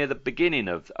quite near the beginning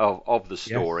of the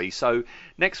story. Yes. So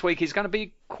next week is going to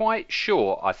be quite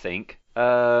short, I think.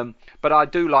 But I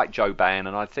do like Joban,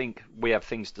 and I think we have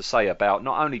things to say about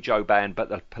not only Joban but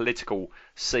the political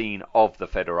scene of the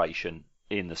Federation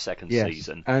in the second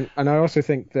season. And I also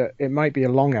think that it might be a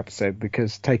long episode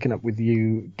because taken up with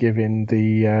you giving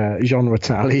the genre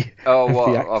tally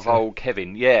of old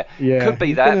Kevin. Could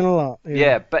be that. A lot,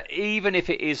 but even if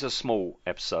it is a small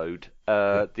episode,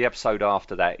 the episode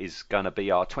after that is going to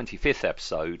be our 25th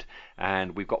episode,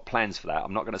 and we've got plans for that.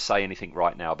 I'm not going to say anything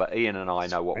right now, but Ian and I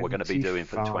know what we're going to be doing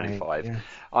for 25. Yeah.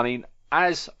 I mean,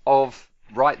 as of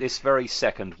right this very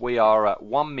second, we are at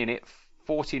 1 minute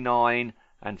 49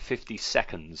 and 50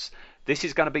 seconds. This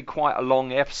is going to be quite a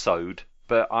long episode,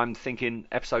 but I'm thinking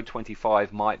episode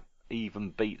 25 might even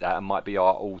beat that and might be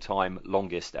our all-time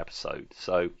longest episode.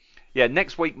 So,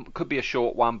 next week could be a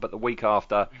short one, but the week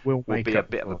after will be a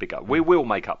bit of a bigger. We will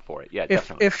make up for it,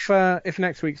 definitely. If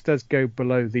next week's does go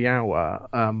below the hour,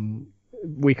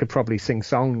 we could probably sing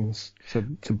songs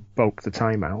to bulk the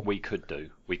time out. We could do,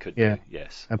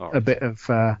 yes. A bit of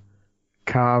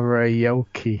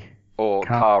karaoke. Or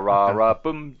Carrara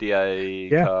Boom Dia,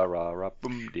 Carrara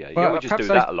Boom Dia. Well, we just do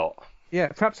that a lot. Yeah,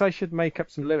 perhaps I should make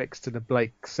up some lyrics to the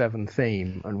Blake 7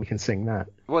 theme, and we can sing that.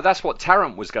 Well, that's what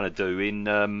Tarrant was going to do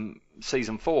in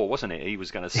season 4, wasn't it? He was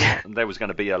going to. There was going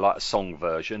to be a song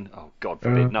version. Oh, God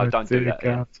forbid! No, don't do that.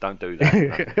 Ian. Don't do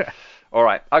that. No. All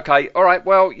right. Okay. All right.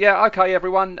 Well, yeah. Okay,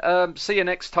 everyone. See you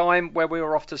next time where we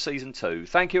are off to season 2.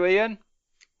 Thank you, Ian.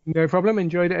 No problem.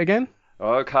 Enjoyed it again.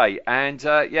 Okay. And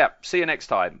see you next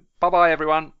time. Bye-bye,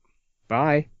 everyone.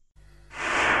 Bye.